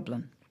Handel to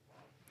Dublin.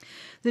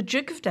 The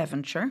Duke of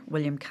Devonshire,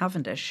 William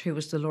Cavendish, who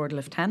was the Lord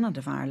Lieutenant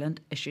of Ireland,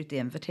 issued the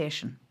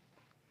invitation.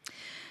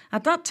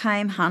 At that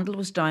time, Handel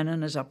was down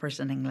on his uppers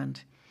in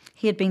England.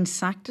 He had been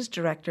sacked as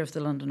director of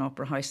the London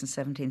Opera House in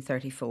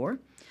 1734.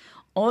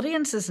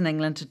 Audiences in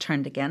England had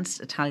turned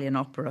against Italian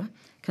opera,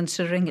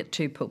 considering it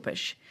too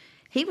popish.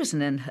 He was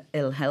in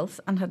ill health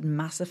and had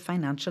massive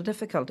financial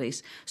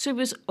difficulties, so he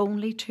was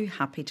only too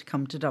happy to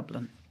come to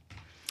Dublin.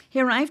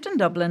 He arrived in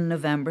Dublin in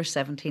November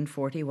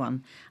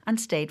 1741 and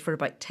stayed for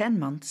about 10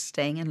 months,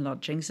 staying in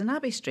lodgings in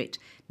Abbey Street,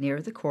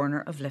 near the corner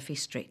of Liffey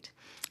Street,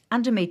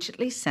 and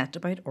immediately set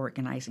about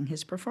organising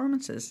his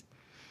performances.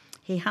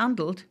 He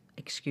handled,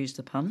 excuse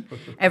the pun,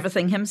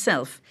 everything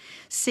himself,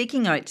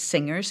 seeking out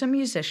singers and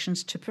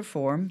musicians to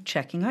perform,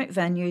 checking out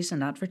venues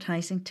and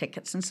advertising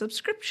tickets and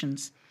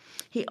subscriptions.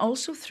 he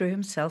also threw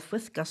himself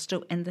with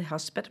gusto in the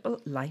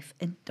hospitable life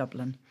in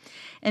Dublin,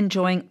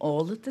 enjoying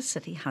all that the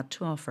city had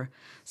to offer,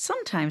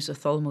 sometimes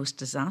with almost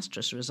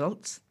disastrous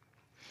results.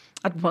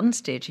 At one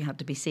stage, he had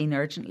to be seen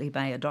urgently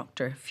by a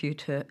doctor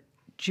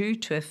due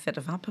to a fit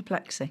of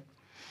apoplexy.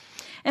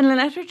 In a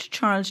letter to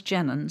Charles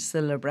Jennens,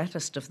 the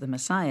librettist of The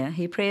Messiah,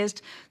 he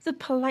praised the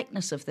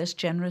politeness of this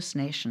generous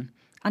nation,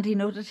 and he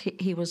noted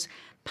he was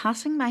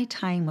passing my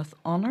time with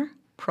honour,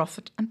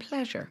 profit and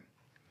pleasure.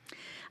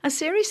 A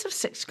series of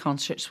 6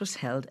 concerts was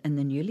held in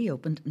the newly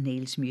opened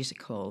Neil's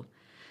Music Hall,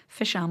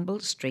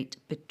 Fishamble Street,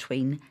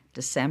 between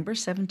December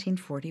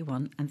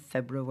 1741 and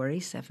February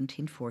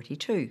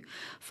 1742,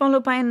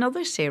 followed by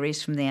another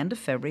series from the end of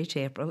February to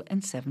April in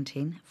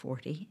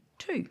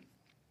 1742.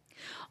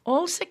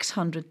 All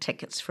 600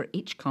 tickets for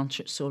each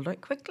concert sold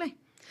out quickly.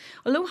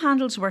 Although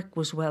Handel's work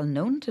was well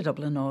known to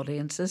Dublin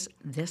audiences,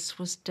 this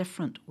was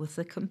different, with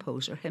the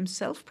composer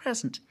himself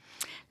present.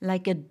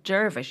 Like a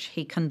dervish,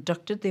 he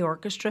conducted the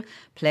orchestra,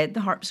 played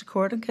the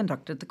harpsichord and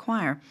conducted the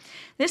choir.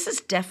 This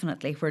is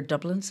definitely where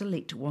Dublin's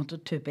elite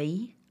wanted to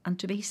be and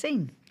to be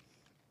seen.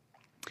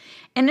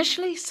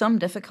 Initially, some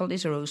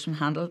difficulties arose when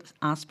Handel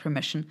asked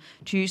permission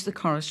to use the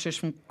choristers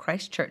from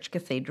Christ Church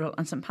Cathedral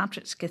and St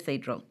Patrick's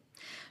Cathedral.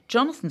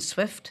 Jonathan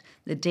Swift,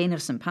 the Dean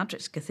of St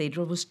Patrick's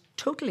Cathedral, was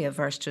totally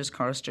averse to his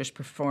choristers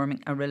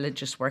performing a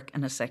religious work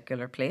in a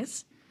secular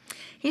place.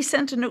 He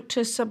sent a note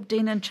to his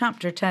sub-dean and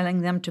chapter telling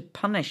them to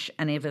punish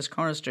any of his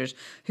choristers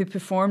who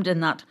performed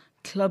in that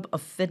club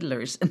of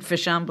fiddlers in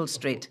Fishamble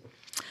Street.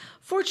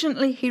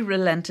 Fortunately, he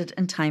relented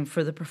in time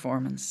for the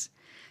performance.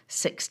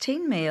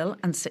 16 male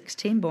and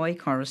 16 boy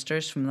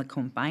choristers from the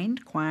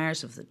combined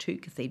choirs of the 2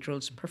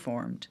 cathedrals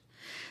performed.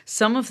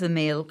 Some of the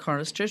male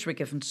choristers were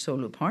given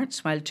solo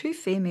parts, while 2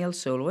 female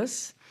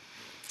soloists,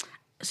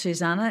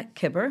 Susanna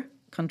Kibber,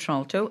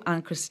 contralto,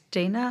 and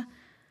Christina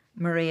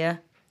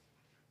Maria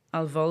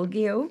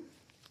Alvolgio,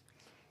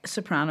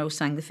 soprano,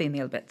 sang the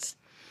female bits.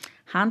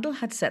 Handel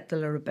had set the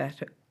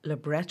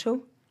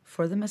libretto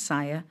for The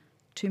Messiah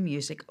to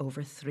music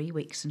over 3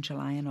 weeks in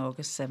July and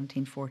August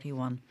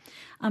 1741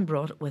 and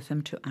brought it with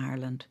him to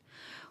Ireland.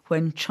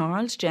 When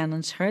Charles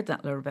Jennens heard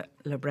that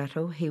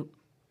libretto,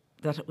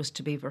 that it was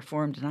to be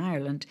performed in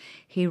Ireland,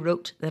 he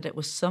wrote that it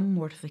was some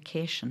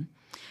mortification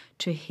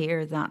to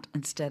hear that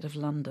instead of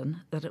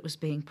London, that it was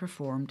being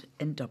performed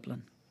in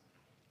Dublin.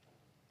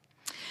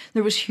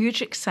 There was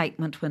huge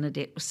excitement when a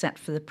date was set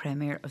for the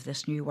premiere of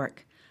this new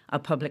work. A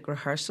public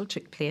rehearsal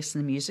took place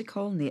in the Music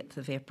Hall on the 8th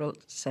of April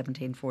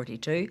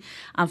 1742,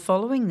 and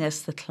following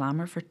this, the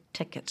clamour for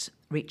tickets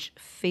reached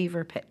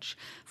fever pitch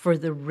for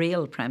the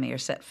real premiere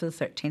set for the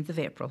 13th of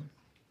April.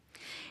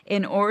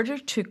 In order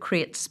to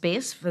create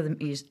space for in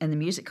the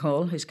music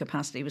hall, whose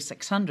capacity was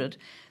 600,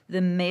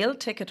 the male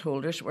ticket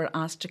holders were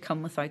asked to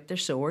come without their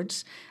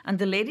swords, and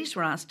the ladies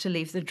were asked to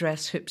leave their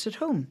dress hoops at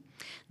home.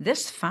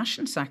 This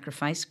fashion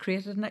sacrifice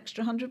created an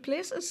extra 100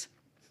 places.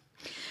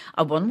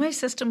 A one-way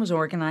system was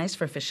organised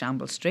for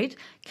Fishamble Street.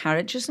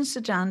 Carriages and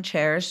sedan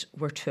chairs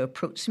were to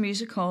approach the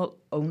music hall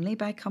only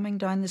by coming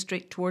down the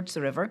street towards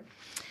the river.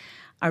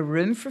 A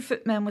room for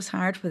footmen was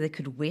hired where they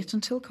could wait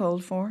until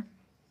called for.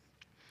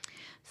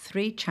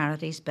 3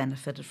 charities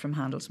benefited from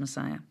Handel's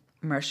Messiah: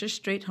 Mercer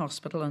Street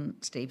Hospital on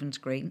Stephen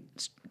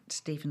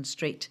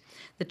Street,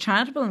 the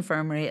Charitable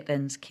Infirmary at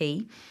Inns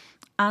Quay,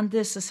 and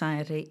the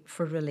Society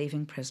for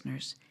Relieving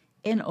Prisoners.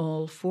 In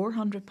all,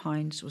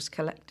 £400 was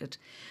collected,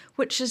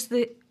 which is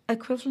the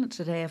equivalent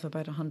today of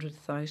about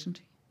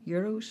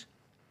 €100,000.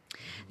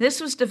 This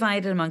was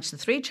divided amongst the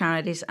 3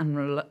 charities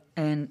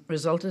and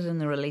resulted in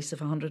the release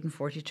of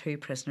 142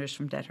 prisoners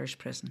from debtors'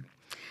 prison.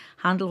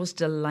 Handel was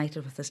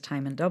delighted with his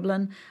time in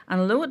Dublin, and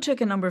although it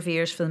took a number of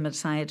years for the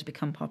Messiah to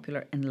become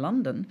popular in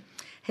London,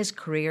 his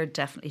career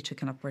definitely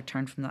took an upward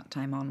turn from that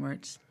time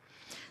onwards.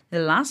 The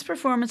last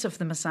performance of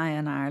the Messiah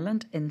in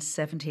Ireland in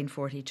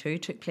 1742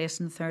 took place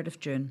on the 3rd of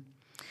June.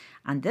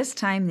 And this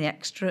time the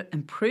extra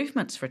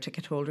improvements for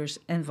ticket holders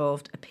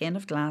involved a pane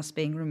of glass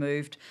being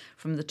removed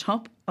from the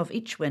top of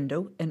each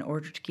window in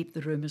order to keep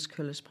the room as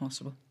cool as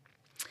possible.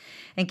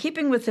 In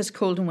keeping with this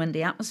cold and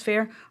windy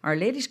atmosphere, Our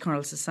Ladies'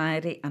 Choral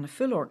Society and a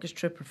full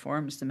orchestra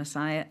performs the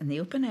Messiah in the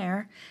open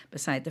air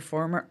beside the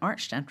former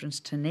arched entrance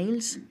to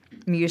Neil's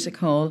Music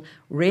Hall,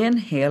 rain,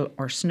 hail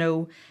or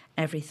snow,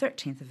 every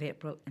 13th of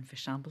April in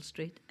Fishamble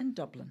Street in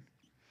Dublin.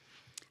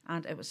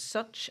 And it was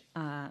such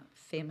a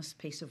famous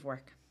piece of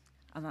work.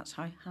 And that's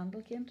how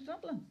Handel came to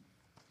Dublin.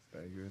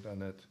 Very good.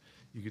 And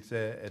you could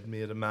say it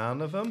made a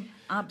man of him.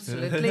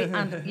 Absolutely.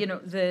 And, you know,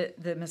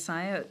 the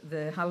Messiah,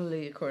 the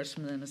Hallelujah chorus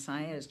from the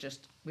Messiah is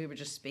just, we were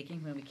just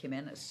speaking when we came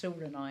in, it's so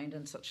renowned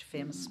and such a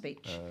famous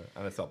speech.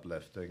 And it's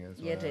uplifting as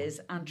well. Yeah, it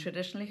is. And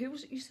traditionally, who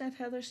was it you said,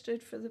 Heather,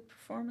 stood for the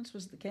performance?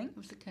 Was it the King? It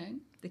was the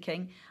King. The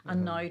King.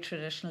 And now,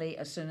 traditionally,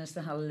 as soon as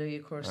the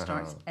Hallelujah chorus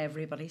starts,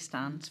 everybody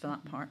stands for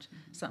that part.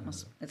 So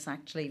that it's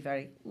actually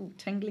very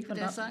tingly when It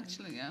that. is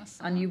actually, yes.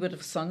 And you would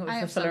have sung it with I the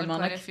have sung it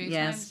Philharmonic. quite a few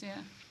yes. times,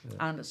 yeah.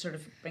 And it sort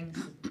of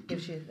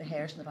gives you the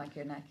hairs in the back of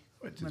your neck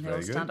Which is when they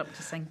very all good. stand up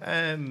to sing.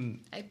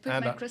 I put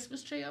And my I-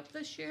 Christmas tree up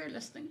this year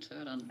listening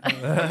to it. On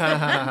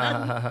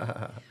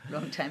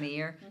Wrong time of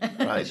year.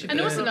 Right, I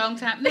know it's a long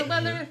time. No,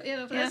 well,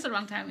 Yeah. it's the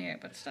wrong time of year,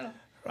 but still.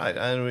 right,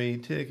 and we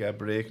take a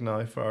break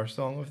now for our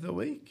song of the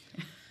week.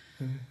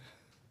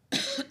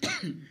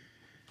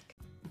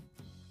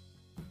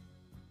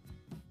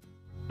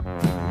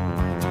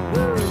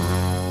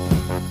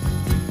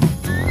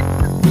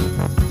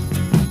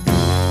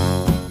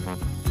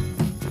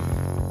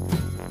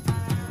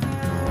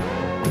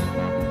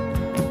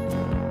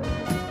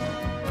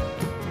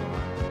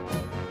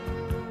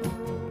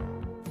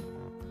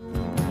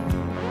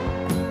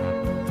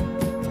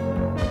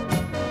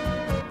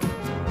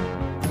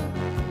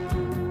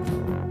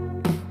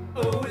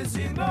 Oh, is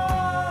it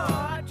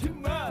more, too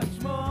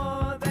much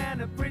more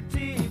than a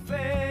pretty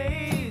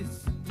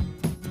face?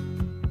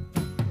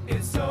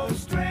 It's so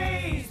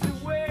strange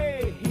the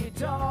way he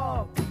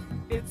talks,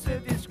 it's a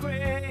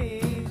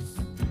disgrace.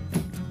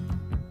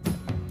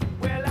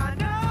 Well, I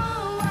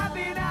know I've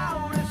been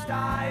out of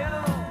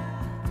style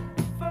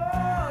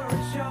for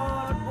a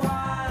short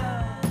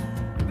while,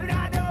 but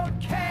I don't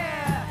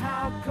care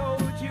how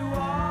cold you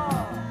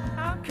are,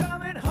 I'm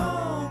coming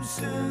home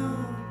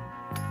soon.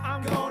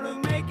 I'm gonna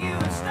make you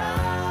a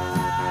star,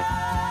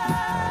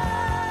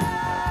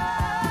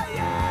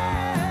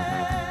 yeah.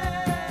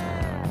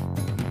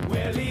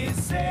 Well, he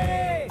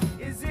say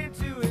he's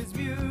into his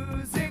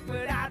music,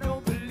 but I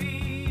don't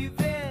believe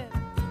it.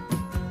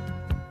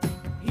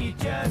 He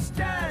just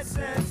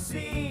doesn't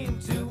seem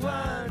to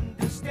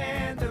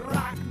understand the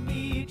rock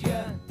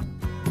media.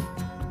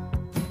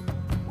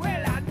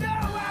 Well, I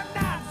know I'm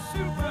not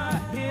super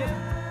hip,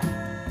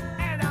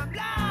 and I'm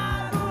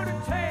liable to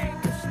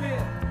take a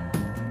slip.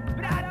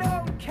 But I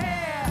don't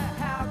care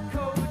how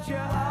cold you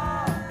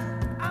are,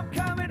 I'm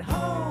coming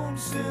home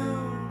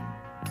soon.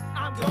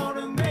 I'm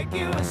gonna make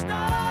you a star,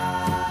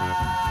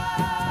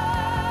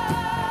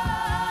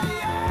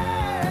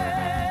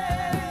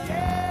 yeah,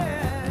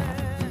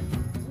 yeah.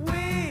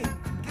 We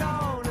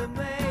gonna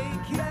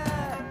make you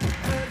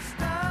a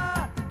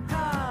star.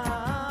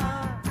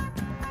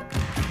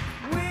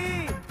 We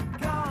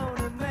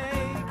gonna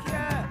make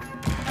you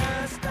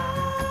a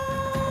star.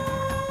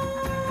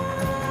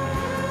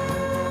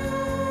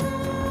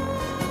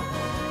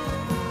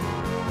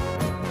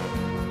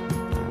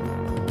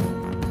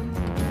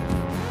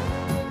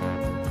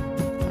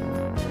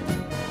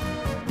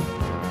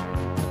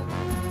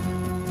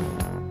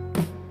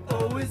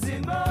 Oh, is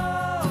it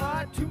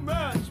more, too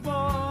much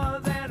more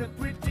than a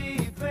pretty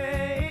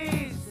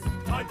face?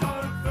 I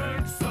don't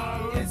think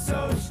so. It's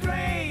so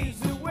strange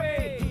the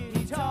way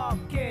he's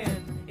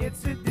talking,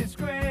 it's a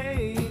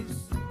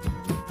disgrace.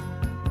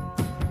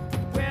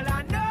 Well,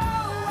 I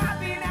know I've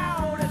been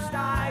out of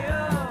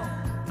style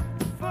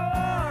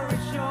for a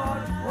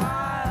short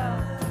while,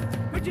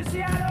 but you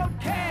see, I don't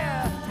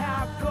care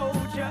how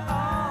cold you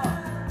are,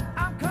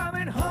 I'm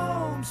coming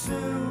home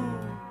soon.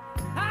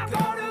 I'm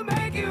gonna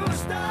make you a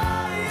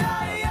star,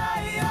 yeah, yeah,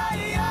 yeah,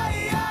 yeah,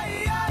 yeah,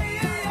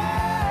 yeah, yeah.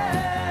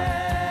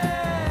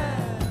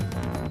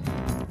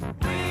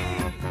 We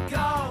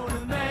gonna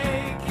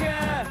make you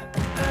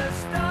a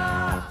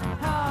star.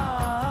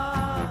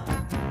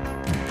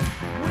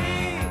 We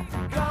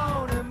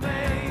gonna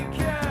make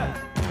you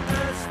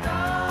a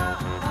star.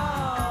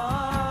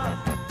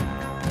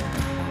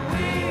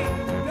 We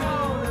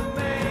gonna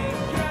make you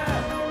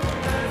a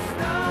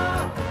star.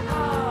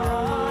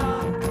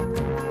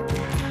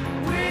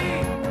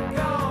 We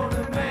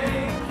gonna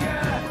make you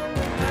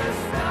a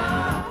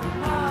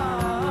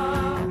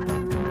star.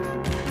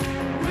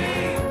 We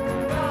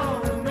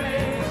gonna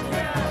make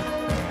you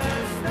a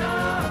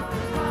star.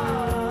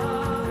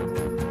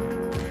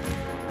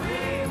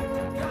 We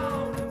gonna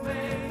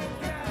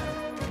make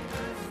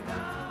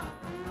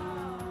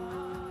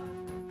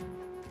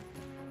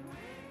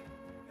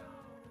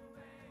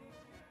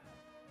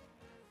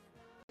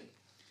you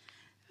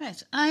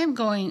Right, I'm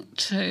going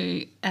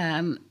to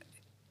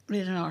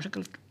read an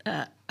article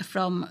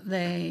from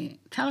the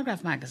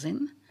Telegraph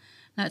magazine.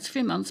 Now, it's a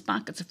few months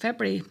back. It's a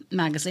February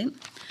magazine,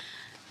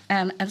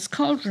 and it's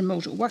called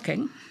Remote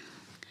Working.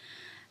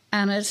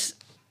 And it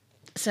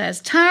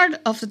says, tired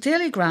of the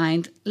daily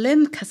grind,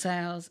 Lynn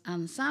Cassels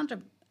and Sandra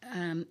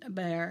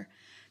Bear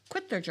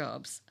quit their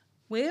jobs,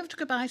 waved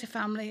goodbye to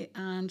family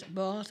and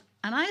bought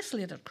an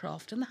isolated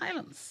croft in the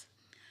Highlands.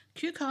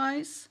 Kew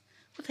cows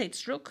with heat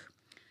stroke,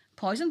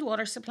 poisoned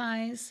water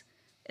supplies,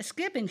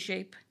 escaping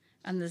sheep,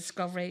 and the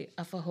discovery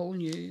of a whole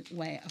new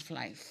way of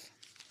life.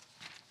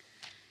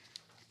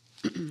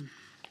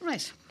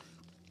 Right.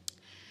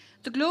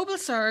 The global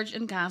surge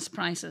in gas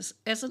prices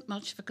isn't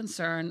much of a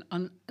concern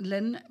on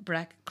Lynn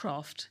Breck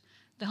Croft.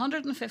 The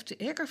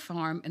 150-acre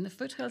farm in the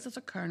foothills of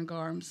the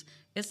Cairngorms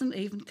isn't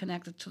even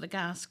connected to the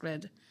gas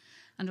grid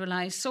and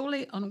relies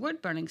solely on a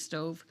wood-burning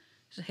stove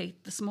to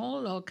heat the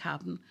small log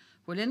cabin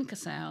where Lynn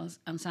Cassels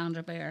and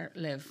Sandra Bear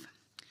live.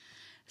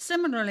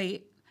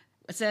 Similarly,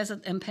 it says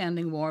an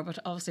impending war, but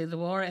obviously the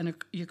war in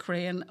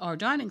Ukraine or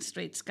Downing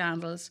Street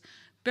scandals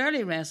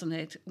barely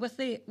resonate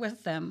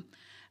with them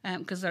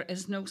because there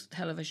is no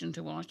television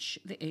to watch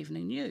the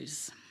evening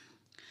news.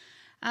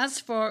 As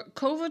for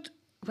COVID,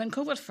 when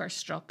COVID first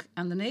struck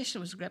and the nation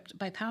was gripped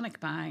by panic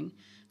buying,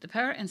 the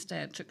pair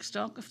instead took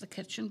stock of the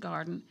kitchen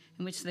garden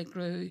in which they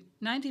grew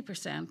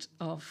 90%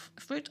 of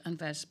fruit and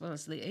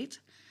vegetables they eat,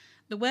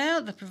 the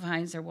well that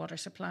provides their water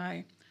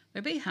supply,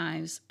 their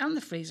beehives, and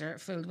the freezer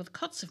filled with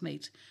cuts of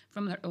meat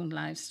from their own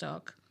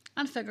livestock,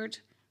 and figured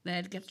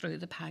they'd get through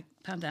the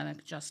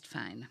pandemic just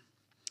fine.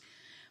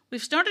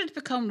 We've started to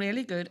become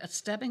really good at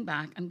stepping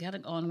back and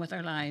getting on with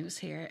our lives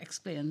here,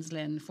 explains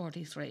Lynn,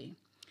 43.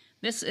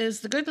 This is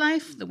the good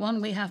life, the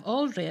one we have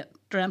all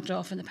dreamt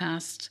of in the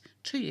past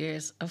 2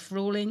 years of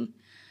rolling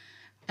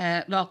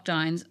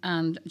lockdowns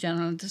and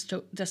general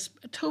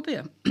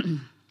dystopia.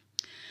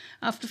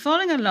 After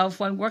falling in love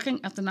while working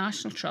at the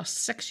National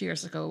Trust 6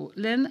 years ago,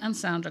 Lynn and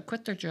Sandra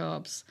quit their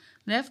jobs,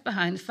 left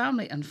behind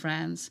family and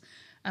friends,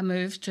 and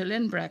moved to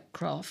Linbreck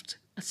Croft,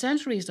 a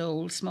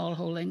centuries-old small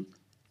holding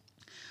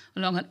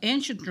along an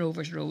ancient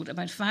Rovers Road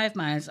about 5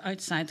 miles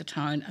outside the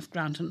town of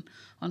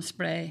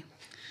Granton-on-Spray.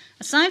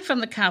 Aside from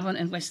the cabin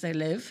in which they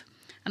live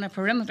and a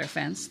perimeter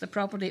fence, the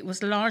property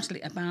was largely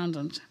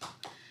abandoned.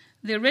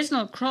 The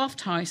original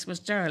Croft house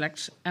was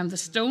derelict and the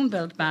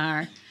stone-built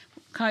bar,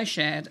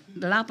 cowshed,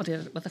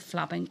 dilapidated with a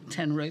flapping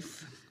tin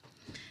roof.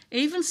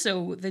 Even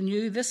so, they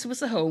knew this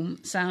was the home,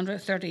 Sandra,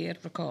 38,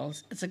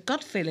 recalls. It's a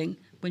gut feeling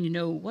when you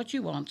know what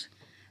you want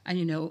and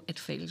you know it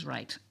feels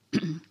right.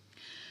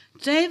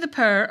 Today, the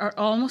pair are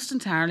almost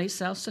entirely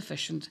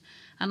self-sufficient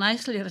and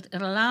isolated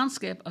in a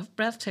landscape of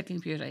breathtaking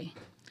beauty.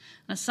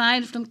 And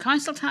aside from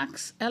council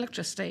tax,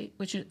 electricity,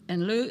 which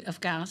in lieu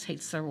of gas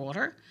heats their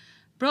water,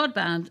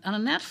 broadband and a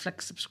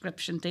Netflix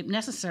subscription deemed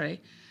necessary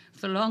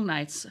for the long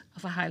nights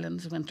of a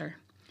Highlands winter,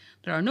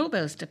 there are no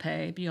bills to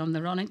pay beyond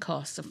the running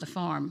costs of the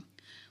farm,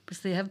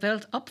 which they have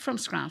built up from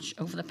scratch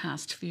over the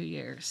past few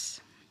years.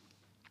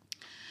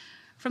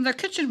 From their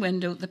kitchen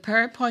window, the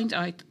pair point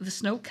out the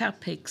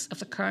snow-capped peaks of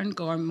the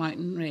Cairngorm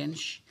mountain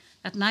range.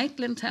 At night,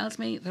 Lynn tells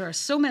me, there are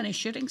so many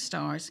shooting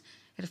stars,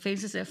 it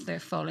feels as if they're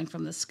falling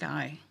from the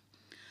sky.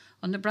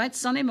 On the bright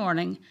sunny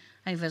morning,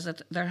 I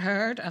visit their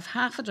herd of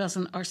 6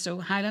 or so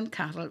Highland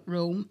cattle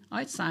roam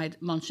outside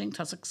munching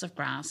tussocks of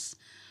grass,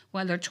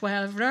 while their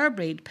 12 rare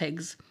breed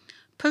pigs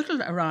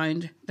poodle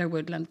around their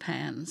woodland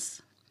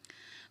pens.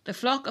 The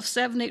flock of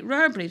 70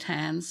 rare breed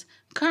hens,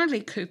 currently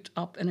cooped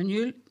up in a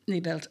newly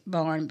built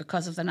barn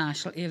because of the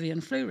national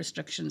avian flu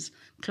restrictions,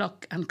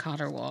 cluck and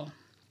caterwaul.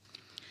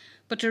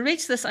 But to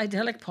reach this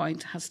idyllic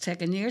point has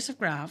taken years of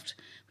graft,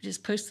 which has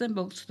pushed them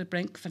both to the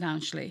brink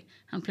financially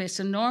and placed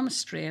enormous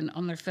strain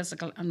on their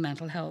physical and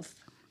mental health.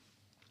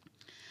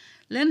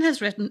 Lynn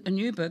has written a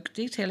new book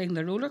detailing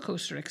the roller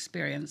coaster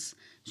experience.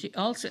 She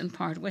also in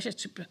part wishes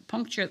to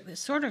puncture the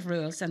sort of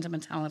rural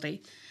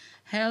sentimentality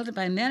held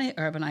by many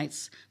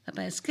urbanites that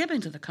by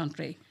escaping to the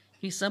country,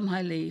 you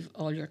somehow leave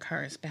all your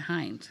cares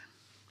behind.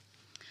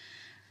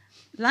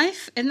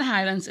 Life in the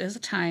Highlands is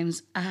at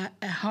times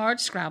a hard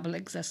scrabble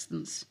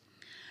existence.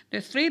 Their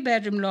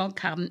 3-bedroom log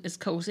cabin is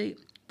cosy,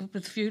 but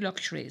with few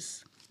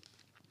luxuries.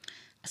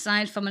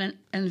 Aside from an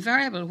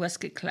invariable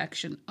whisky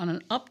collection on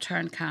an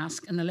upturned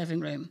cask in the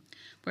living room,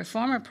 where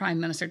former Prime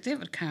Minister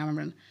David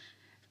Cameron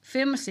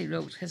famously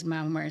wrote his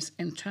memoirs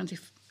in a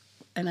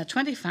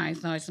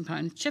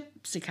 £25,000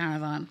 gypsy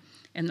caravan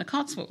in the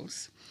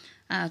Cotswolds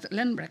at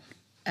Linbreck.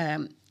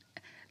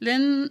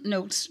 Lynn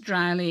notes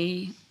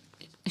dryly,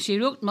 she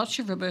wrote much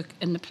of her book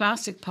in the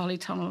plastic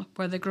polytunnel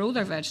where they grow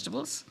their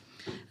vegetables,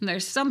 and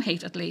there's some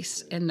heat at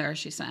least in there,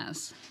 she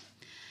says.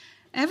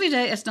 Every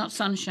day is not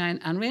sunshine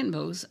and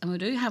rainbows, and we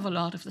do have a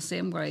lot of the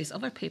same worries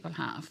other people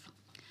have.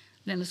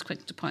 Lynn is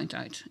quick to point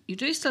out, you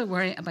do still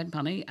worry about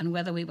money and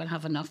whether we will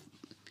have enough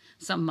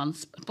some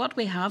months, but what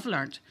we have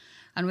learnt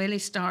and really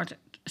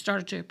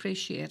started to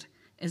appreciate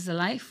is the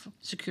life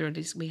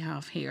securities we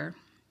have here.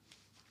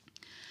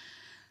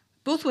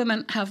 Both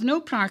women have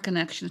no prior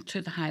connection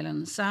to the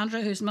Highlands.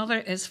 Sandra, whose mother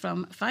is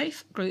from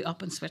Fife, grew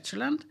up in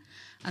Switzerland,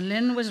 and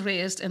Lynn was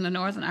raised in the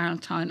Northern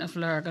Ireland town of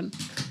Lurgan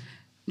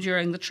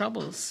during the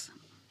Troubles.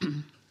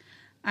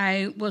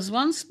 I was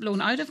once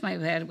blown out of my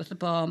bed with a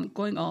bomb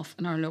going off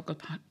in our local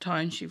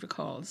town, she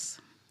recalls.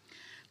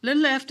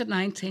 Lynn left at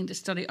 19 to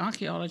study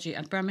archaeology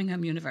at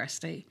Birmingham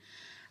University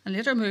and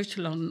later moved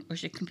to London, where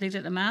she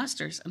completed a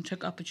master's and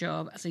took up a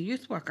job as a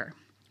youth worker.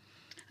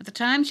 At the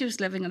time, she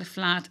was living in a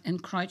flat in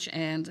Crouch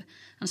End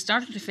and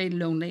started to feel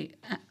lonely,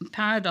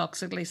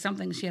 paradoxically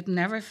something she had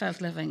never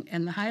felt living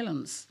in the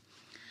Highlands.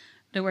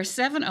 There were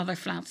 7 other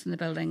flats in the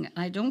building, and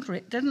I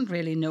didn't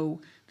really know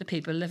the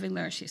people living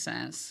there, she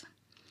says.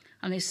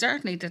 And I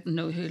certainly didn't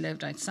know who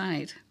lived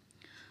outside.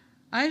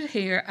 Out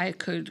here, I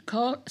could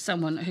call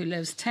someone who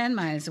lives 10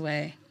 miles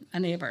away a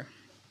neighbour.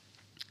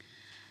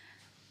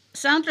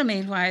 Sandra,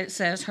 meanwhile,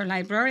 says her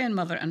librarian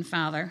mother and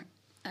father,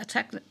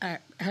 her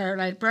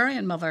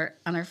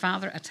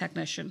father, a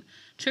technician,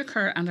 took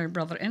her and her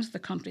brother into the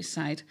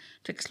countryside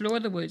to explore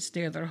the woods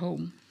near their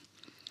home.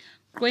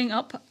 Growing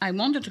up, I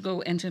wanted to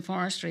go into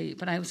forestry,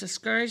 but I was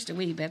discouraged a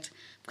wee bit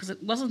because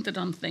it wasn't the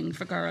done thing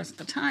for girls at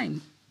the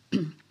time.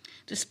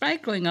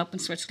 Despite growing up in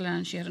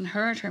Switzerland, she had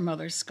inherited her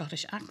mother's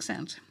Scottish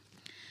accent.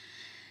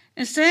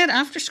 Instead,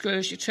 after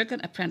school, she took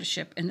an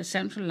apprenticeship in the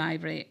Central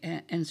Library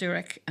in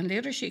Zurich, and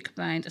later she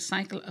combined a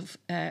cycle of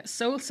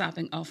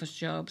soul-sapping office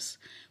jobs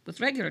with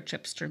regular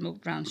trips to a remote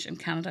ranch in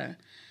Canada.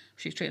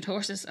 She trained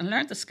horses and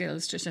learned the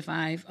skills to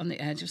survive on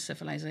the edge of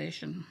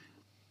civilization.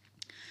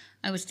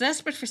 I was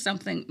desperate for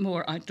something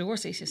more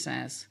outdoorsy, she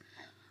says.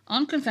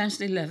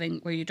 Unconventionally living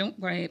where you don't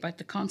worry about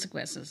the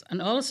consequences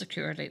and all the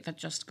security that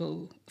just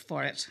go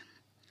for it.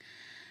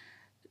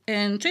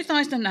 In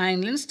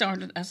 2009, Lynn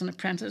started as an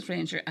apprentice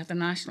ranger at the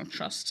National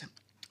Trust,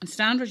 and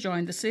Sandra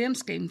joined the same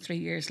scheme 3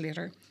 years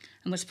later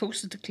and was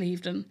posted to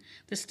Clevedon,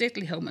 the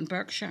stately home in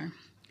Berkshire,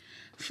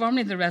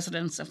 formerly the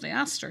residence of the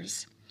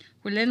Astors,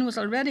 where Lynn was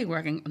already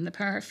working when the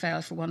pair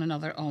fell for one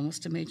another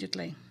almost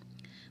immediately.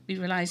 We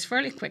realised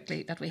fairly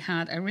quickly that we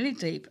had a really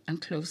deep and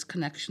close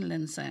connection,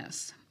 Lynn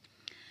says.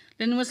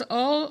 Lynn was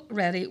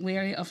already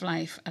weary of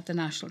life at the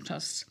National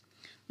Trust.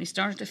 We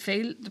started to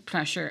feel the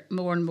pressure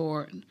more and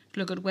more to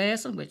look at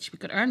ways in which we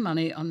could earn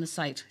money on the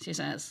site, she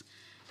says.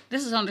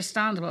 This is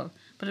understandable,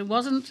 but it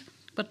wasn't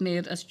what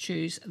made us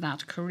choose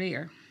that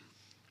career.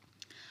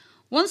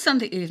 One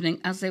Sunday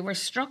evening, as they were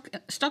stuck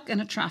in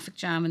a traffic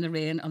jam in the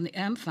rain on the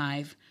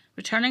M5,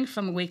 returning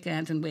from a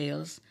weekend in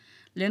Wales,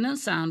 Lynn and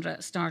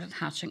Sandra started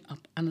hatching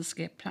up an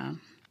escape plan.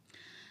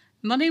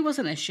 Money was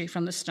an issue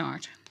from the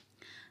start.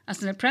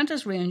 As an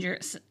apprentice ranger,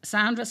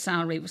 Sandra's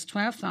salary was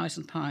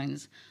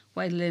 £12,000,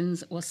 while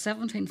Lynn's was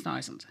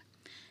 £17,000.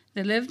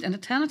 They lived in a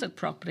tenanted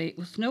property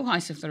with no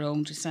house of their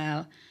own to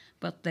sell,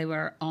 but they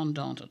were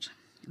undaunted.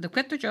 They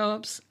quit their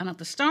jobs, and at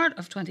the start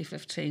of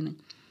 2015,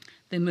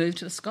 they moved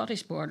to the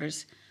Scottish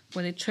borders,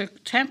 where they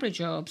took temporary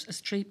jobs as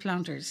tree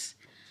planters,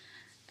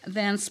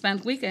 then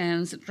spent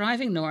weekends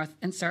driving north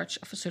in search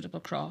of a suitable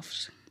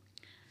croft.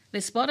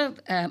 They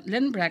spotted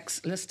Lynn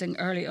Breck's listing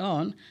early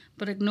on,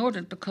 but ignored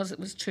it because it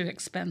was too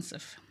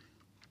expensive.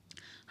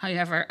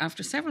 However,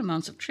 after several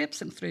months of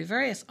traipsing through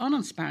various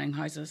uninspiring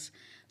houses,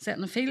 set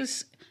in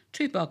fields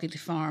too boggy to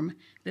farm,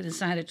 they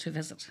decided to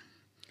visit.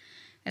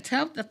 It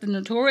helped that the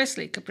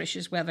notoriously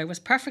capricious weather was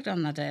perfect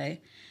on that day,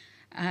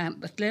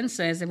 but Lynn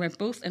says they were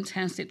both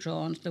intensely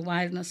drawn to the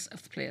wildness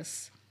of the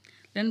place.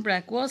 Lynn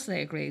Breck was,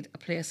 they agreed, a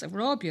place of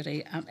raw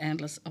beauty and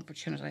endless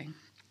opportunity.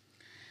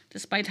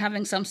 Despite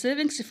having some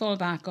savings to fall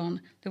back on,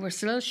 they were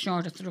still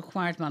short of the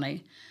required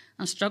money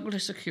and struggled to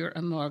secure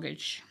a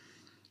mortgage.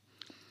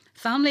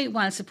 Family,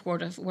 while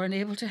supportive, were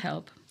unable to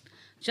help.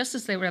 Just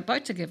as they were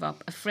about to give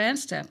up, a friend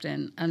stepped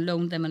in and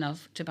loaned them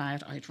enough to buy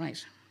it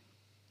outright.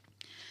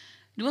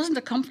 It wasn't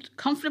a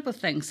comfortable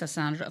thing, says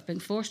Sandra, of being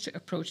forced to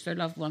approach their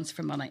loved ones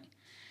for money.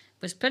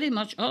 It was pretty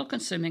much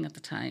all-consuming at the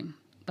time,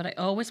 but I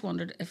always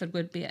wondered if it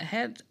would be a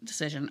head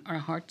decision or a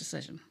heart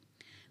decision.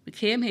 We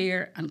came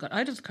here and got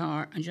out of the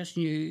car and just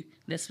knew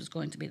this was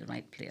going to be the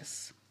right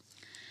place.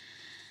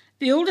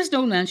 The oldest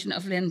known mention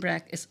of Lynn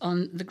Breck is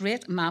on the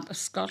Great Map of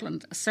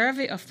Scotland, a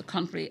survey of the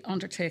country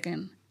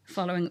undertaken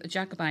following the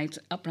Jacobite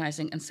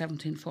uprising in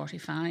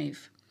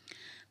 1745.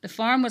 The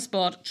farm was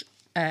bought.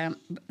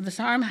 The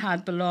farm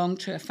had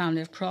belonged to a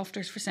family of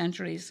crofters for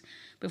centuries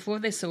before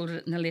they sold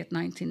it in the late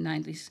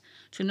 1990s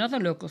to another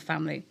local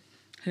family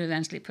who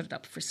eventually put it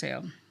up for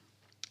sale.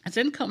 As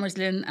incomers,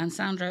 Lynn and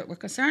Sandra were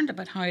concerned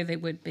about how they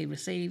would be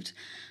received,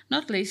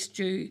 not least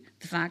due to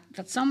the fact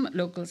that some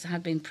locals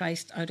had been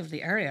priced out of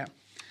the area.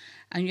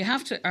 And you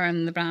have to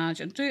earn the badge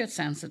and do it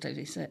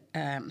sensitively,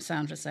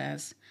 Sandra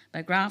says,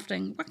 by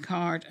grafting, work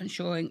hard and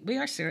showing we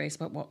are serious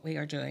about what we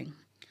are doing.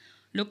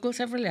 Locals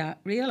have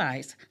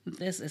realised that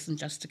this isn't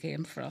just a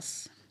game for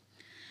us.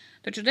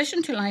 The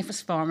tradition to life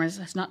as farmers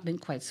has not been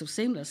quite so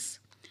seamless.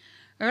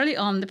 Early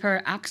on, the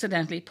pair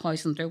accidentally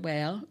poisoned their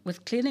well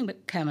with cleaning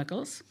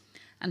chemicals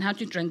and had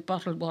to drink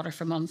bottled water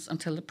for months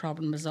until the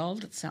problem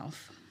resolved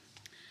itself.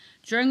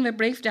 During their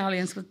brief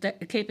dalliance with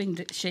keeping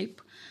the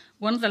sheep,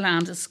 one of the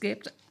lambs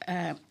escaped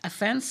a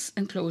fence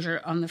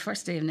enclosure on the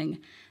first evening,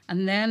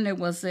 and then there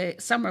was the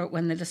summer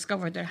when they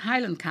discovered their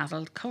Highland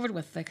cattle, covered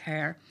with thick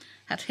hair,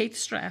 had heat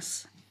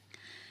stress.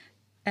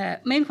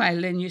 Meanwhile,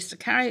 Lynn used to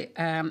carry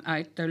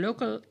out their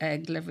local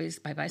egg deliveries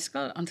by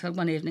bicycle until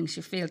one evening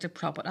she failed to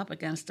prop it up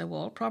against a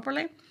wall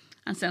properly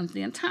and sent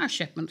the entire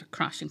shipment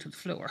crashing to the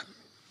floor.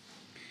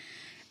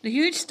 The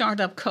huge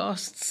start-up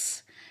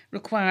costs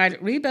required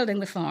rebuilding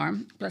the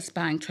farm, plus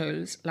buying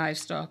tools,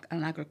 livestock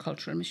and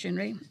agricultural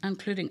machinery,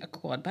 including a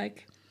quad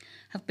bike,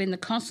 have been the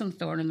constant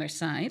thorn in their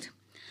side.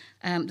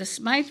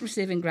 Despite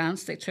receiving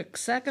grants, they took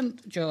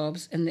second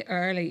jobs in their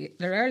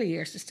early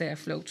years to stay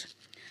afloat.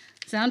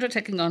 Sandra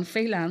taking on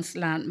freelance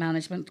land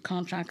management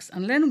contracts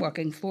and Lynn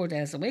working 4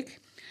 days a week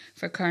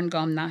for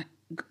Cairngorm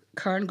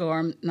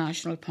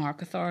National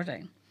Park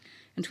Authority.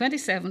 In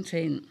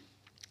 2017,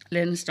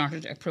 Lynn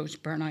started to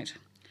approach burnout.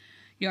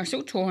 You are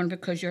so torn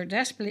because you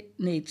desperately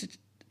need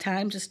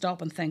time to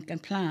stop and think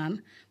and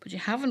plan, but you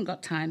haven't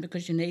got time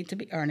because you need to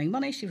be earning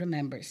money, she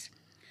remembers.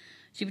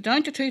 She was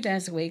down to 2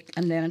 days a week,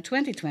 and then in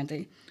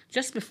 2020,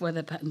 just before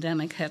the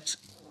pandemic hit,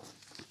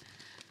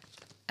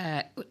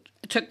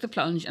 took the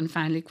plunge and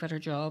finally quit her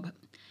job,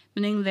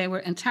 meaning they were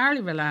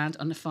entirely reliant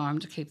on the farm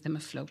to keep them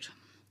afloat.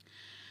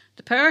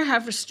 The pair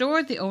have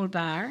restored the old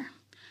bar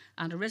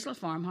and original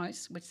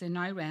farmhouse, which they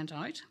now rent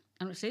out,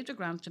 and received a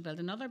grant to build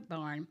another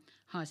barn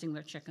housing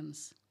their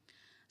chickens.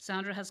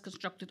 Sandra has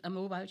constructed a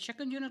mobile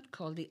chicken unit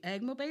called the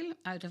Eggmobile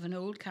out of an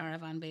old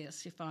caravan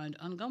base she found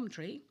on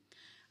Gumtree,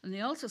 and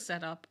they also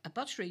set up a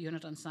butchery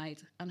unit on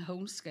site and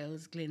honed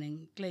skills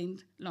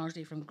gleaned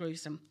largely from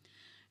gruesome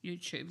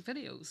YouTube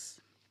videos.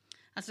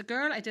 As a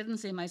girl, I didn't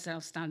see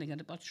myself standing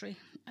at a butchery,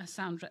 as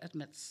Sandra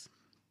admits.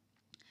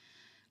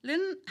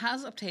 Lynn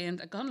has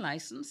obtained a gun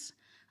licence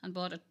and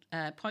bought a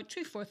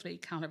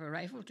 .243 calibre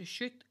rifle to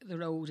shoot the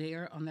roe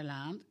deer on the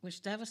land,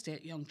 which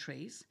devastate young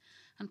trees.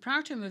 And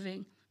prior to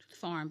moving to the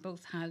farm,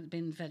 both had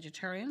been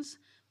vegetarians,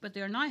 but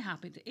they are now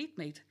happy to eat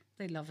meat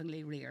they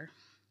lovingly rear.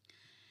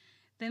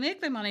 They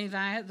make their money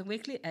via the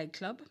Weekly Egg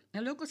Club,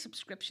 a local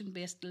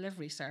subscription-based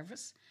delivery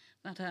service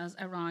that has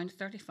around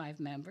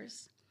 35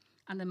 members,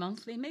 and the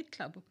Monthly Meat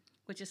Club,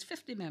 which is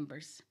 50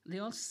 members. They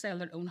also sell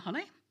their own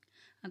honey,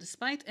 and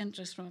despite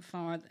interest from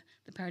afar,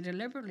 the pair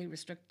deliberately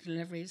restrict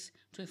deliveries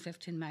to a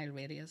 15-mile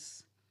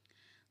radius.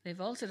 They've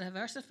also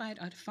diversified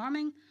out of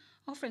farming,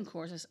 offering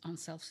courses on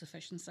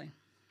self-sufficiency.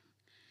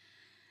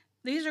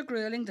 These are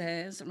gruelling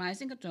days,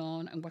 rising at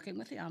dawn and working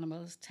with the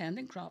animals,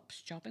 tending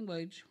crops, chopping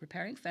wood,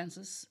 repairing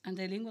fences, and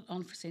dealing with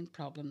unforeseen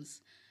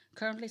problems.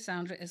 Currently,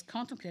 Sandra is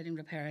contemplating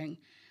repairing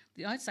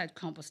the outside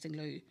composting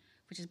loo,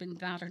 which has been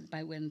battered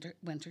by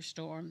winter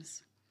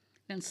storms.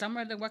 In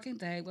summer, the working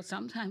day will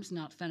sometimes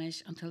not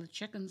finish until the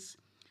chickens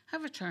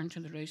have returned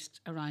to the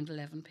roost around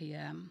 11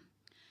 p.m.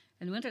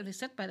 In winter, they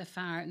sit by the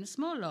fire in a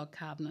small log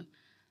cabin,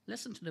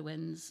 listen to the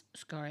winds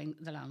scouring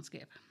the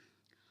landscape.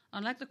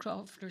 Unlike the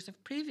crofters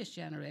of previous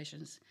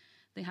generations,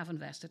 they have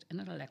invested in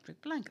an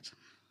electric blanket.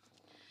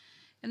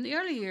 In the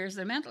early years,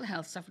 their mental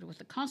health suffered with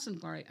the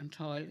constant worry and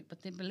toil,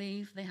 but they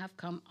believe they have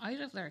come out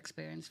of their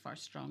experience far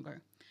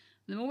stronger.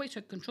 The more we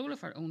took control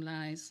of our own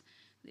lives,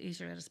 the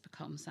easier it has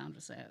become,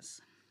 Sandra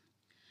says.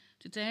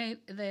 Today,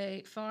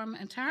 they farm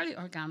entirely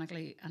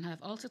organically and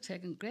have also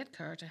taken great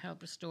care to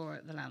help restore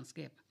the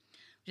landscape,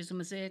 which is a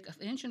mosaic of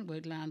ancient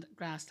woodland,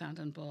 grassland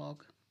and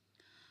bog.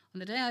 On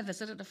the day I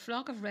visited, a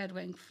flock of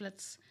red-winged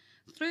flits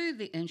through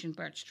the ancient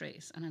birch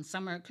trees, and in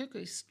summer,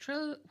 cuckoos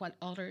trill while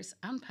otters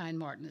and pine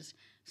martins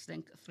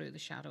slink through the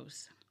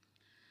shadows.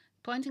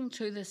 Pointing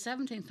to the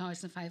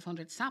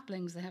 17,500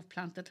 saplings they have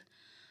planted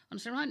on a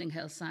surrounding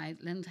hillside,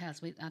 Lynn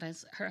tells me that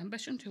is her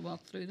ambition to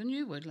walk through the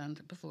new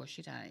woodland before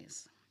she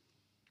dies.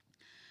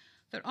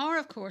 There are,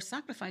 of course,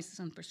 sacrifices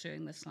in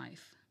pursuing this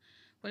life.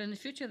 Well, in the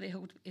future, they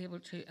hope to be able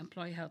to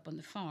employ help on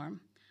the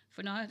farm.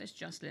 For now, it is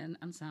just Lynn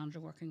and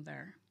Sandra working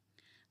there.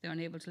 They are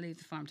unable to leave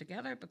the farm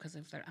together because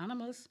of their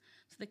animals,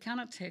 so they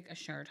cannot take a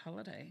shared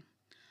holiday.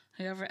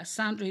 However, as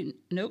Sandra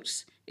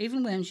notes,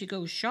 even when she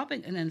goes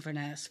shopping in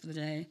Inverness for the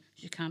day,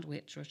 she can't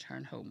wait to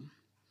return home.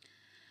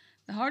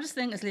 The hardest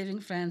thing is leaving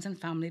friends and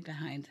family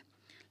behind.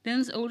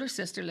 Lynn's older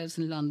sister lives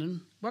in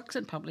London, works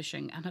in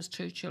publishing, and has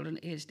 2 children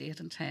aged 8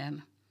 and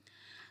 10.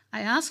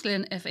 I ask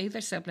Lynn if either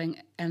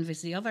sibling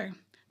envies the other.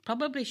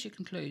 Probably, she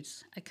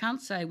concludes. I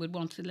can't say I would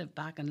want to live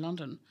back in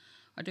London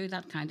or do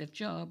that kind of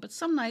job, but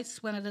some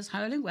nights when it is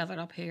howling weather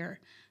up here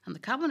and the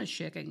cabin is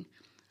shaking,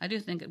 I do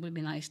think it would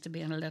be nice to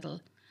be in a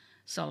little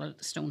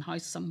solid stone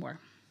house somewhere.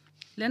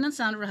 Lynn and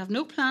Sandra have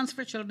no plans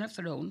for children of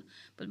their own,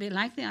 but they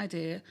like the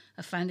idea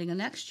of finding a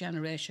next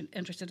generation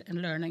interested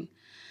in learning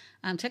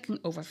and taking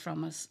over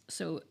from us,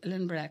 so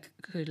Lynbreck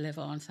could live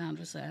on,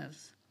 Sandra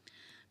says.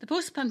 The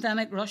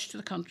post-pandemic rush to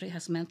the country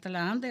has meant the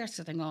land they are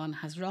sitting on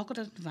has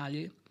rocketed in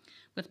value,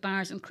 with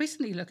buyers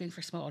increasingly looking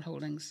for small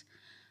holdings.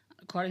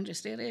 According to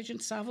estate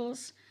agent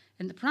Savills,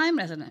 in the prime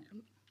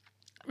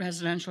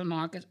residential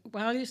market,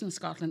 values in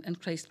Scotland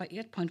increased by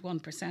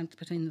 8.1%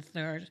 between the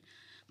third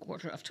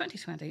quarter of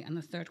 2020 and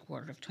the third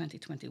quarter of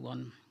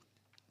 2021.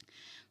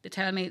 They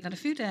tell me that a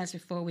few days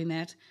before we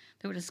met,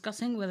 they were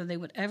discussing whether they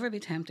would ever be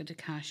tempted to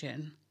cash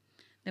in.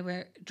 They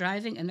were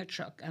driving in their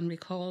truck and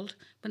recalled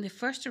when they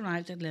first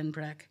arrived at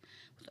Lynbreck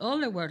with all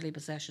their worldly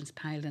possessions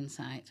piled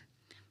inside.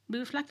 We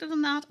reflected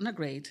on that and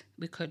agreed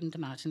we couldn't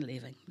imagine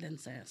leaving, Lynn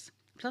says.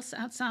 Plus,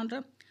 adds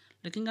Sandra,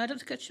 looking out of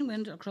the kitchen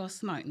window across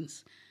the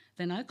mountains,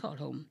 they now call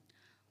home.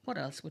 What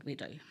else would we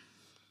do?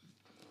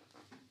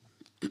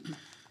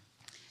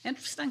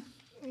 Interesting.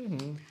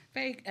 Mm-hmm.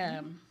 Very,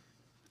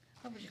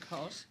 what would you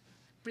call it?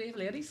 Brave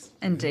ladies.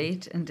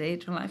 Indeed,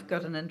 indeed. Well, I've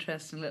got an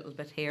interesting little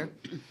bit here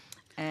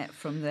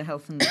from the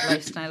Health and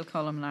Lifestyle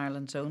column in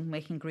Ireland's Own,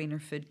 Making Greener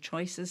Food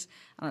Choices,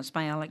 and it's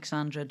by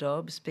Alexandra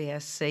Dobbs,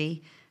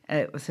 BSc,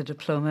 with a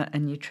diploma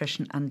in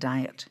Nutrition and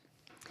Diet.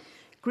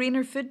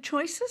 Greener food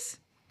choices?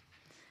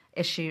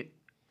 Is she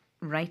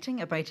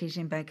writing about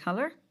eating by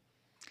colour?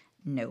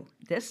 No,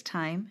 this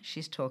time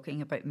she's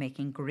talking about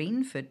making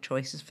green food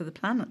choices for the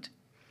planet.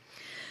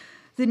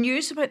 The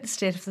news about the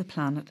state of the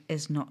planet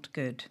is not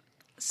good.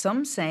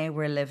 Some say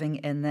we're living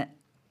in the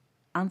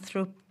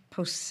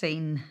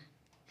Anthropocene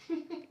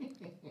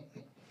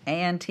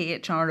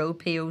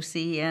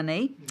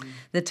Anthropocene,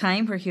 the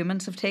time where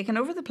humans have taken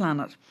over the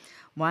planet.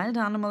 Wild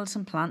animals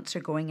and plants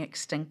are going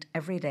extinct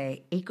every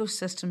day.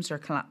 Ecosystems are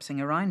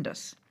collapsing around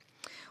us.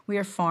 We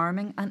are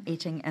farming and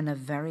eating in a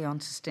very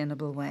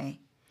unsustainable way.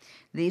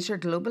 These are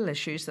global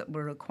issues that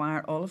will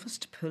require all of us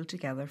to pull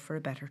together for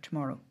a better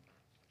tomorrow.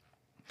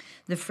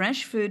 The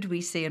fresh food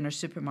we see on our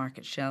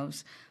supermarket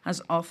shelves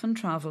has often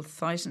travelled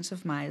thousands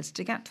of miles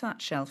to get to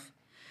that shelf.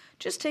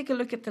 Just take a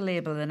look at the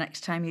label the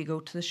next time you go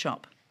to the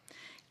shop.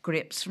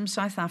 Grapes from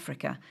South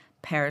Africa,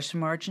 pears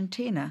from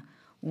Argentina,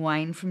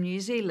 wine from New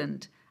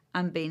Zealand,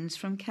 and beans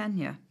from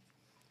Kenya.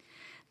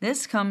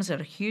 This comes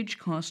at a huge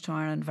cost to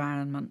our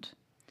environment.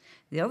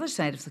 The other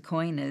side of the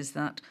coin is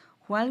that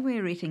while we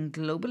are eating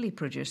globally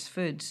produced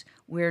foods,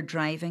 we are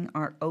driving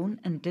our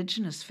own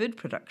indigenous food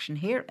production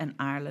here in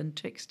Ireland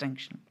to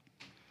extinction.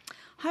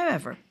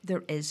 However,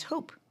 there is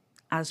hope,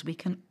 as we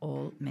can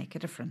all make a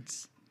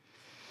difference.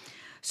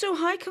 So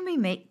how can we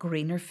make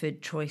greener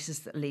food choices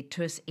that lead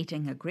to us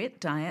eating a great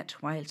diet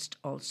whilst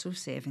also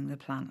saving the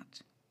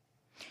planet?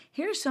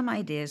 Here are some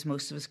ideas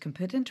most of us can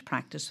put into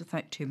practice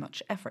without too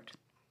much effort.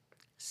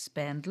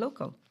 Spend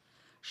local.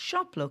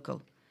 Shop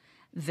local.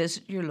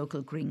 Visit your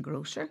local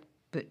greengrocer,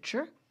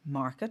 butcher,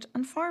 market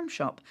and farm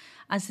shop,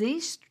 as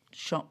these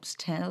shops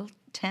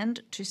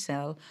tend to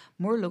sell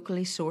more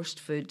locally sourced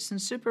foods than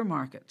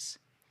supermarkets.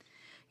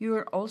 You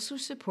are also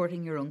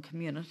supporting your own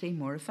community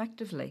more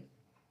effectively.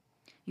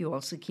 You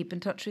also keep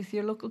in touch with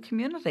your local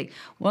community,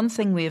 one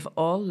thing we have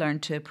all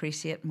learned to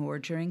appreciate more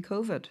during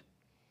COVID.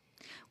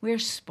 We are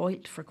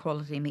spoilt for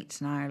quality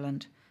meats in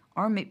Ireland.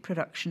 Our meat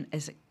production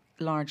is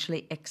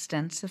largely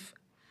extensive.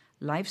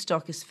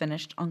 Livestock is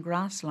finished on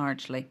grass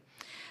largely.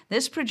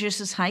 This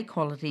produces high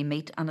quality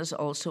meat and is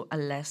also a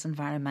less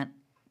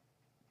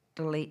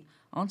environmentally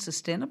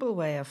unsustainable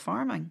way of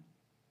farming.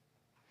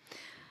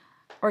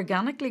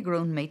 Organically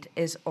grown meat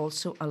is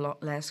also a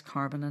lot less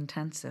carbon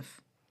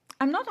intensive.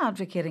 I'm not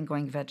advocating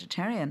going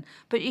vegetarian,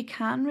 but you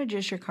can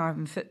reduce your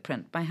carbon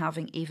footprint by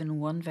having even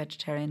one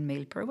vegetarian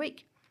meal per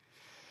week.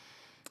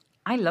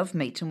 I love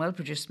meat, and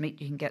well-produced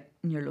meat you can get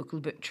in your local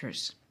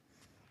butchers.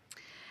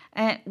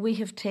 We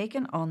have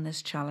taken on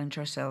this challenge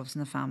ourselves in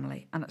the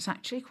family, and it's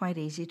actually quite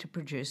easy to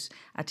produce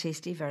a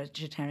tasty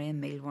vegetarian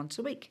meal once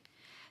a week.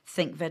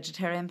 Think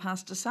vegetarian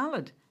pasta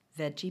salad,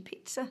 veggie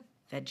pizza,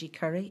 veggie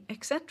curry,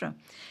 etc.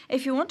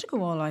 If you want to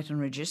go all out on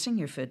reducing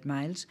your food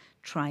miles,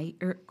 try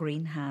your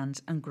green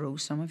hands and grow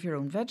some of your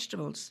own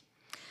vegetables.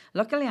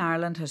 Luckily,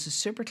 Ireland has a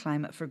super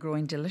climate for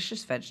growing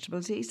delicious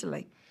vegetables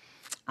easily.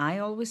 I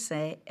always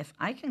say, if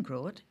I can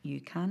grow it, you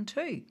can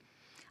too.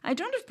 I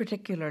don't have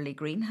particularly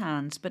green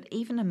hands, but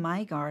even in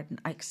my garden,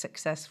 I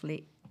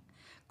successfully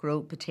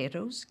grow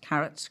potatoes,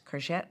 carrots,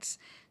 courgettes,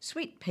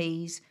 sweet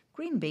peas,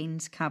 green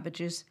beans,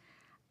 cabbages,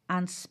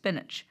 and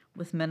spinach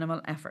with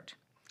minimal effort.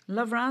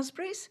 Love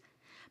raspberries?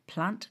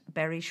 Plant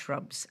berry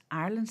shrubs.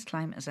 Ireland's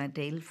climate is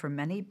ideal for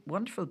many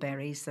wonderful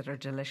berries that are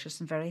delicious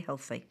and very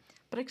healthy,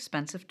 but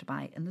expensive to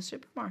buy in the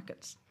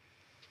supermarkets.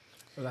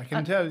 Well, I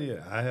can tell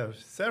you, I have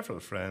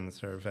several friends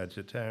who are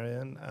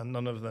vegetarian, and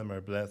none of them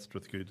are blessed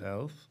with good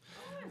health.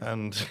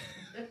 And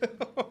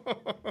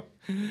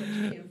Which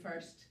came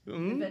first? The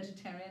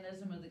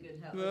vegetarianism or the good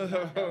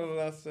health? Oh,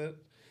 that's it.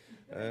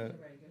 Very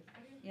good.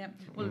 Yeah.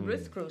 Well,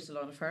 Ruth grows a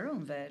lot of her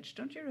own veg,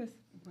 don't you, Ruth?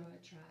 Well, I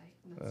try.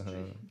 That's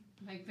true.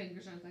 My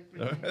fingers aren't like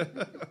green.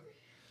 But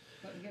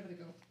I'll give it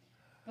a go.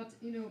 But,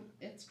 you know,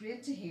 it's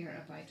great to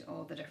hear about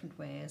all the different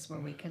ways where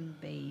we can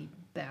be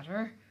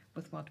better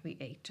with what we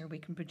eat, or we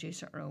can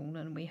produce our own,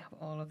 and we have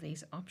all of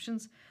these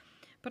options.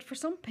 But for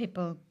some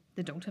people,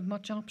 they don't have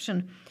much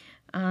option.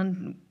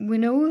 And we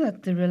know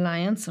that the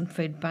reliance on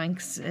food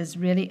banks is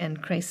really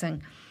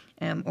increasing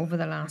over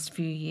the last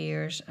few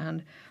years.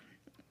 And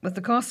with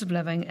the cost of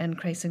living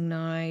increasing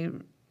now,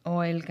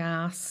 oil,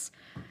 gas,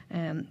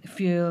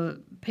 fuel,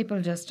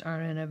 people just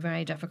are in a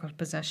very difficult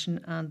position,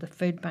 and the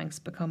food banks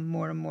become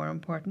more and more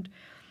important.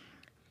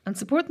 And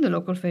supporting the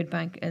local food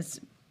bank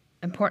is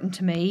important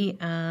to me,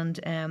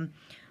 and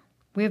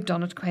we've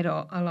done it quite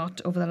a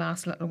lot over the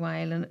last little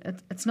while, and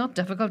it's not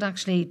difficult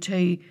actually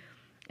to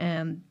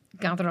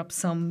gather up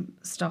some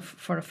stuff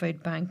for a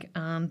food bank,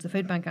 and the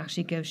food bank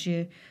actually gives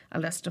you a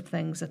list of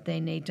things that they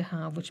need to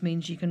have, which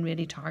means you can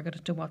really target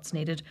it to what's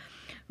needed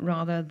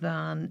rather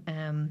than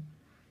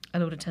a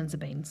load of tins of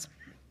beans.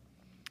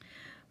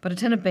 But a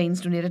tin of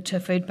beans donated to a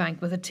food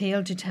bank with a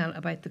tale to tell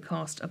about the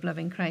cost of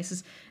living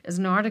crisis is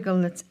an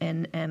article that's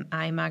in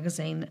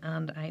iMagazine,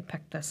 and I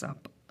picked this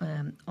up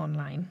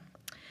online.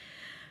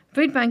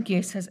 Food bank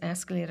use has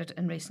escalated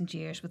in recent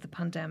years with the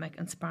pandemic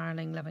and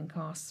spiralling living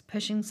costs,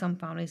 pushing some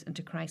families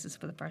into crisis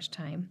for the first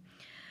time.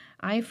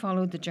 I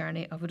followed the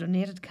journey of a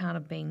donated can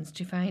of beans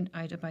to find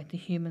out about the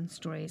human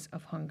stories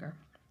of hunger.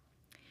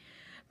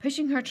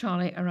 Pushing her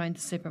trolley around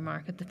the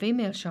supermarket, the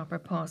female shopper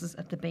pauses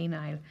at the bean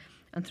aisle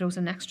and throws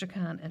an extra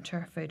can into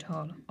her food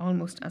haul,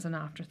 almost as an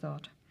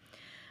afterthought.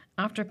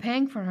 After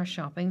paying for her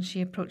shopping, she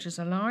approaches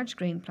a large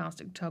green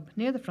plastic tub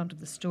near the front of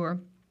the store,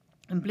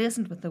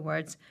 emblazoned with the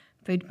words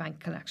Food Bank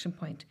Collection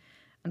Point,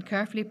 and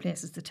carefully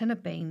places the tin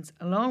of beans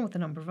along with a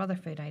number of other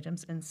food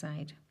items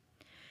inside.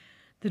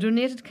 The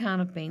donated can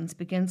of beans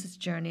begins its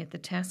journey at the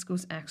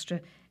Tesco's Extra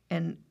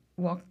in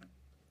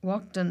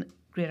Walkden,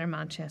 Greater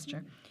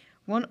Manchester,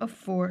 one of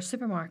 4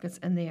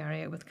 supermarkets in the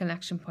area with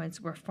collection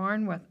points where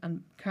Farnworth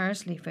and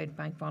Kersley Food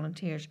Bank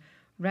volunteers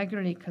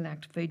regularly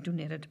collect food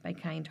donated by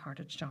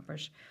kind-hearted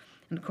shoppers.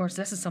 And of course,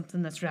 this is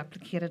something that's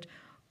replicated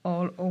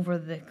all over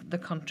the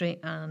country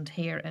and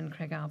here in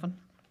Craigavon.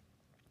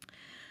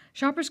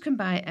 Shoppers can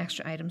buy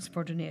extra items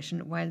for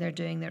donation while they're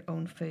doing their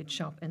own food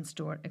shop in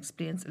store,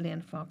 explains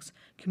Elaine Fox,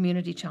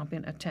 community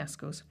champion at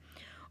Tesco's.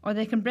 Or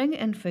they can bring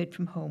in food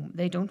from home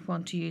they don't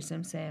want to use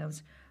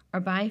themselves, or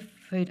buy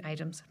food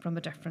items from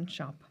a different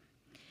shop.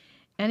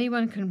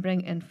 Anyone can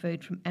bring in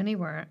food from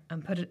anywhere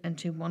and put it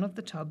into one of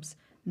the tubs,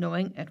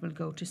 knowing it will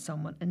go to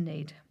someone in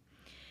need.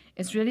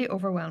 It's really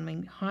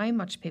overwhelming how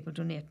much people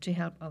donate to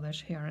help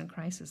others who are in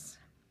crisis.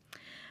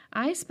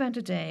 I spent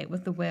a day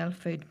with the Well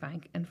Food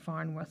Bank in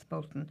Farnworth,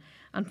 Bolton,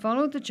 and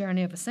followed the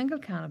journey of a single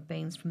can of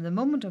beans from the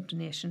moment of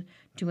donation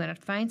to when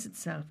it finds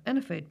itself in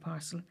a food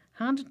parcel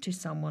handed to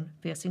someone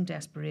facing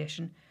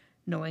desperation,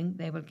 knowing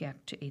they will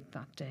get to eat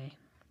that day.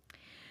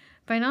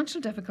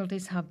 Financial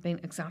difficulties have been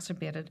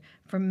exacerbated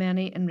for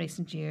many in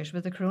recent years,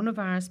 with the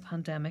coronavirus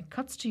pandemic,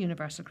 cuts to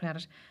universal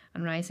credit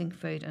and rising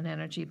food and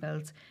energy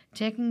bills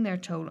taking their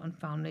toll on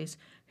families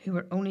who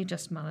were only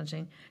just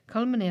managing,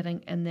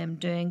 culminating in them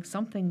doing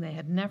something they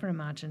had never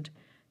imagined,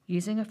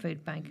 using a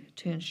food bank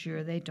to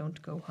ensure they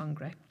don't go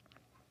hungry.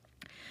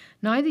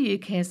 Now the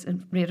UK's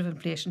rate of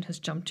inflation has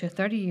jumped to a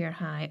 30-year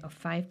high of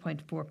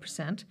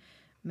 5.4%,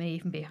 may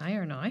even be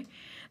higher now.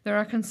 There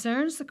are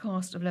concerns the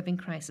cost of living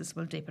crisis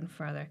will deepen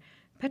further,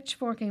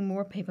 pitchforking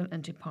more people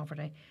into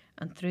poverty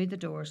and through the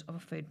doors of a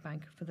food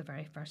bank for the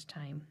very first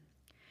time.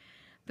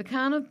 The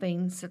can of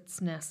beans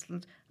sits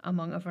nestled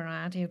among a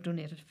variety of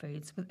donated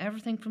foods, with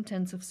everything from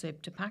tins of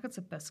soup to packets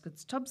of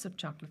biscuits, tubs of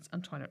chocolates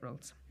and toilet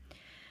rolls.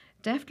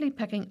 Deftly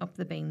picking up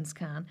the beans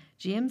can,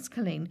 James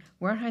Colleen,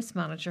 warehouse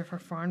manager for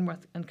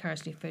Farnworth and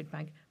Kersley Food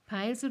Bank,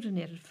 piles the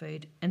donated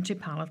food into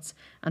pallets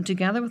and,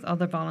 together with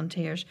other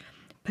volunteers,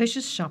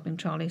 pushes shopping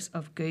trolleys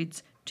of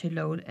goods to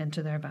load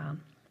into their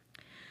van.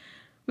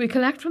 We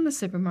collect from the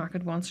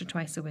supermarket once or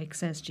twice a week,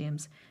 says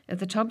James. If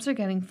the tubs are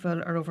getting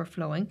full or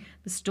overflowing,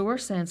 the store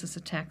sends us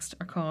a text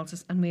or calls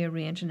us and we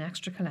arrange an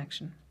extra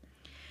collection.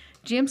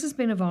 James has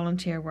been a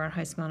volunteer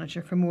warehouse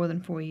manager for more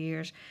than 4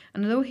 years,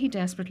 and although he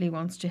desperately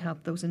wants to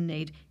help those in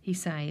need, he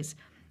sighs,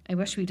 "I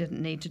wish we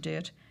didn't need to do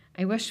it.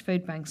 I wish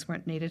food banks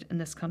weren't needed in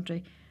this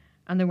country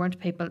and there weren't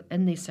people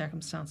in these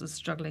circumstances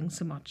struggling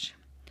so much."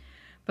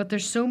 But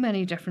there's so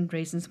many different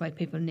reasons why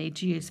people need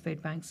to use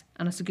food banks,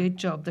 and it's a good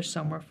job there's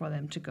somewhere for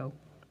them to go.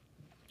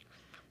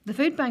 The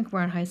food bank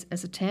warehouse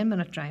is a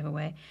 10-minute drive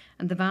away,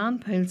 and the van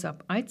pulls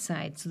up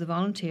outside so the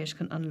volunteers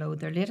can unload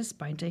their latest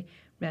bounty,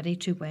 ready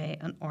to weigh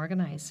and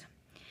organise.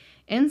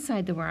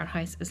 Inside the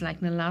warehouse is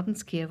like an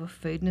Aladdin's cave of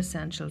food and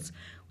essentials,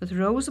 with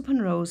rows upon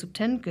rows of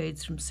tinned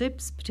goods from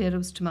soups,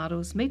 potatoes,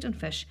 tomatoes, meat and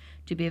fish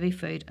to baby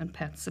food and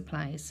pet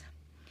supplies.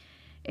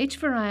 Each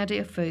variety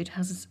of food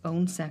has its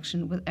own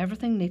section, with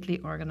everything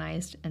neatly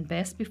organised in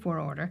best before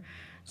order,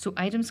 so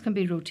items can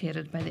be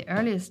rotated by the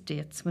earliest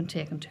dates when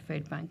taken to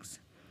food banks.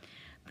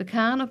 The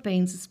can of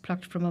beans is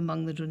plucked from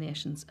among the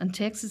donations and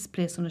takes its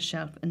place on a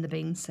shelf in the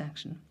beans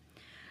section.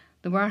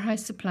 The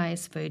warehouse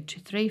supplies food to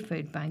 3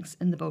 food banks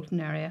in the Bolton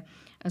area,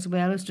 as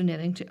well as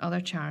donating to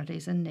other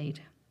charities in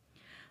need.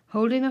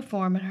 Holding a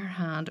form in her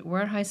hand,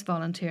 warehouse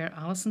volunteer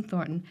Alison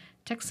Thornton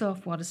ticks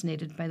off what is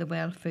needed by the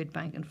Well Food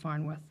Bank in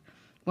Farnworth,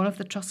 one of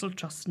the Trussell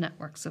Trust's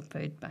networks of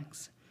food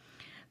banks.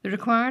 The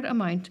required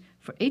amount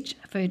for each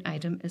food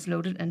item is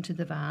loaded into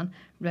the van,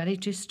 ready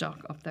to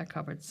stock up their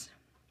cupboards.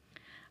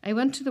 I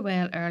went to the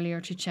Well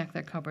earlier to check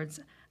their cupboards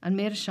and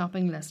made a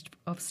shopping list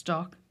of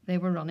stock they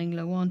were running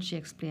low on, she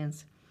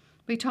explains.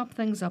 We top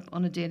things up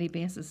on a daily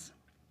basis.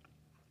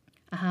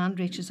 A hand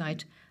reaches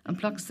out and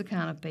plucks the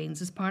can of beans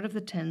as part of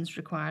the tins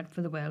required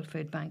for the Well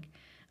Food Bank,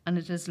 and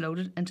it is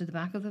loaded into the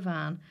back of the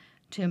van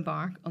to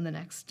embark on the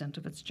next stint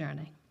of its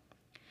journey.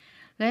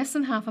 Less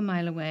than half a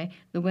mile away,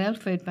 the Well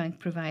Food Bank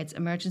provides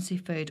emergency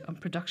food on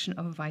production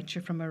of a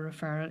voucher from a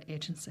referral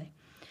agency.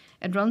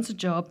 It runs a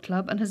job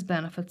club and has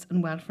benefits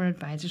and welfare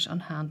advisors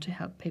on hand to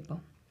help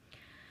people.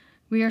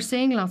 We are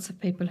seeing lots of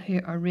people who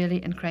are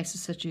really in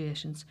crisis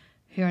situations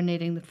who are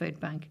needing the food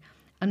bank,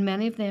 and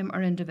many of them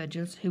are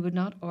individuals who would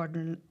not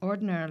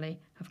ordinarily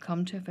have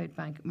come to a food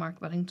bank, Mark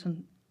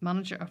Whittington,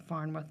 manager of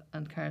Farnworth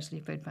and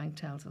Kersley Food Bank,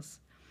 tells us.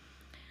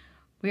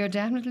 We are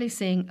definitely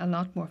seeing a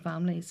lot more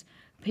families.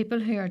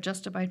 People who are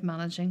just about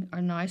managing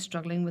are now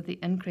struggling with the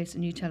increase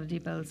in utility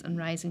bills and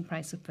rising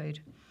price of food.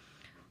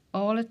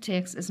 All it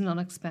takes is an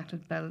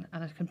unexpected bill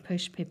and it can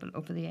push people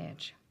over the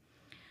edge.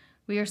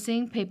 We are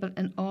seeing people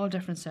in all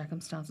different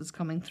circumstances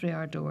coming through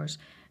our doors,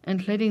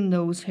 including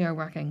those who are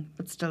working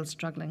but still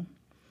struggling.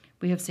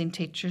 We have seen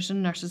teachers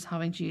and nurses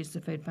having to use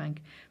the food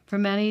bank. For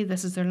many,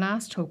 this is their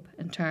last hope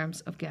in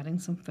terms of getting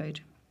some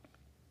food.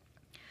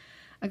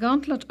 A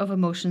gauntlet of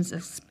emotions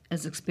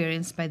is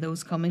experienced by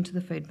those coming to the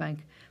food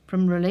bank,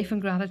 from relief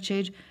and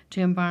gratitude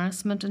to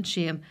embarrassment and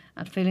shame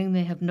at feeling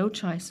they have no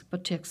choice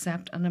but to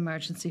accept an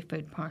emergency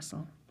food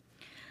parcel.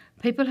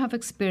 People have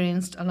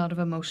experienced a lot of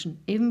emotion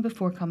even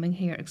before coming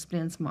here,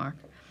 explains Mark.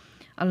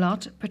 A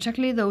lot,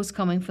 particularly those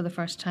coming for the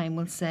first time,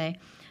 will say,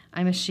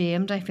 I'm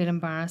ashamed, I feel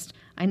embarrassed,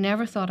 I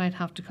never thought I'd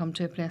have to come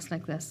to a place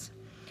like this.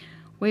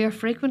 We are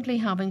frequently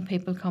having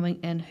people coming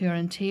in who are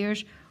in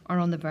tears or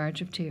on the verge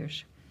of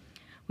tears.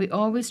 We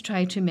always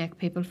try to make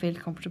people feel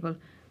comfortable,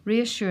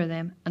 reassure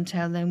them and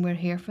tell them we're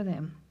here for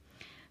them.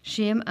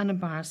 Shame and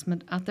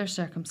embarrassment at their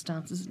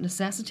circumstances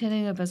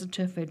necessitating a visit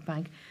to a food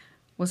bank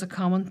was a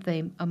common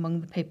theme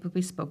among the people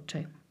we spoke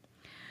to.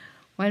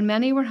 While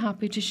many were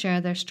happy to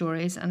share their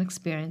stories and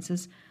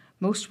experiences,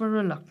 most were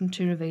reluctant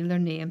to reveal their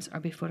names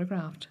or be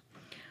photographed.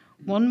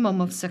 One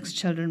mum of 6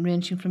 children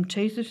ranging from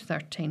 2 to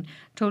 13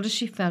 told us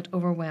she felt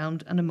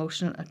overwhelmed and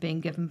emotional at being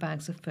given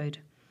bags of food.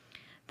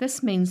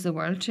 This means the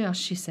world to us,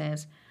 she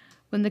says.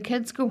 When the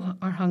kids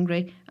are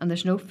hungry and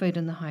there's no food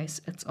in the house,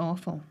 it's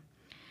awful.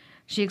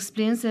 She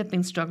explains they've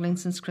been struggling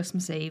since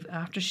Christmas Eve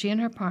after she and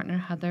her partner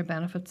had their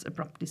benefits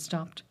abruptly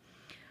stopped.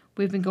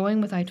 We've been going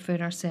without food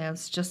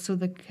ourselves just so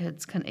the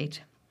kids can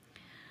eat.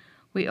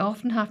 We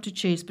often have to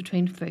choose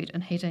between food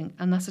and heating,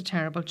 and that's a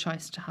terrible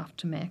choice to have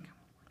to make.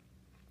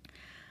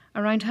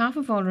 Around half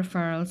of all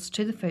referrals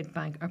to the food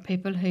bank are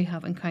people who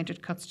have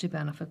encountered cuts to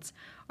benefits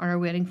or are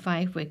waiting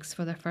 5 weeks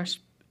for their first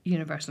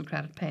universal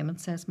credit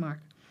payment, says Mark.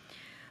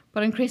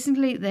 But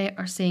increasingly they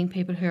are seeing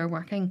people who are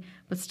working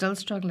but still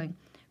struggling,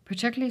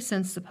 particularly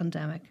since the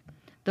pandemic.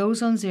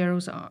 Those on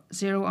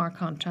zero-hour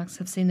contracts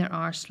have seen their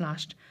hours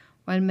slashed,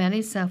 while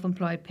many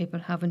self-employed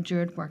people have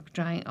endured work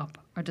drying up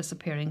or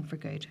disappearing for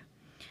good.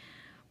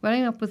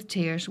 Welling up with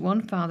tears,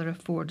 one father of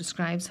 4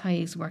 describes how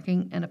he's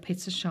working in a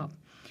pizza shop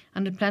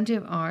and had plenty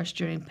of hours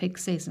during peak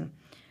season.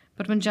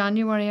 But when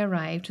January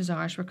arrived, his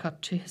hours were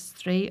cut to his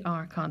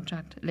 3-hour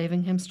contract,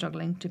 leaving him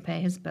struggling to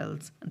pay his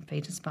bills and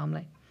feed his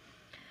family.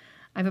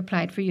 I've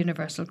applied for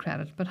universal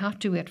credit, but have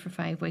to wait for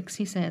 5 weeks,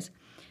 he says.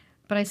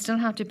 But I still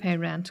have to pay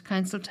rent,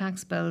 council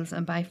tax bills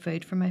and buy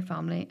food for my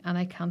family, and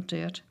I can't do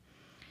it.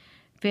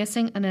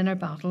 Facing an inner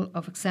battle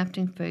of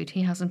accepting food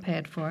he hasn't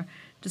paid for,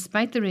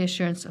 despite the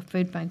reassurance of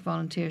food bank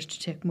volunteers to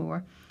take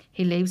more,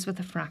 he leaves with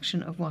a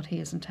fraction of what he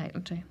is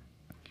entitled to.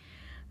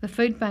 The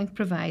food bank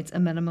provides a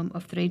minimum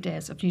of 3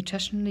 days of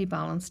nutritionally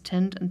balanced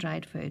tinned and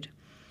dried food.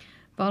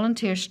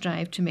 Volunteers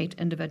strive to meet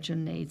individual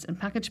needs and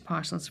package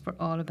parcels for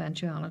all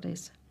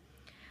eventualities.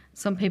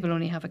 Some people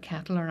only have a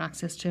kettle or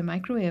access to a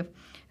microwave,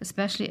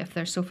 especially if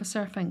they're sofa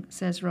surfing,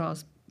 says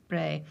Roz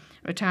Bray,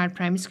 a retired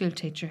primary school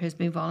teacher who's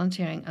been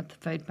volunteering at the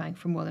food bank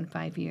for more than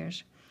 5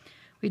 years.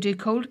 We do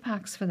cold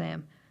packs for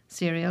them: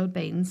 cereal,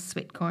 beans,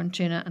 sweet corn,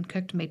 tuna and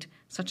cooked meat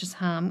such as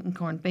ham and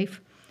corned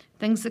beef,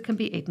 things that can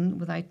be eaten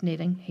without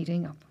needing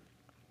heating up.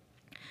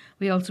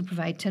 We also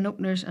provide tin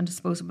openers and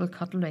disposable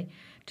cutlery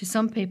to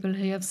some people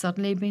who have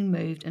suddenly been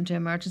moved into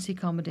emergency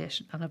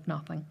accommodation and have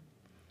nothing.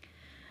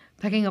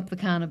 Picking up the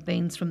can of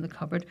beans from the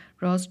cupboard,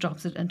 Roz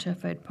drops it into a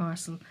food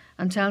parcel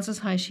and tells us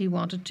how she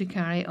wanted to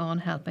carry on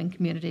helping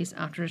communities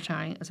after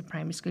retiring as a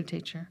primary school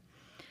teacher.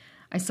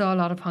 I saw a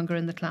lot of hunger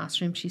in the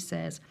classroom, she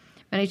says.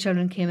 Many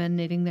children came in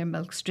needing their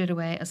milk straight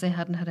away as they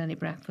hadn't had any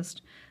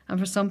breakfast, and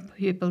for some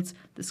pupils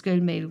the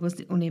school meal was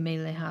the only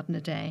meal they had in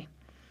a day.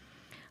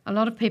 A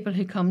lot of people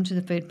who come to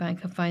the food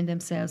bank have found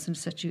themselves in a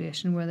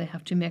situation where they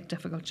have to make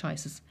difficult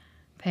choices: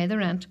 pay the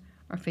rent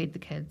or feed the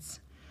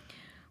kids.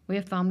 We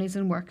have families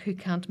in work who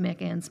can't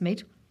make ends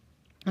meet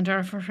and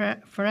are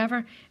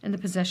forever in the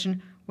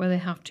position where they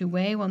have to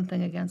weigh one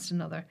thing against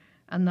another,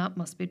 and that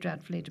must be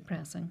dreadfully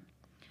depressing.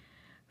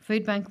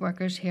 Food bank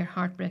workers hear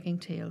heartbreaking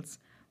tales.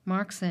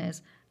 Mark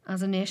says,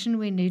 as a nation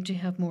we need to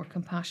have more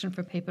compassion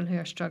for people who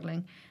are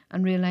struggling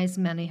and realise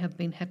many have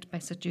been hit by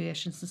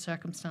situations and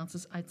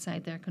circumstances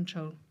outside their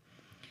control.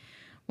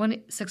 One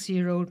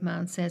 60-year-old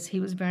man says he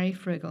was very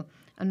frugal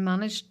and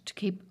managed to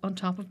keep on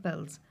top of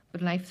bills,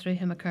 but life threw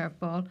him a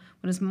curveball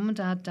when his mum and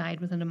dad died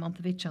within a month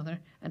of each other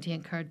and he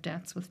incurred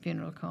debts with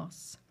funeral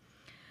costs.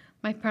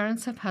 My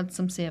parents have had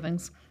some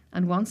savings,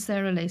 and once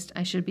they're released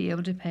I should be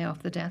able to pay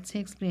off the debts, he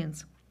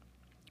explains.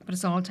 But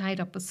it's all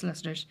tied up with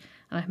solicitors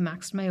and I've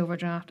maxed my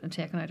overdraft and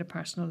taken out a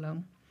personal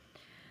loan.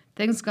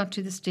 Things got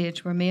to the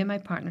stage where me and my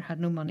partner had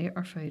no money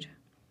or food.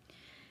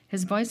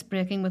 His voice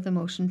breaking with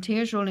emotion,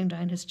 tears rolling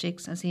down his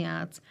cheeks as he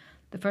adds,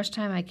 the first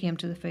time I came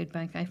to the food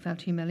bank I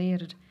felt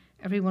humiliated.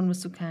 Everyone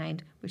was so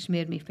kind, which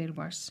made me feel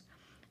worse.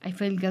 I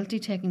feel guilty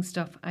taking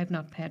stuff I've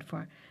not paid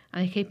for,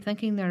 and I keep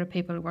thinking there are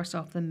people worse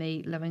off than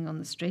me living on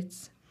the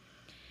streets.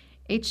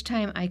 Each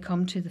time I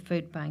come to the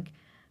food bank,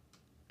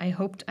 I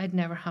hoped I'd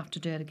never have to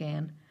do it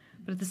again,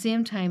 but at the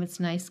same time it's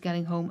nice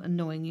getting home and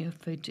knowing you have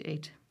food to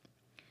eat.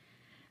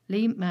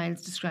 Lee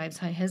Miles describes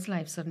how his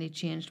life suddenly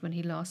changed when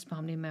he lost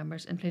family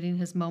members, including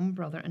his mum,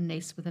 brother and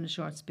niece within a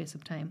short space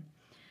of time.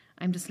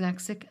 I'm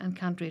dyslexic and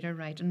can't read or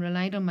write and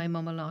relied on my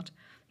mum a lot.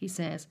 He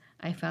says,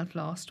 I felt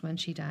lost when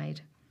she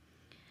died.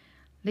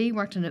 Lee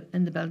worked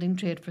in the building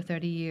trade for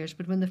 30 years,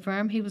 but when the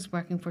firm he was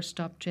working for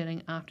stopped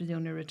trading after the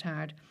owner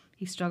retired,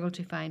 he struggled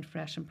to find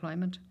fresh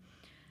employment.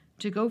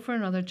 To go for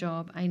another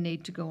job, I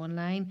need to go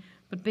online,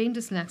 but being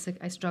dyslexic,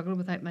 I struggle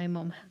without my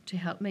mum to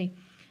help me.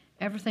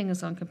 Everything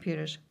is on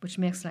computers, which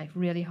makes life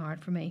really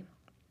hard for me.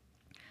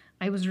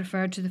 I was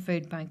referred to the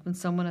food bank when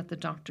someone at the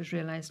doctor's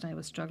realised I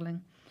was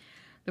struggling.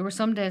 There were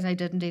some days I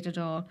didn't eat at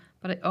all,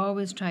 but I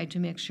always tried to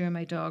make sure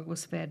my dog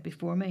was fed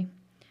before me.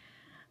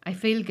 I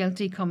feel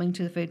guilty coming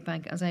to the food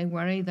bank as I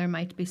worry there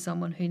might be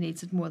someone who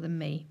needs it more than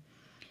me.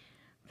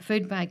 The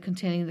food bag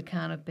containing the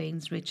can of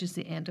beans reaches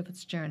the end of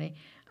its journey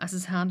as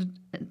is handed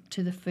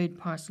to the food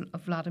parcel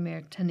of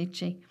Vladimir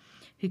Tanichi,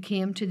 who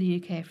came to the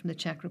UK from the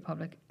Czech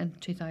Republic in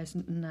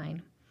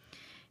 2009.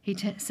 He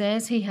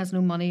says he has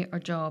no money or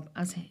job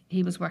as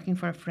he was working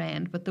for a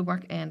friend, but the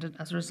work ended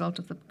as a result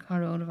of the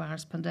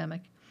coronavirus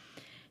pandemic.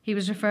 He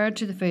was referred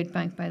to the food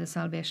bank by the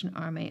Salvation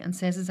Army and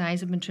says his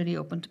eyes have been truly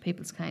opened to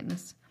people's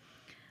kindness.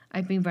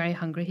 I've been very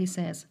hungry, he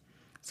says.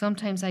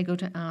 Sometimes I go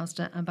to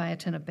Asda and buy a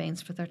tin of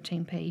beans for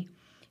 13p.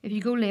 If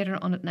you go later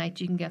on at night,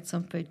 you can get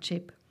some food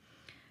cheap.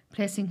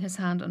 Placing his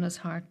hand on his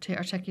heart to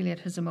articulate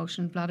his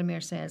emotion,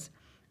 Vladimir says,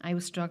 I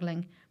was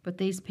struggling, but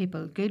these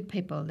people, good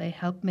people, they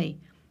help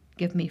me,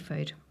 give me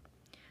food.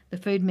 The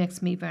food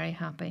makes me very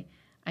happy.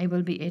 I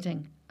will be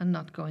eating and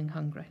not going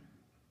hungry.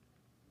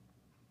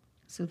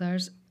 So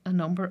there's a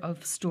number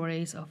of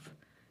stories of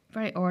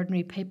very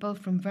ordinary people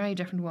from very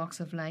different walks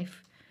of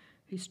life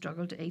who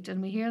struggle to eat.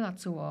 And we hear that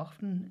so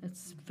often.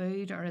 It's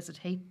food or is it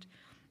heat?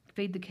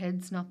 Feed the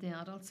kids, not the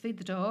adults. Feed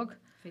the dog.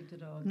 Feed the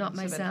dog. Not It's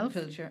a bit of myself.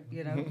 culture,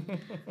 you know.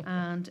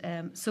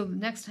 And so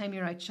next time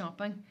you're out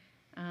shopping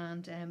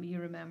and you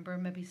remember,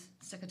 maybe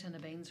stick a tin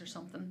of beans or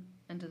something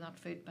into that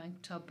food bank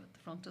tub at the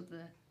front of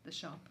the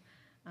shop,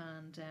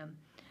 and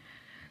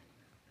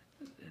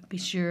be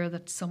sure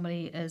that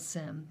somebody is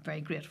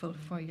very grateful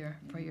for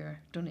your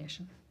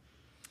donation.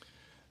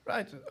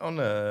 Right, on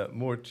a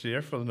more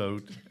cheerful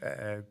note,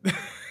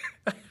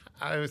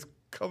 I was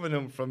coming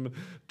home from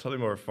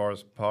Tullymore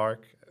Forest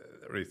Park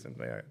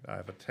recently. I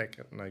have a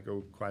ticket and I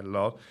go quite a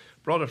lot.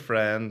 Brought a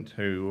friend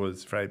who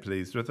was very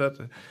pleased with it,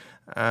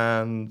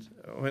 and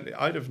when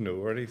out of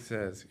nowhere he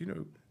says, you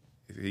know,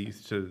 he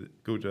used to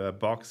go to a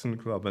boxing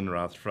club in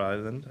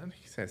Rathfriland, and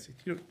he says,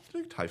 you know,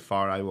 look how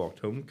far I walked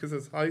home, because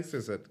his house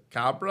is at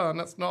Cabra, and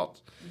it's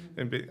not,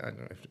 I don't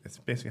know, it's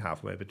basically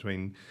halfway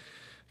between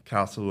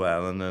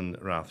Castlewellan and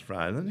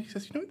Rathfriland. He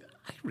says, you know,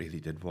 I really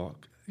did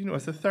walk. You know,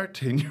 as a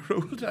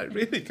 13-year-old, I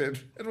really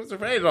did. It was a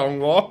very long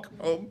walk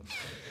home.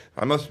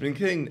 I must have been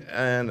keen.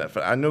 And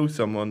I know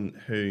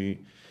someone who,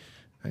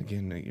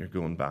 again, you're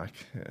going back,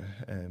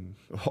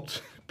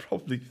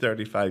 probably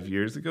 35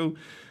 years ago,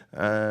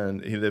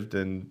 and he lived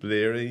in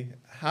Blairy,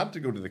 had to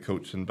go to the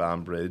Coach and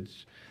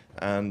Banbridge,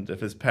 and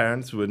if his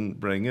parents wouldn't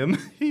bring him,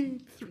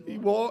 he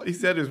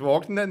said he was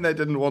walking, then they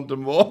didn't want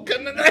him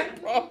walking, and they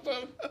brought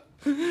him.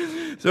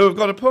 So we've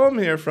got a poem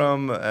here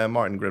from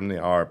Martin Grimley,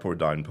 our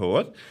Portadown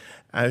poet,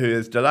 who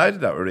is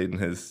delighted that we're reading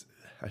his,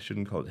 I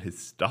shouldn't call it his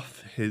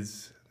stuff,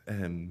 his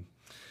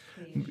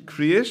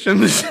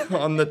creations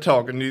on the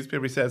Talking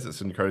newspaper. He says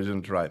it's encouraging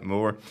him to write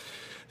more.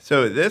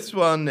 So this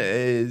one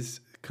is,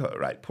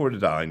 right,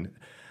 Portadown.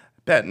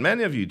 Bet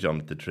many of you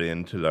jumped the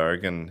train to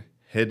Lurgan,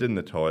 hid in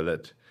the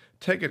toilet,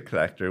 ticket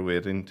collector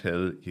waiting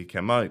till you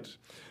came out.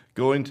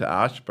 Going to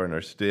Ashburn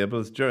or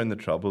Stables during the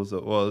Troubles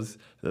it was.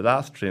 The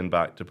last train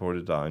back to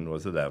Portadown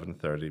was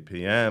 11:30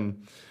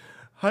 p.m.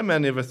 How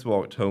many of us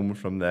walked home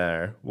from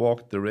there,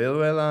 walked the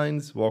railway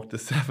lines, walked the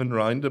 7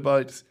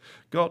 roundabouts,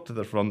 got to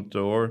the front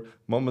door,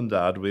 mum and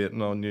dad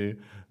waiting on you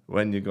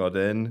when you got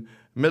in,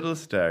 middle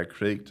stair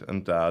creaked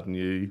and dad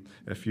knew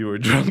if you were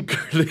drunk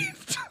or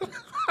late.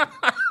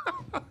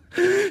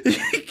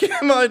 You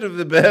came out of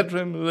the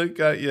bedroom, look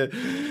at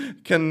you,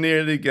 can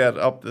nearly get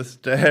up the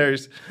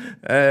stairs.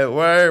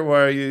 Where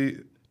were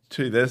you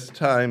to this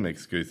time?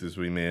 Excuses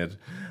we made.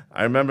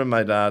 I remember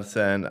my dad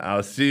saying,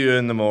 I'll see you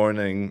in the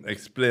morning,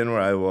 explain where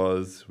I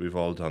was. We've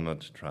all done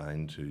it,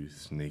 trying to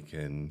sneak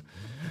in.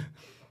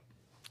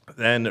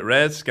 Then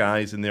red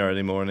skies in the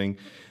early morning,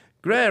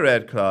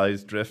 grey-red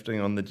clouds drifting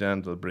on the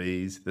gentle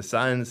breeze. The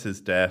silence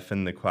is deaf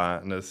in the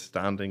quietness,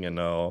 standing in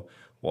awe,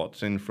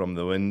 watching from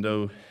the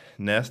window.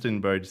 Nesting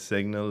birds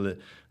signal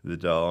the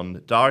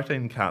dawn,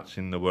 darting,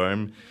 catching the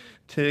worm,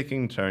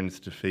 taking turns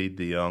to feed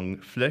the young,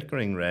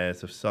 flickering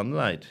rays of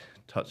sunlight,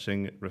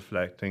 touching,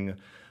 reflecting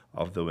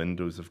of the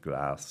windows of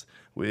glass,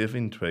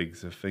 waving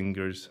twigs of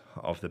fingers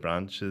of the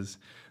branches,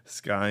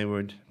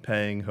 skyward,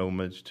 paying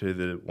homage to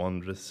the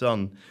wondrous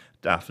sun,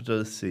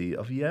 daffodil sea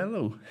of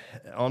yellow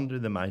under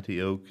the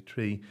mighty oak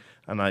tree.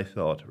 And I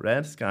thought,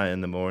 red sky in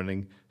the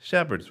morning,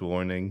 shepherd's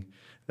warning.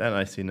 Then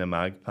I seen a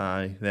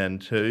magpie, then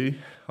 2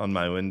 on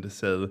my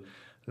windowsill,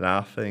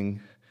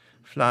 laughing,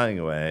 flying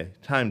away.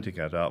 Time to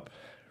get up,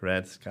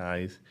 red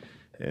skies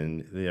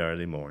in the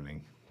early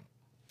morning.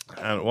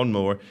 And one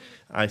more.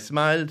 I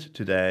smiled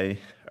today,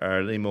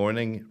 early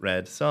morning,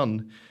 red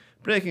sun,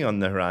 breaking on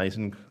the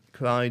horizon,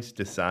 clouds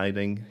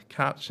deciding,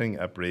 catching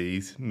a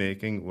breeze,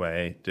 making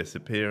way,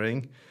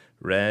 disappearing,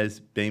 rays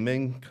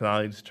beaming,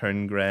 clouds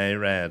turn grey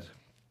red.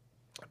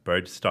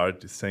 Birds started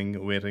to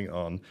sing, waiting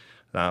on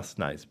last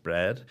night's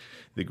bread,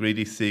 the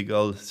greedy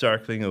seagull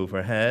circling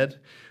overhead,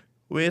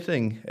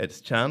 waiting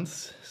its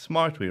chance,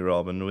 smart wee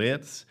robin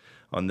waits,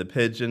 on the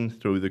pigeon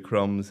throw the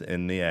crumbs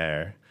in the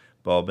air,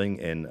 bobbing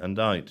in and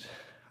out.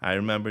 I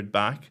remembered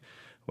back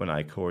when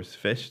I course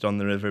fished on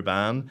the River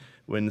Bann,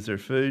 Windsor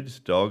Foods,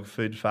 dog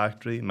food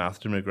factory,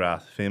 Master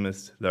McGrath,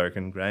 famous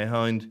Lurgan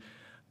greyhound.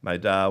 My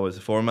dad was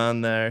a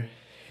foreman there.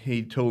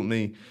 He told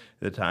me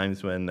the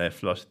times when they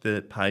flushed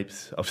the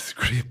pipes of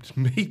scraped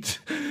meat,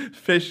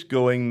 fish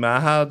going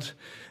mad,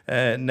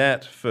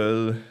 net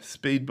full,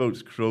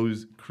 speedboats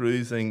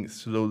cruising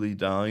slowly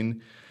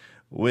down,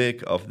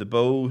 wake of the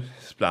bow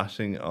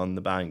splashing on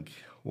the bank,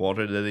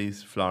 water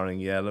lilies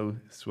flowering yellow,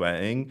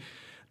 swaying,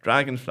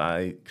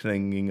 dragonfly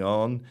clinging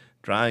on,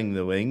 drying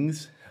the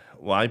wings,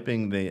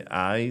 wiping the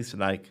eyes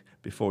like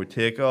before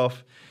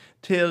takeoff,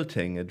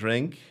 tilting a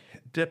drink,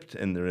 dipped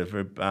in the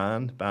River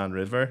Bann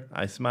River.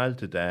 I smiled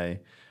today,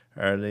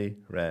 early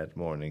red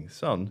morning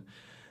sun.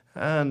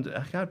 And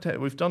I can't tell you,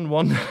 we've done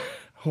one,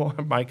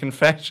 my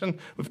confession,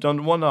 we've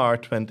done 1 hour,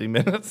 20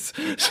 minutes.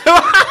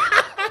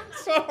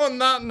 So on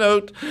that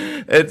note,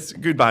 it's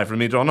goodbye from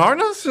me, John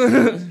Harness.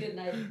 Good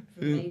night from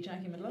me,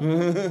 Jackie Midland.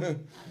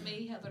 And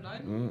me, Heather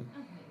Loudon.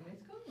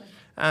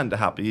 And a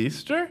happy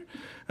Easter.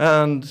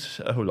 And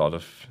a whole lot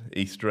of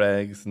Easter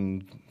eggs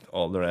and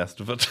all the rest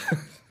of it.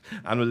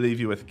 And we'll leave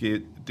you with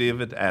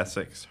David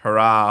Essex.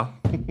 Hurrah!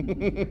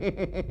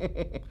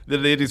 The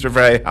ladies are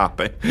very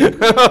happy.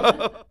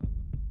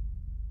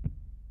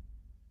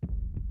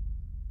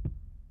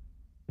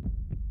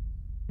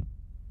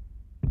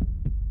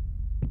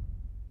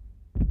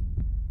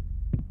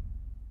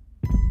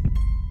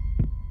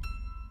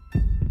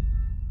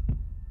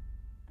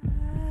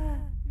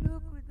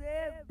 Look what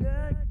they've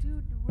done to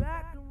the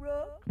rock and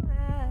roll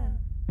clown.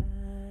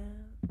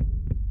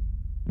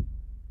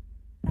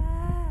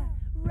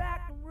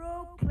 Rock and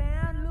roll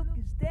clown, look,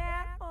 he's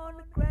down on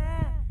the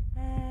ground.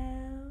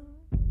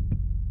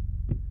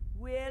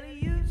 Well, he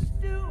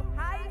used to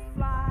high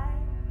fly,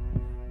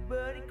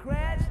 but he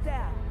crashed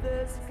out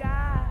the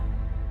sky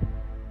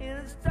in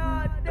a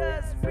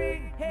stardust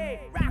ring.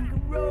 Hey, rock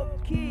and roll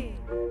king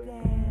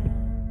down.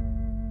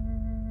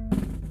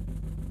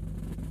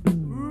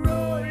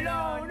 Roll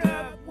on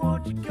up,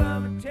 won't you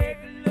come and take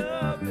a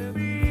look at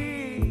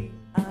me?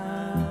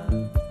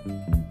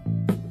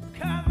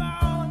 Come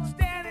on,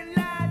 stand in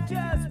line,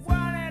 just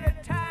one at a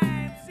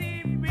time.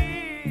 See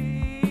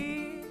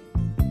me,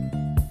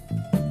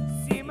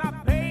 see my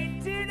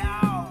painted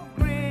on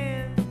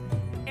grin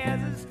as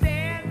I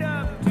stand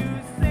up to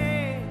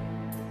sing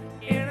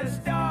in a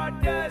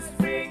stardust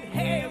ring.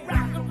 Hey,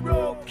 rock and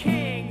roll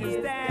king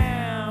is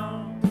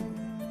down,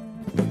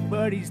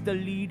 but he's the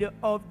leader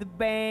of the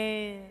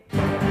band.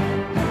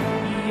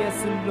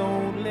 Yes, a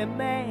lonely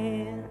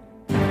man.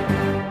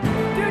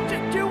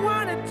 Don't you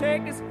wanna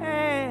take his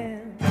hand?